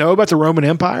 You didn't know about the Roman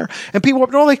Empire? And people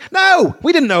up north, like, no,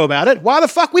 we didn't know about it. Why the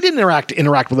fuck? We didn't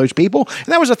interact with those people. And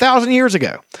that was 1,000 years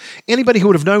ago. Anybody who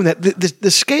would have known that, the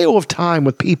scale of time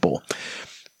with people,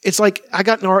 it's like, I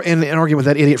got in an argument with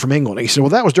that idiot from England. He said,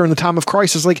 well, that was during the time of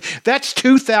Christ. It's like, that's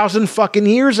 2,000 fucking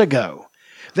years ago.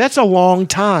 That's a long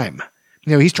time.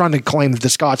 He's trying to claim that the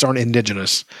Scots aren't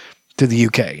indigenous to the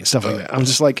UK and stuff like that. I'm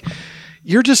just like,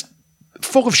 you're just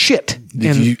full of shit.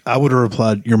 I would have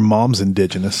replied, your mom's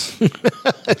indigenous.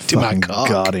 To my cock.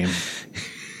 Got him.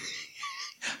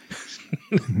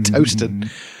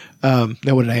 Toasted. Now,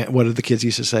 what did the kids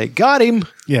used to say? Got him.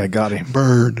 Yeah, got him.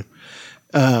 Bird.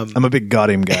 I'm a big got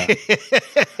him guy.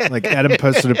 Like Adam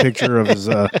posted a picture of his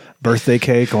birthday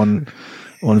cake on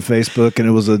Facebook, and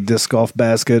it was a disc golf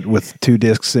basket with 2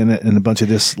 discs in it and a bunch of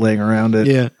discs laying around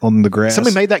it on the grass.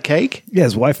 Somebody made that cake? Yeah,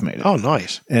 his wife made it. Oh,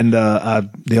 nice. And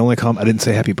the only comment, I didn't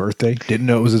say happy birthday. Didn't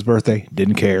know it was his birthday.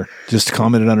 Didn't care. Just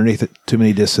commented underneath it, too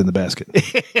many discs in the basket.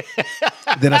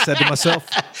 Then I said to myself,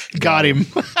 got him.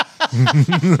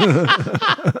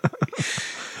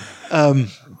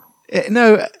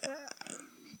 No,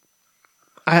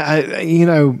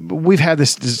 we've had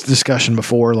this discussion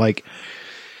before. Like,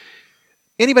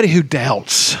 anybody who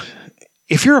doubts,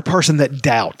 if you're a person that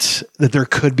doubts that there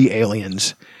could be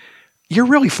aliens, you're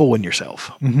really fooling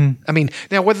yourself. Mm-hmm. I mean,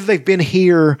 now whether they've been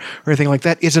here or anything like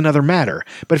that is another matter.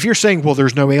 But if you're saying, well,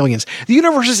 there's no aliens, the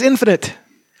universe is infinite.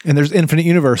 And there's infinite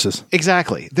universes.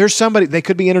 Exactly. There's somebody, they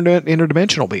could be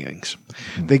interdimensional beings.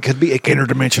 They could be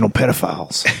interdimensional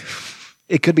pedophiles.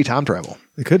 It could be time travel.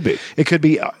 It could be. It could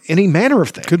be any manner of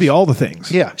things. It could be all the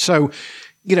things. Yeah. So,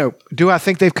 do I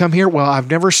think they've come here? Well,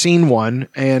 I've never seen one,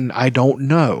 and I don't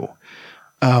know.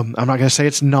 I'm not going to say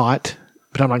it's not,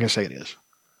 but I'm not going to say it is.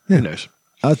 Yeah. Who knows?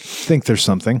 I think there's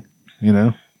something,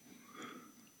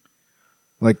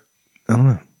 Like, I don't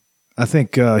know. I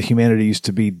think humanity used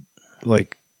to be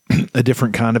like a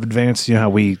different kind of advance. You know how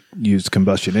we used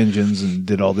combustion engines and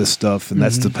did all this stuff, and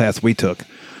that's the path we took.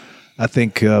 I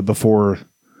think before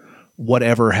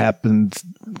whatever happened,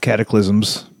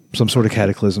 cataclysms, some sort of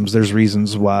cataclysms, there's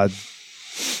reasons why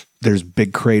there's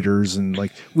big craters, and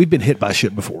like we've been hit by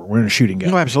shit before. We're in a shooting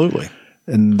gallery. No, absolutely.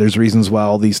 And there's reasons why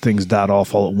all these things died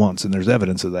off all at once, and there's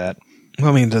evidence of that. Well,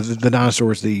 I mean, the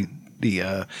dinosaurs, the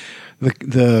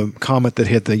comet that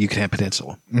hit the Yucatan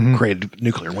Peninsula created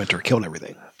nuclear winter, killed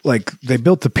everything. Like they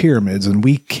built the pyramids, and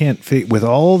we can't with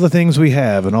all the things we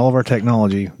have and all of our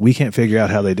technology, we can't figure out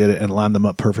how they did it and line them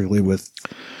up perfectly with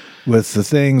the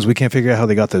things. We can't figure out how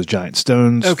they got those giant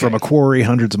stones from a quarry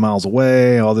hundreds of miles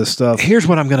away. All this stuff. Here's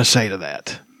what I'm going to say to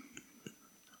that.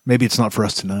 Maybe it's not for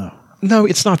us to know. No,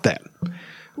 it's not that.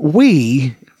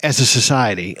 We, as a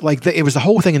society, it was the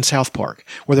whole thing in South Park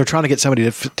where they're trying to get somebody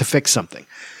to fix something.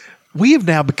 We have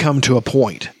now become to a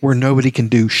point where nobody can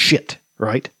do shit,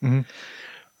 right? Mm-hmm.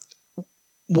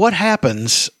 What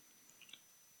happens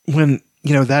when,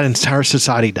 that entire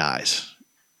society dies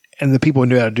and the people who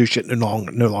knew how to do shit no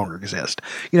longer exist?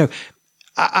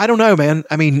 I don't know, man.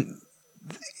 I mean,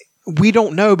 we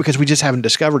don't know because we just haven't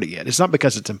discovered it yet. It's not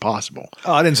because it's impossible.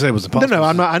 Oh, I didn't say it was impossible. No,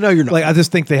 I'm not. I know you're not. Like, I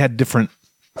just think they had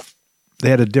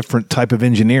a different type of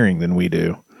engineering than we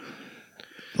do.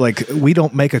 Like, we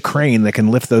don't make a crane that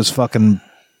can lift those fucking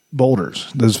boulders.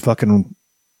 Those fucking...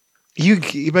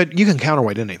 But you can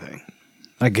counterweight anything.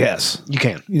 I guess. You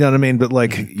can. You know what I mean? But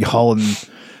like you hauling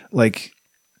like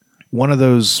one of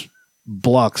those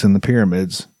blocks in the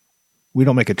pyramids, we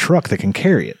don't make a truck that can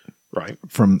carry it. Right.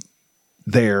 From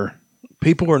there.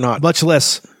 People are not. Much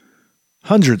less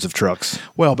hundreds of trucks.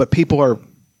 Well, but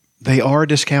they are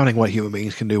discounting what human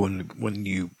beings can do when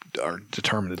you are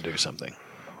determined to do something.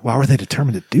 Why were they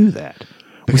determined to do that?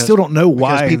 We still don't know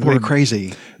why. Because people are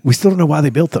crazy. We still don't know why they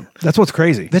built them. That's what's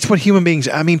crazy. That's what human beings...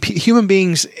 I mean, human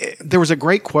beings... There was a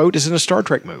great quote. It's in a Star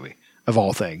Trek movie, of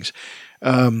all things.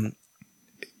 We're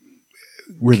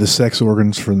the sex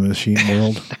organs for the machine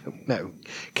world? No.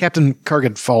 Captain Kirk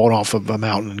had fallen off of a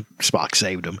mountain and Spock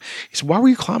saved him. He said, why were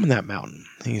you climbing that mountain?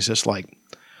 And he's just like...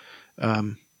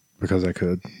 because I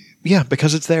could. Yeah,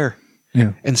 because it's there.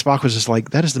 Yeah. And Spock was just like,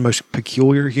 that is the most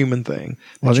peculiar human thing.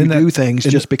 You do things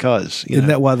just because. Isn't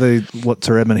that why what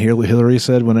Sir Edmund Hillary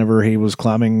said whenever he was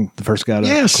climbing, the first guy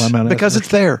to climb out? Because it's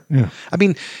there. Yeah. I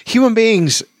mean, human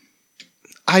beings,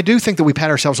 I do think that we pat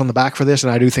ourselves on the back for this,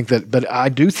 and I do think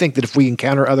that if we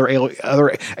encounter other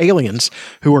aliens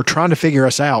who are trying to figure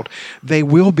us out, they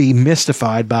will be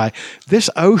mystified by this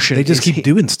ocean. They just keep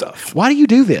doing stuff. Why do you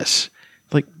do this?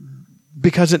 Like,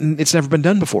 because it's never been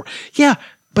done before. Yeah.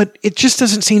 But it just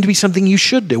doesn't seem to be something you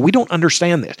should do. We don't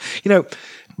understand this.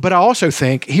 But I also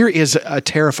think here is a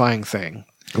terrifying thing.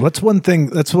 What's one thing?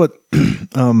 That's what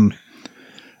Neil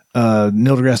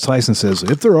deGrasse Tyson says.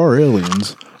 If there are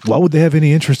aliens, why would they have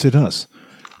any interest in us?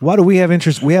 Why do we have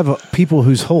interest? We have people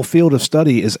whose whole field of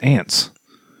study is ants.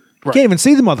 Right. You can't even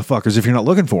see the motherfuckers if you're not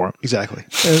looking for them. Exactly.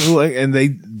 And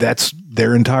that's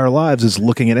their entire lives is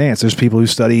looking at ants. There's people who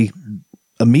study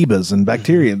amoebas and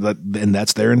bacteria, and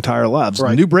that's their entire lives.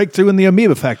 Right. New breakthrough in the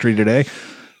amoeba factory today.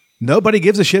 Nobody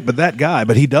gives a shit but that guy,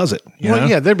 but he does it.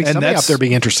 Yeah, there'd be somebody out there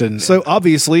being interested in it. So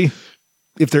obviously,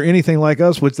 if they're anything like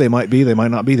us, which they might be, they might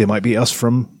not be, they might be us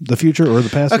from the future or the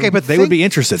past. Okay, but they would be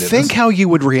interested in us. Think how you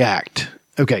would react.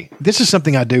 Okay, this is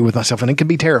something I do with myself, and it can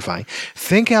be terrifying.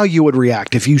 Think how you would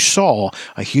react if you saw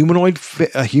a humanoid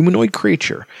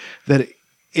creature that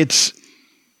it's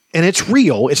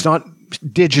real. It's not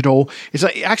digital. It's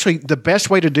like, actually the best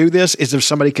way to do this is if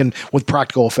somebody can with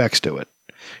practical effects do it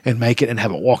and make it and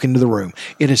have it walk into the room.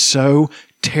 It is so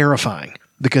terrifying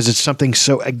because it's something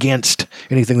so against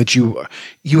anything that you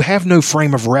have no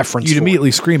frame of reference. You'd immediately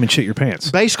scream and shit your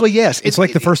pants. Basically, yes. It's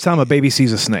like the first time a baby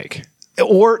sees a snake.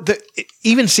 Or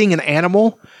even seeing an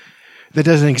animal that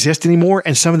doesn't exist anymore,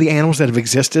 and some of the animals that have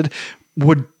existed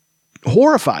would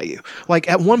horrify you. Like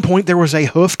at one point, there was a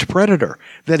hoofed predator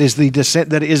that is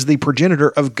the progenitor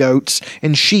of goats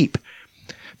and sheep.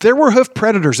 There were hoofed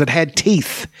predators that had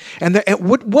teeth, and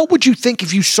what would you think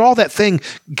if you saw that thing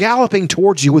galloping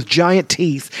towards you with giant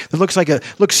teeth that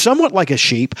looks somewhat like a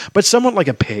sheep, but somewhat like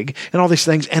a pig, and all these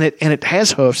things, and it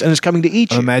has hoofs and it's coming to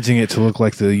eat you? I'm imagining it to look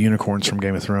like the unicorns from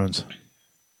Game of Thrones.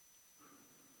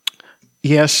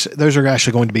 Yes, those are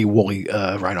actually going to be woolly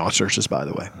rhinoceroses, by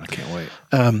the way. I can't wait.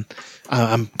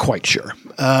 I'm quite sure.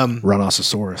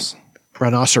 Rhinoceros.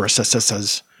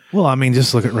 Rhinoceroses. Well, I mean,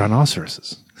 just look at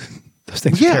rhinoceroses. Those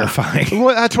things are terrifying.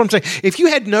 Well, that's what I'm saying. If you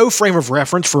had no frame of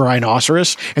reference for a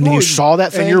rhinoceros, and then you saw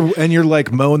that thing, and you're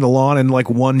like mowing the lawn, and like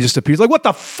one just appears, like what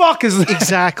the fuck is that?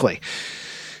 Exactly.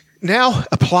 Now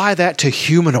apply that to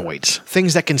humanoids,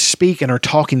 things that can speak and are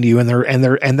talking to you,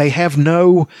 and they have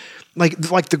no. Like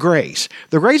the Greys.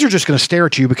 The Greys are just going to stare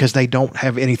at you because they don't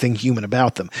have anything human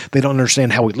about them. They don't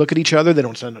understand how we look at each other. They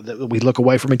don't understand that we look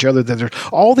away from each other. That there's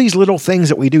all these little things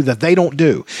that we do that they don't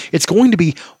do. It's going to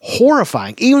be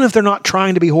horrifying, even if they're not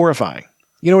trying to be horrifying.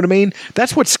 You know what I mean?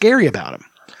 That's what's scary about them.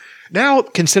 Now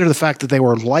consider the fact that they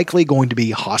were likely going to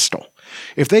be hostile.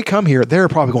 If they come here, they're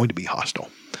probably going to be hostile.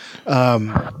 I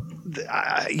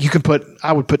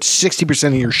would put 60%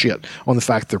 of your shit on the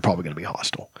fact that they're probably going to be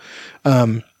hostile.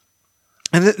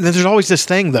 And then there's always this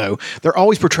thing, though. They're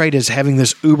always portrayed as having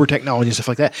this uber technology and stuff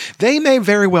like that. They may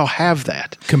very well have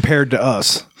that. Compared to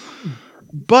us.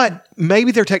 But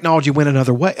maybe their technology went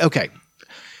another way. Okay.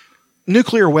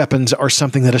 Nuclear weapons are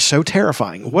something that is so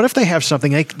terrifying. What if they have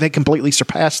something, they completely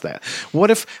surpass that? What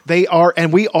if they are,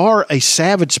 and we are a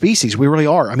savage species. We really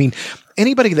are. I mean,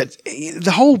 anybody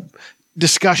the whole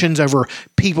discussions over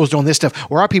people's doing this stuff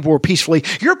where our people were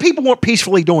your people weren't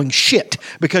peacefully doing shit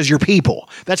because you're people.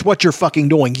 That's what you're fucking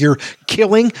doing. You're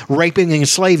killing, raping, and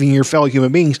enslaving your fellow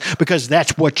human beings because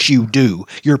that's what you do.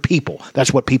 You're people.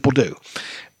 That's what people do.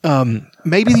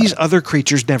 Maybe these other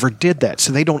creatures never did that,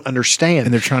 so they don't understand.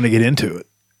 And they're trying to get into it.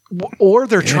 Or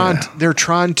they're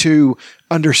trying to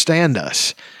understand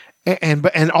us.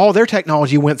 And all their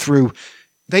technology went through,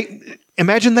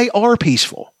 imagine they are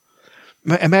peaceful.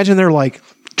 Imagine they're like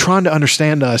trying to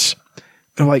understand us.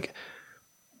 They're like,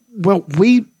 well,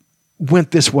 we went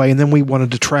this way and then we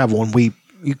wanted to travel and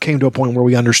you came to a point where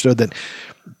we understood that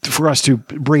for us to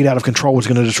breed out of control was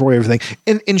going to destroy everything.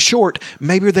 In short,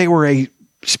 maybe they were a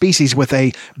species with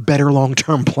a better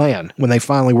long-term plan when they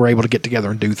finally were able to get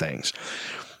together and do things.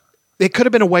 It could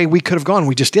have been a way we could have gone.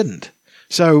 We just didn't.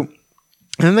 So, and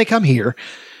then they come here.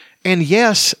 And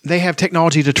yes, they have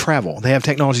technology to travel. They have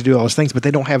technology to do all those things, but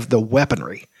they don't have the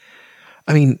weaponry.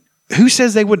 I mean, who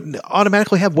says they would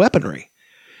automatically have weaponry?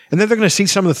 And then they're going to see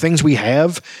some of the things we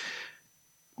have.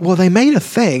 Well, they made a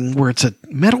thing where it's a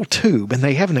metal tube and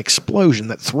they have an explosion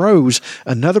that throws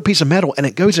another piece of metal and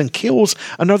it goes and kills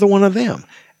another one of them.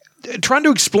 Trying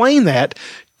to explain that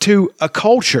to a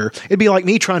culture, it'd be like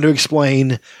me trying to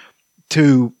explain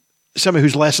to somebody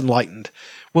who's less enlightened.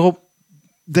 Well,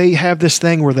 they have this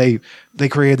thing where they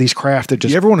created these craft that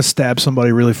just... You ever want to stab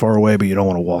somebody really far away, but you don't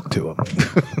want to walk to them?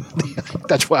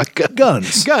 That's why...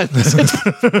 Guns.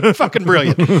 It's fucking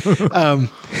brilliant.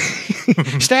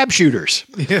 Stab shooters.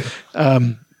 Yeah.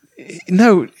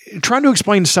 No, trying to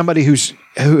explain to somebody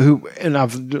who, and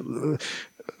I've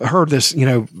heard this,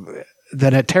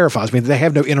 that it terrifies me, that they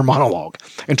have no inner monologue,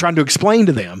 and trying to explain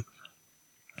to them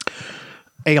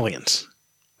aliens.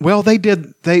 Well,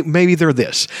 maybe they're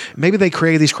this. Maybe they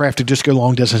created these craft to just go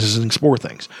long distances and explore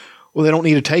things. Well, they don't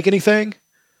need to take anything.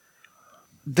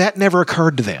 That never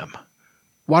occurred to them.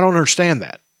 Well, I don't understand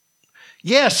that.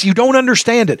 Yes, you don't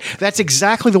understand it. That's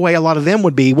exactly the way a lot of them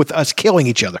would be with us killing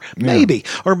each other. Maybe.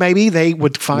 Or maybe they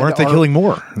would find... Weren't they killing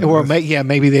more? Or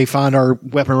maybe they find our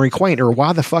weaponry quaint. Or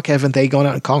why the fuck haven't they gone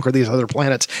out and conquered these other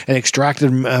planets and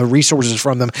extracted resources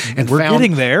from them? And we're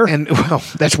getting there. And, well,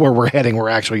 that's where we're heading.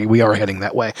 We are heading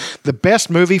that way. The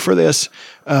best movie for this,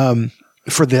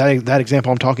 for that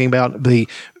example I'm talking about, the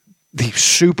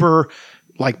super,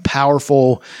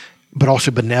 powerful, but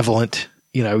also benevolent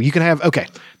You can have,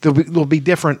 there'll be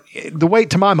different,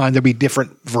 to my mind, there'll be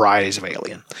different varieties of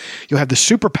alien. You'll have the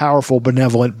super powerful,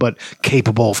 benevolent, but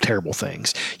capable of terrible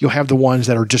things. You'll have the ones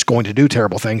that are just going to do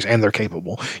terrible things and they're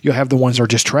capable. You'll have the ones that are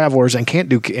just travelers and can't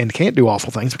do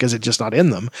awful things because it's just not in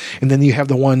them. And then you have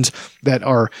the ones that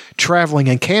are traveling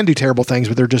and can do terrible things,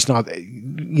 but they're just not,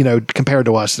 compared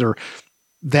to us,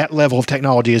 that level of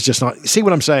technology is just not, see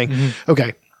what I'm saying? Mm-hmm.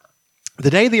 Okay. The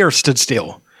Day the Earth Stood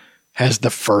Still has the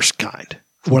first kind.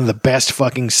 One of the best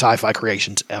fucking sci-fi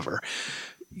creations ever.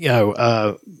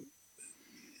 The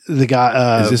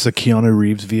guy. Is this a Keanu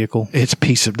Reeves vehicle? That's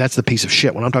the piece of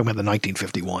shit. When I'm talking about the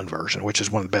 1951 version, which is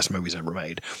one of the best movies ever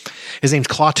made. His name's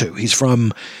Klaatu.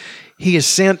 He is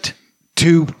sent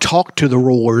to talk to the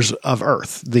rulers of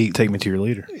Earth. Take me to your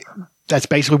leader. That's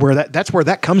basically where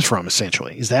that comes from,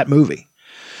 essentially, is that movie.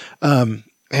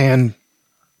 And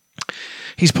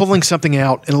he's pulling something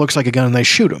out and it looks like a gun and they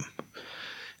shoot him.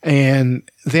 And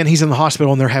then he's in the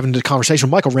hospital and they're having a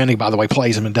conversation. Michael Rennie, by the way,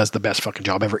 plays him and does the best fucking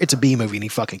job ever. It's a B movie and he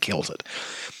fucking kills it.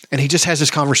 And he just has this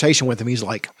conversation with him. He's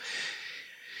like,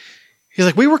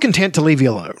 we were content to leave you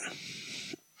alone.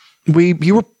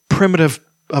 You were primitive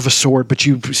of a sort, but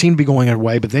you seem to be going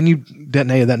away. But then you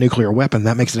detonated that nuclear weapon.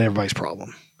 That makes it everybody's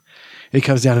problem. He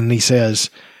comes down and he says,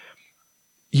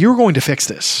 you're going to fix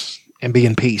this and be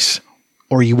in peace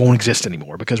or you won't exist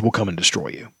anymore because we'll come and destroy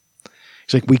you.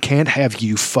 He's like, we can't have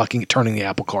you fucking turning the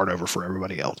apple cart over for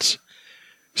everybody else.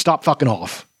 Stop fucking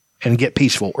off and get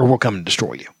peaceful or we'll come and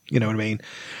destroy you. You know what I mean?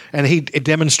 And it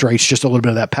demonstrates just a little bit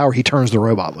of that power. He turns the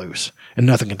robot loose and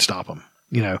nothing can stop him.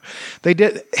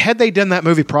 Had they done that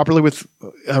movie properly with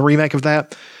a remake of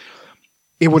that,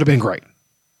 it would have been great.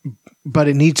 But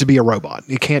it needs to be a robot.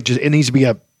 It needs to be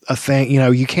a thing.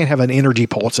 You can't have an energy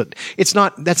pulse. That's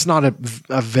not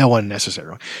a villain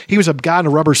necessarily. He was a guy in a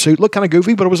rubber suit, looked kind of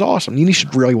goofy, but it was awesome. You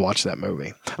should really watch that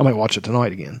movie. I might watch it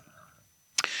tonight again.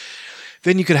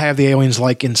 Then you could have the aliens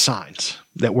like in Signs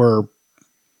that were,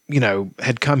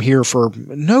 had come here for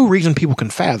no reason people can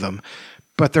fathom,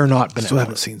 but they're not benevolent. Still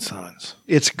haven't seen Signs.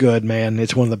 It's good, man.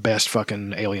 It's one of the best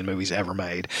fucking alien movies ever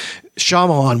made.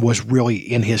 Shyamalan was really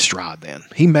in his stride then.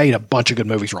 He made a bunch of good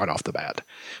movies right off the bat.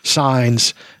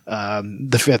 Signs,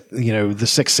 The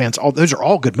Sixth Sense, those are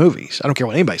all good movies. I don't care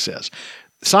what anybody says.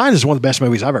 Signs is one of the best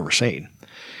movies I've ever seen.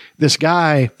 This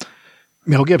guy,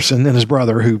 Mel Gibson, and his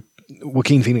brother, who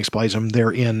Joaquin Phoenix plays him, they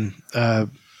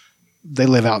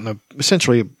live out in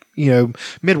essentially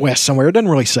Midwest somewhere. It doesn't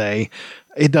really say.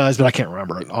 It does, but I can't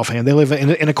remember it offhand. They live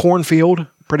in a cornfield,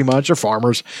 pretty much. They're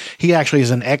farmers. He actually is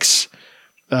an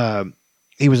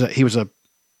he was a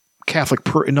Catholic,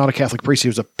 not a Catholic priest. He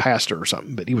was a pastor or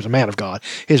something, but he was a man of God.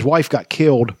 His wife got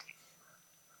killed,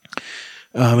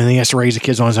 and he has to raise the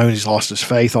kids on his own. He's lost his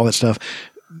faith, all that stuff.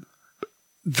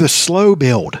 The slow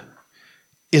build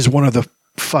is one of the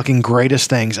fucking greatest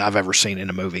things I've ever seen in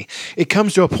a movie. It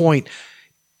comes to a point.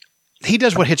 He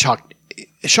does what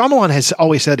Shyamalan has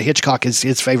always said Hitchcock is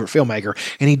his favorite filmmaker,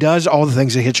 and he does all the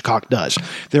things that Hitchcock does.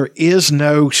 There is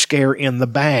no scare in the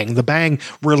bang. The bang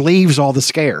relieves all the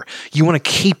scare. You want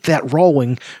to keep that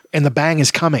rolling, and the bang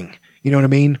is coming. You know what I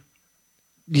mean?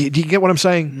 Do you get what I'm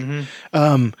saying?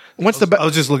 Mm-hmm. I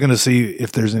was just looking to see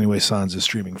if there's any way Signs is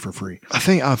streaming for free. I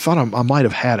thought I might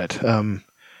have had it.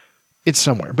 It's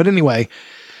somewhere. But anyway,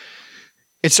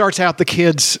 it starts out the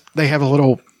kids, they have a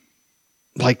little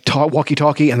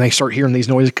walkie-talkie, and they start hearing these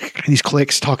noises, these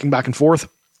clicks, talking back and forth.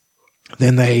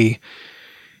 Then they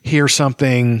hear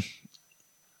something,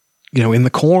 in the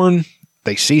corn.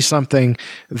 They see something.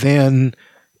 Then,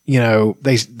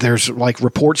 there's like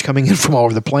reports coming in from all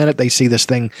over the planet. They see this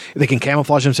thing. They can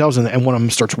camouflage themselves, and one of them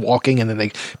starts walking, and then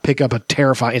they pick up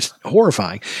it's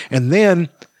horrifying. And then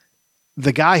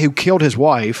the guy who killed his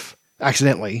wife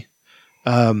accidentally,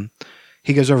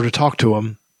 he goes over to talk to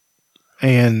him,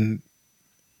 and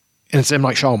it's M.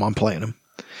 Night Shyamalan playing him.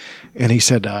 And he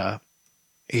said,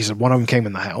 one of them came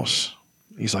in the house.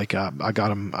 He's like, I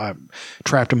got him. I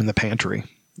trapped him in the pantry.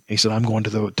 He said, I'm going to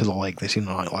the lake. They seem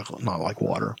not like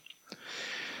water.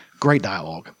 Great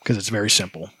dialogue because it's very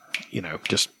simple,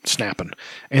 just snapping.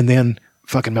 And then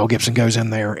fucking Mel Gibson goes in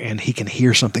there and he can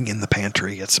hear something in the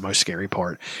pantry. It's the most scary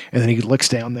part. And then he looks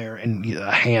down there and a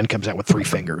hand comes out with 3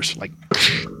 fingers,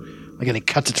 and he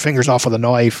cuts its fingers off with a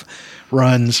knife,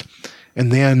 runs,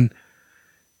 and then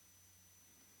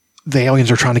the aliens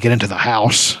are trying to get into the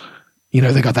house.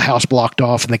 They got the house blocked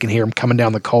off, and they can hear them coming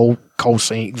down the coal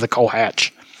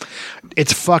hatch.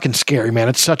 It's fucking scary, man.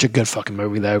 It's such a good fucking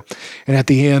movie, though. And at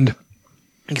the end,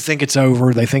 you think it's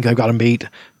over. They think they've got him beat.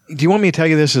 Do you want me to tell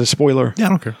you this as a spoiler? Yeah, I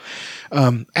don't care.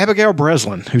 Abigail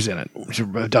Breslin, who's in it, she's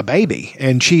a baby,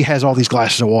 and she has all these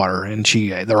glasses of water, and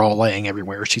they're all laying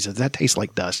everywhere. She says, that tastes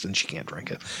like dust, and she can't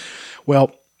drink it.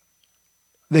 Well,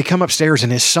 they come upstairs,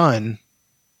 and his son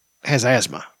has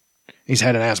asthma. He's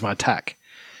had an asthma attack.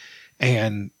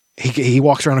 And he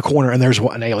walks around a corner, and there's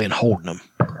an alien holding him,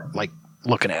 like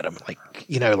looking at him, like,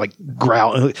 like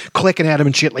growling, clicking at him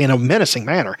and shit in a menacing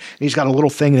manner. And he's got a little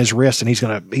thing in his wrist, and he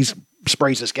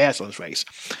sprays this gas on his face.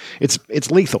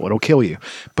 It's lethal. It'll kill you.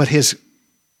 But his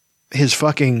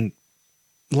fucking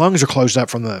lungs are closed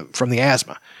up from the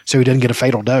asthma, so he didn't get a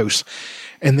fatal dose.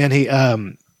 And then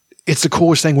it's the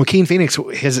coolest thing. Joaquin Phoenix,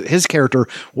 his character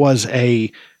was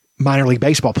a minor league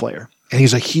baseball player. And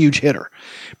he's a huge hitter,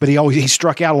 but he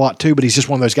struck out a lot too. But he's just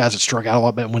one of those guys that struck out a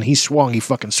lot. But when he swung, he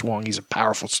fucking swung. He's a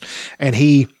powerful, and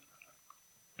they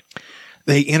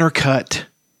intercut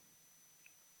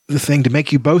the thing to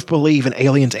make you both believe in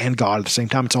aliens and God at the same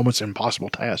time. It's almost an impossible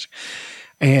task.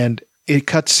 And it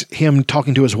cuts him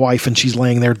talking to his wife, and she's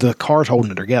laying there. The car's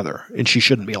holding it together, and she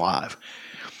shouldn't be alive.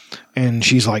 And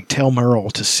she's like, "Tell Merle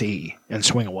to see and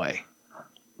swing away."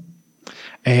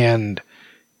 And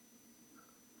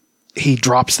he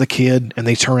drops the kid, and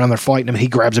they turn around, they're fighting him, and he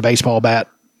grabs a baseball bat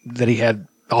that he had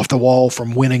off the wall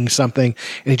from winning something,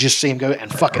 and you just see him go and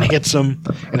fucking hits him,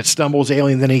 and it stumbles the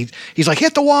alien. Then he's like,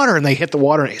 hit the water, and they hit the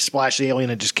water, and it splashes the alien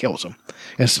and just kills him.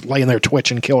 And it's laying there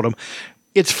twitching, killed him.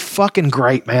 It's fucking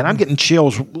great, man. I'm getting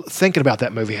chills thinking about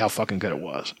that movie, how fucking good it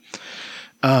was.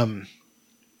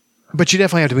 But you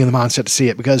definitely have to be in the mindset to see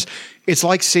it, because it's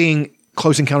like seeing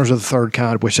Close Encounters of the Third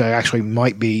Kind, which actually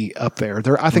might be up there.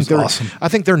 I think they're awesome. I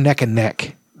think they're neck and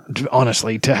neck,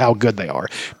 honestly, to how good they are.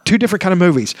 Two different kind of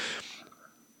movies.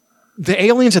 The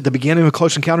aliens at the beginning of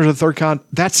Close Encounters of the Third Kind,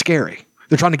 that's scary.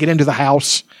 They're trying to get into the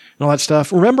house and all that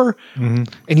stuff. Remember? Mm-hmm.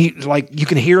 And you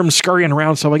can hear them scurrying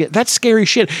around, stuff like that. That's scary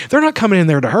shit. They're not coming in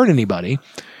there to hurt anybody.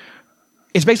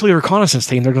 It's basically a reconnaissance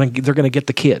team. They're going to get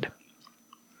the kid.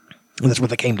 And that's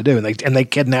what they came to do. And they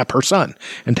kidnap her son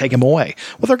and take him away.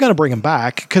 Well, they're going to bring him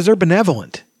back because they're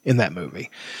benevolent in that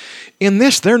movie. In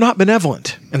this, they're not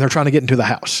benevolent, and they're trying to get into the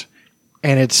house.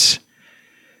 And it's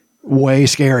way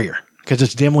scarier because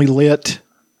it's dimly lit,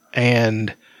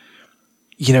 and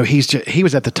he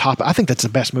was at the top. I think that's the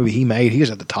best movie he made. He was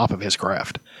at the top of his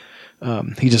craft.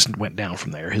 He just went down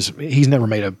from there. He's never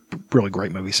made a really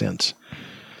great movie since.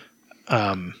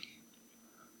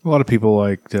 A lot of people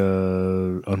liked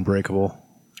Unbreakable.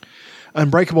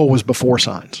 Unbreakable was before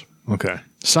Signs. Okay.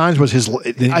 Signs was his,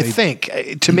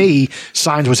 to me,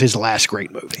 Signs was his last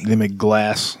great movie. They made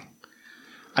Glass.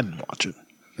 I didn't watch it.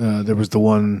 There was the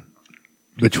one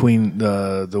between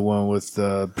the one with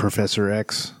Professor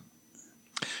X.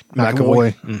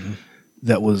 McAvoy. Mm-hmm.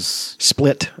 That was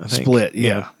Split, I think. Split,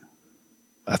 yeah.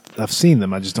 I've seen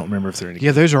them. I just don't remember if they're any.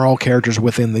 Yeah, those are all characters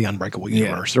within the Unbreakable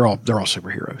universe. Yeah. They're all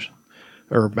superheroes.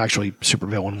 Or actually,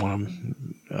 supervillain, one of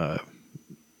them.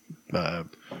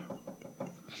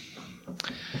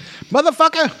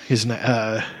 Motherfucker! His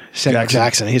Samuel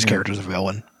Jackson. His character's a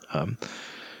villain. I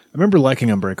remember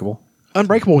liking Unbreakable.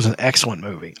 Unbreakable was an excellent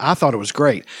movie. I thought it was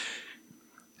great.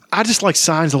 I just like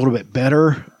Signs a little bit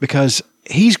better because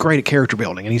he's great at character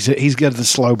building, and he's good at the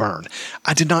slow burn.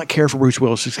 I did not care for Bruce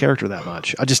Willis's character that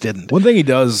much. I just didn't. One thing he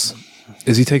does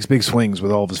is he takes big swings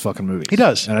with all of his fucking movies. He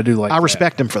does. And I do like I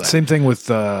respect him for that. Same thing with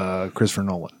Christopher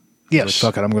Nolan. Yes.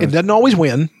 Like, fuck it, it doesn't always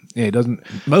win. Yeah, he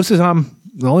doesn't. Most of the time,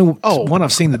 the only one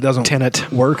I've seen that doesn't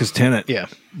Tenet. work is Tenet. Yeah.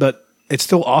 But it's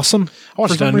still awesome. I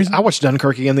watched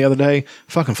Dunkirk again the other day.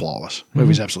 Fucking flawless.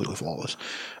 Movie's absolutely flawless.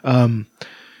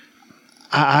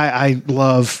 I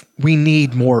love, we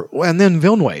need more. And then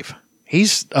Villeneuve.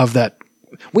 He's of that.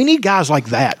 We need guys like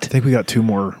that. I think we got 2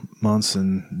 more months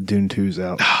and Dune 2's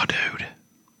out. Oh, dude.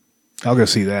 I'll go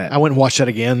see that. I went and watched that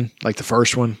again, like the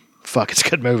first one. Fuck, it's a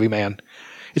good movie, man.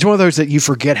 It's one of those that you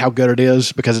forget how good it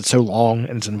is because it's so long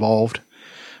and it's involved.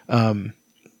 I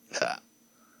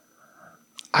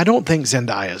don't think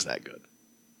Zendaya is that good.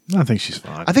 I think she's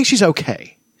fine. I think she's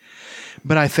okay.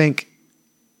 But I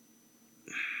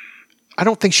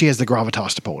don't think she has the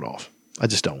gravitas to pull it off. I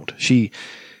just don't. She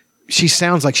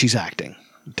sounds like she's acting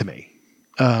to me.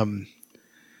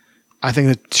 I think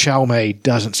that Chalamet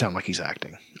doesn't sound like he's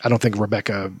acting. I don't think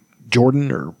Rebecca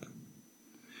Jordan or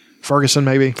Ferguson,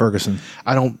 maybe. Ferguson.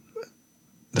 The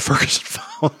Ferguson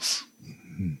Files.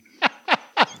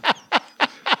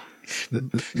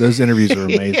 Those interviews are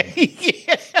amazing.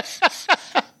 Yeah.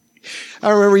 I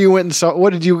remember you went and saw,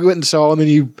 what did you went and saw, and then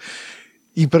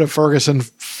you put a Ferguson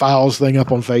Files thing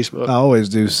up on Facebook. I always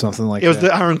do something like that. It was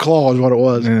the Iron Claw is what it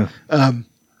was. Yeah.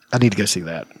 I need to go see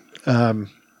that.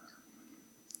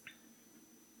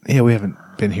 Yeah, we haven't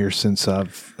been here since I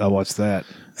watched that.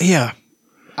 Yeah.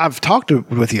 I've talked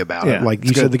with you about it. Like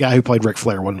you said, the guy who played Ric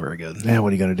Flair wasn't very good. Yeah, what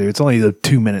are you going to do? It's only a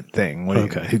 2-minute thing.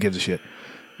 Who gives a shit?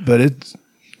 But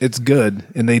it's good,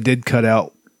 and they did cut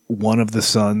out one of the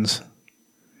sons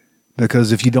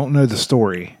because if you don't know the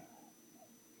story,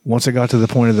 once it got to the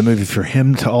point of the movie for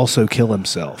him to also kill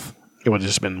himself, it would have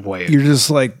just been way. You're just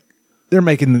like,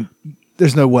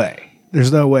 there's no way.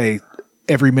 There's no way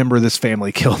every member of this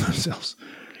family killed themselves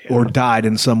or died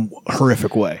in some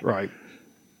horrific way. Right.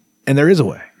 And there is a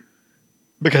way.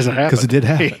 Because it happened. Because it did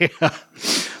happen. Yeah.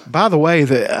 By the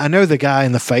way, I know the guy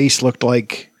in the face looked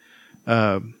like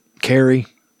Carrie.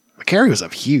 Carrie was a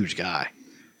huge guy.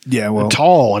 Yeah, well, and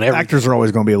tall and everything. Actors are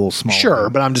always going to be a little small.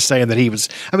 Sure, but I'm just saying that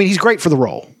he's great for the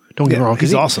role. Don't get me wrong.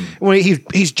 He's awesome. Well,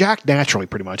 he's jacked naturally,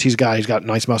 pretty much. He's got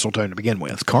nice muscle tone to begin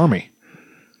with. It's Carmy.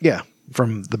 Yeah,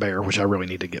 from The Bear, which I really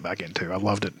need to get back into. I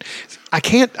loved it. I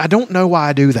don't know why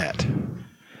I do that.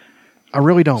 I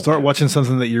really don't. Start watching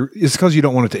something that it's because you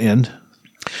don't want it to end.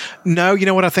 No, you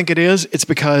know what I think it is? It's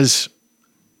because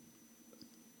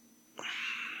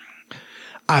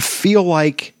I feel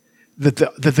like that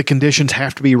the conditions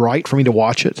have to be right for me to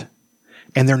watch it,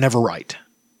 and they're never right,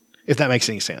 if that makes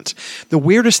any sense. The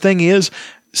weirdest thing is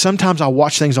sometimes I'll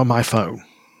watch things on my phone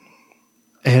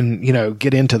and,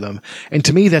 get into them. And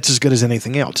to me, that's as good as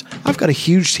anything else. I've got a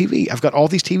huge TV. I've got all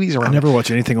these TVs around. I never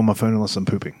watch anything on my phone unless I'm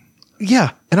pooping.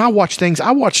 Yeah. And I watch things. I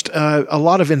watched a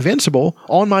lot of Invincible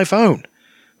on my phone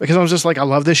because I was just like, I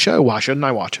love this show. Why shouldn't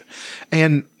I watch it?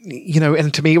 And,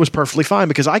 and to me, it was perfectly fine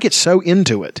because I get so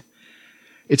into it.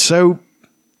 To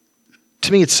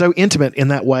me, it's so intimate in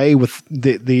that way with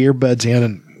the earbuds in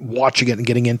and watching it and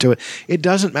getting into it. It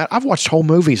doesn't matter. I've watched whole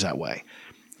movies that way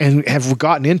and have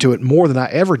gotten into it more than I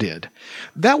ever did.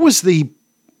 That was the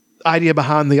idea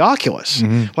behind the Oculus.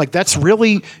 Mm-hmm. Like, that's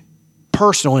really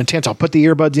personal and intense. I'll put the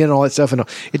earbuds in and all that stuff, and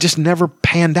it just never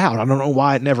panned out. I don't know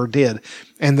why it never did.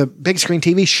 And the big screen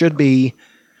TV should be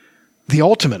the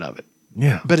ultimate of it.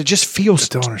 Yeah. But it just feels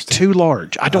too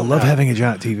large. I love having a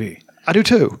giant TV. I do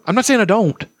too. I'm not saying I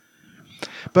don't.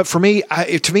 But for me,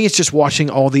 to me, it's just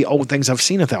watching all the old things I've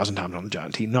seen 1,000 times on the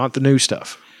giant TV, not the new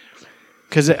stuff.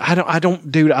 Because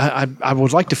I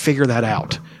would like to figure that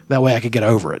out. That way I could get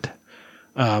over it.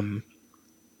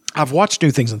 I've watched new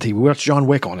things on TV. We watched John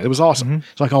Wick on it. It was awesome. Mm-hmm.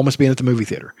 It's like almost being at the movie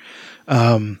theater.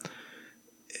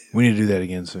 We need to do that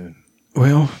again soon.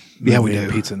 Well, yeah, we do.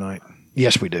 Pizza night.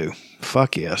 Yes, we do.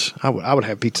 Fuck yes. I would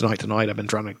have pizza night tonight. I've been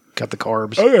trying to cut the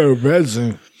carbs. Oh, bad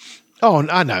soon. Oh,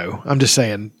 I know. I'm just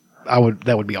saying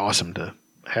that would be awesome to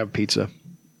have pizza.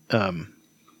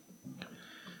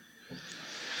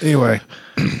 Anyway,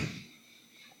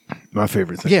 my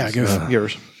favorite thing. Yeah, go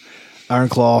yours. Iron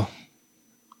Claw.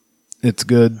 It's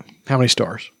good. How many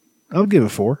stars? I would give it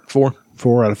 4. 4?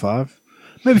 4 out of 5.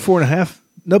 Maybe 4.5.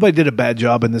 Nobody did a bad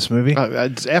job in this movie.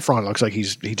 Efron looks like he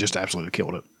just absolutely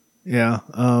killed it. Yeah.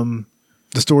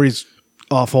 The story's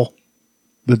awful,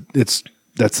 but that's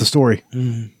the story.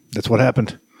 Mm. That's what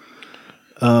happened.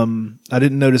 I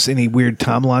didn't notice any weird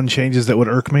timeline changes that would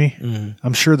irk me. Mm.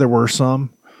 I'm sure there were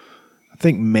some. I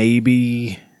think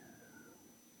maybe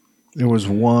there was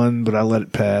one, but I let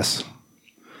it pass.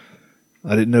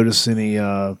 I didn't notice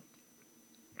anything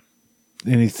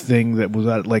that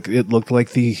was like it looked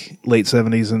like the late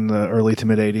 70s and the early to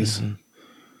mid 80s.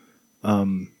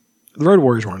 Mm-hmm. The Road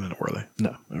Warriors weren't in it, were they?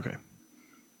 No. Okay.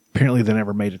 Apparently, they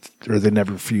never made it, or they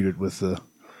never feuded with the.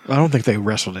 I don't think they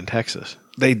wrestled in Texas.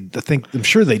 I'm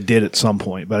sure they did at some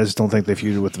point, but I just don't think they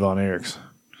feuded with the Von Erichs.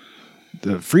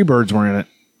 The Freebirds were in it.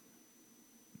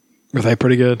 Were they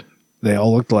pretty good? They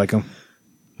all looked like them.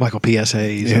 Michael P.S.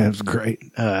 Hayes. Yeah, it was great.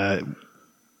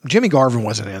 Jimmy Garvin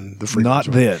wasn't in the Freebirds. Not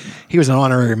then. He was an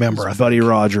honorary member. I Buddy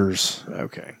Rogers.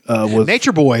 Okay.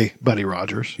 Nature Boy Buddy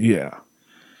Rogers. Yeah.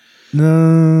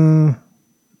 No.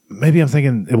 Maybe I'm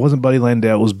thinking it wasn't Buddy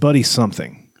Landell. It was Buddy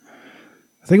something.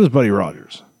 I think it was Buddy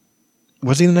Rogers.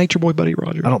 Was he the Nature Boy Buddy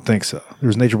Rogers? I don't think so. There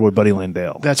was Nature Boy Buddy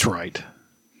Landell. That's right.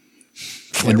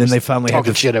 And then they finally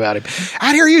talking shit about him.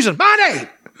 Out here using my name.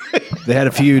 They had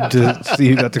a feud to see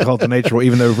who got to call it the Nature Boy,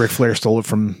 even though Ric Flair stole it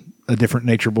from a different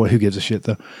Nature Boy. Who gives a shit,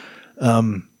 though?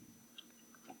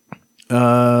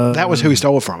 That was who he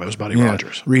stole it from. It was Buddy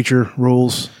Rogers. Reacher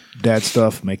rules. Dad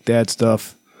stuff. Make dad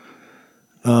stuff.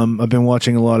 I've been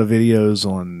watching a lot of videos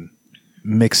on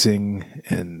mixing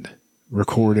and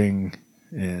recording,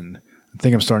 and I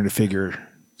think I'm starting to figure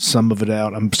some of it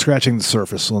out. I'm scratching the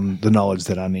surface on the knowledge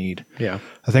that I need. Yeah.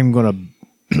 I think I'm going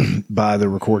to buy the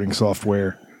recording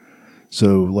software.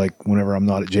 So, like, whenever I'm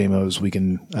not at JMO's,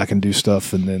 I can do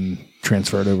stuff and then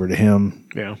transfer it over to him.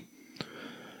 Yeah.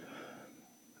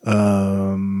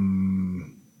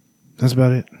 That's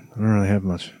about it. I don't really have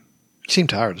much. You seem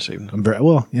tired this evening. I'm very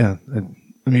well. Yeah.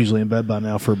 I'm usually in bed by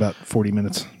now for about 40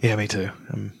 minutes. Yeah, me too.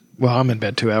 I'm in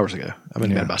bed 2 hours ago. I'm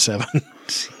in bed by 7.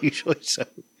 Usually so.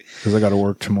 Because I got to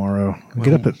work tomorrow. I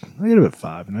get up at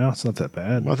 5 now. It's not that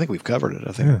bad. Well, I think we've covered it.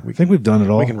 I think we've done it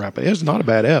all. We can wrap it. It's not a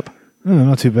bad ep. No,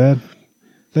 not too bad.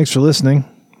 Thanks for listening.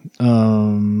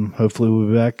 Hopefully we'll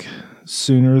be back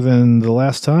sooner than the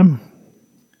last time.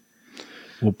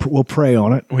 We'll pray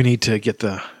on it. We need to get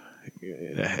the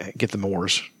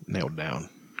Moors nailed down.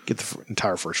 Get the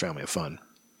entire first family of fun.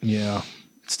 Yeah,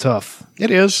 it's tough. It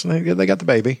is. They got the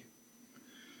baby.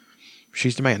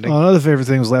 She's demanding. Another favorite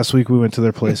thing was last week we went to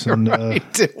their place and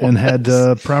and had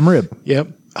prime rib. Yep.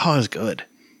 Oh, it was good.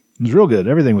 It was real good.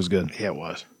 Everything was good. Yeah, it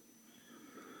was.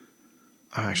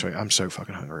 I'm so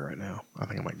fucking hungry right now. I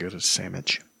think I might go to a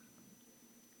sandwich.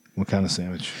 What kind of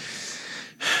sandwich?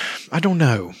 I don't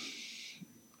know.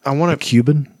 I want a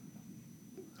Cuban.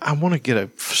 I want to get a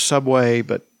Subway,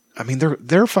 but I mean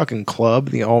their fucking club,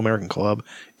 the All American Club,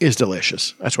 is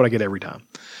delicious. That's what I get every time.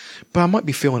 But I might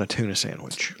be feeling a tuna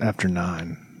sandwich after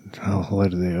 9. How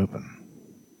late do they open?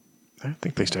 I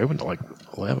think they stay open till like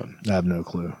 11. I have no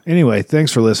clue. Anyway,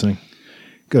 thanks for listening.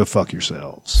 Go fuck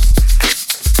yourselves.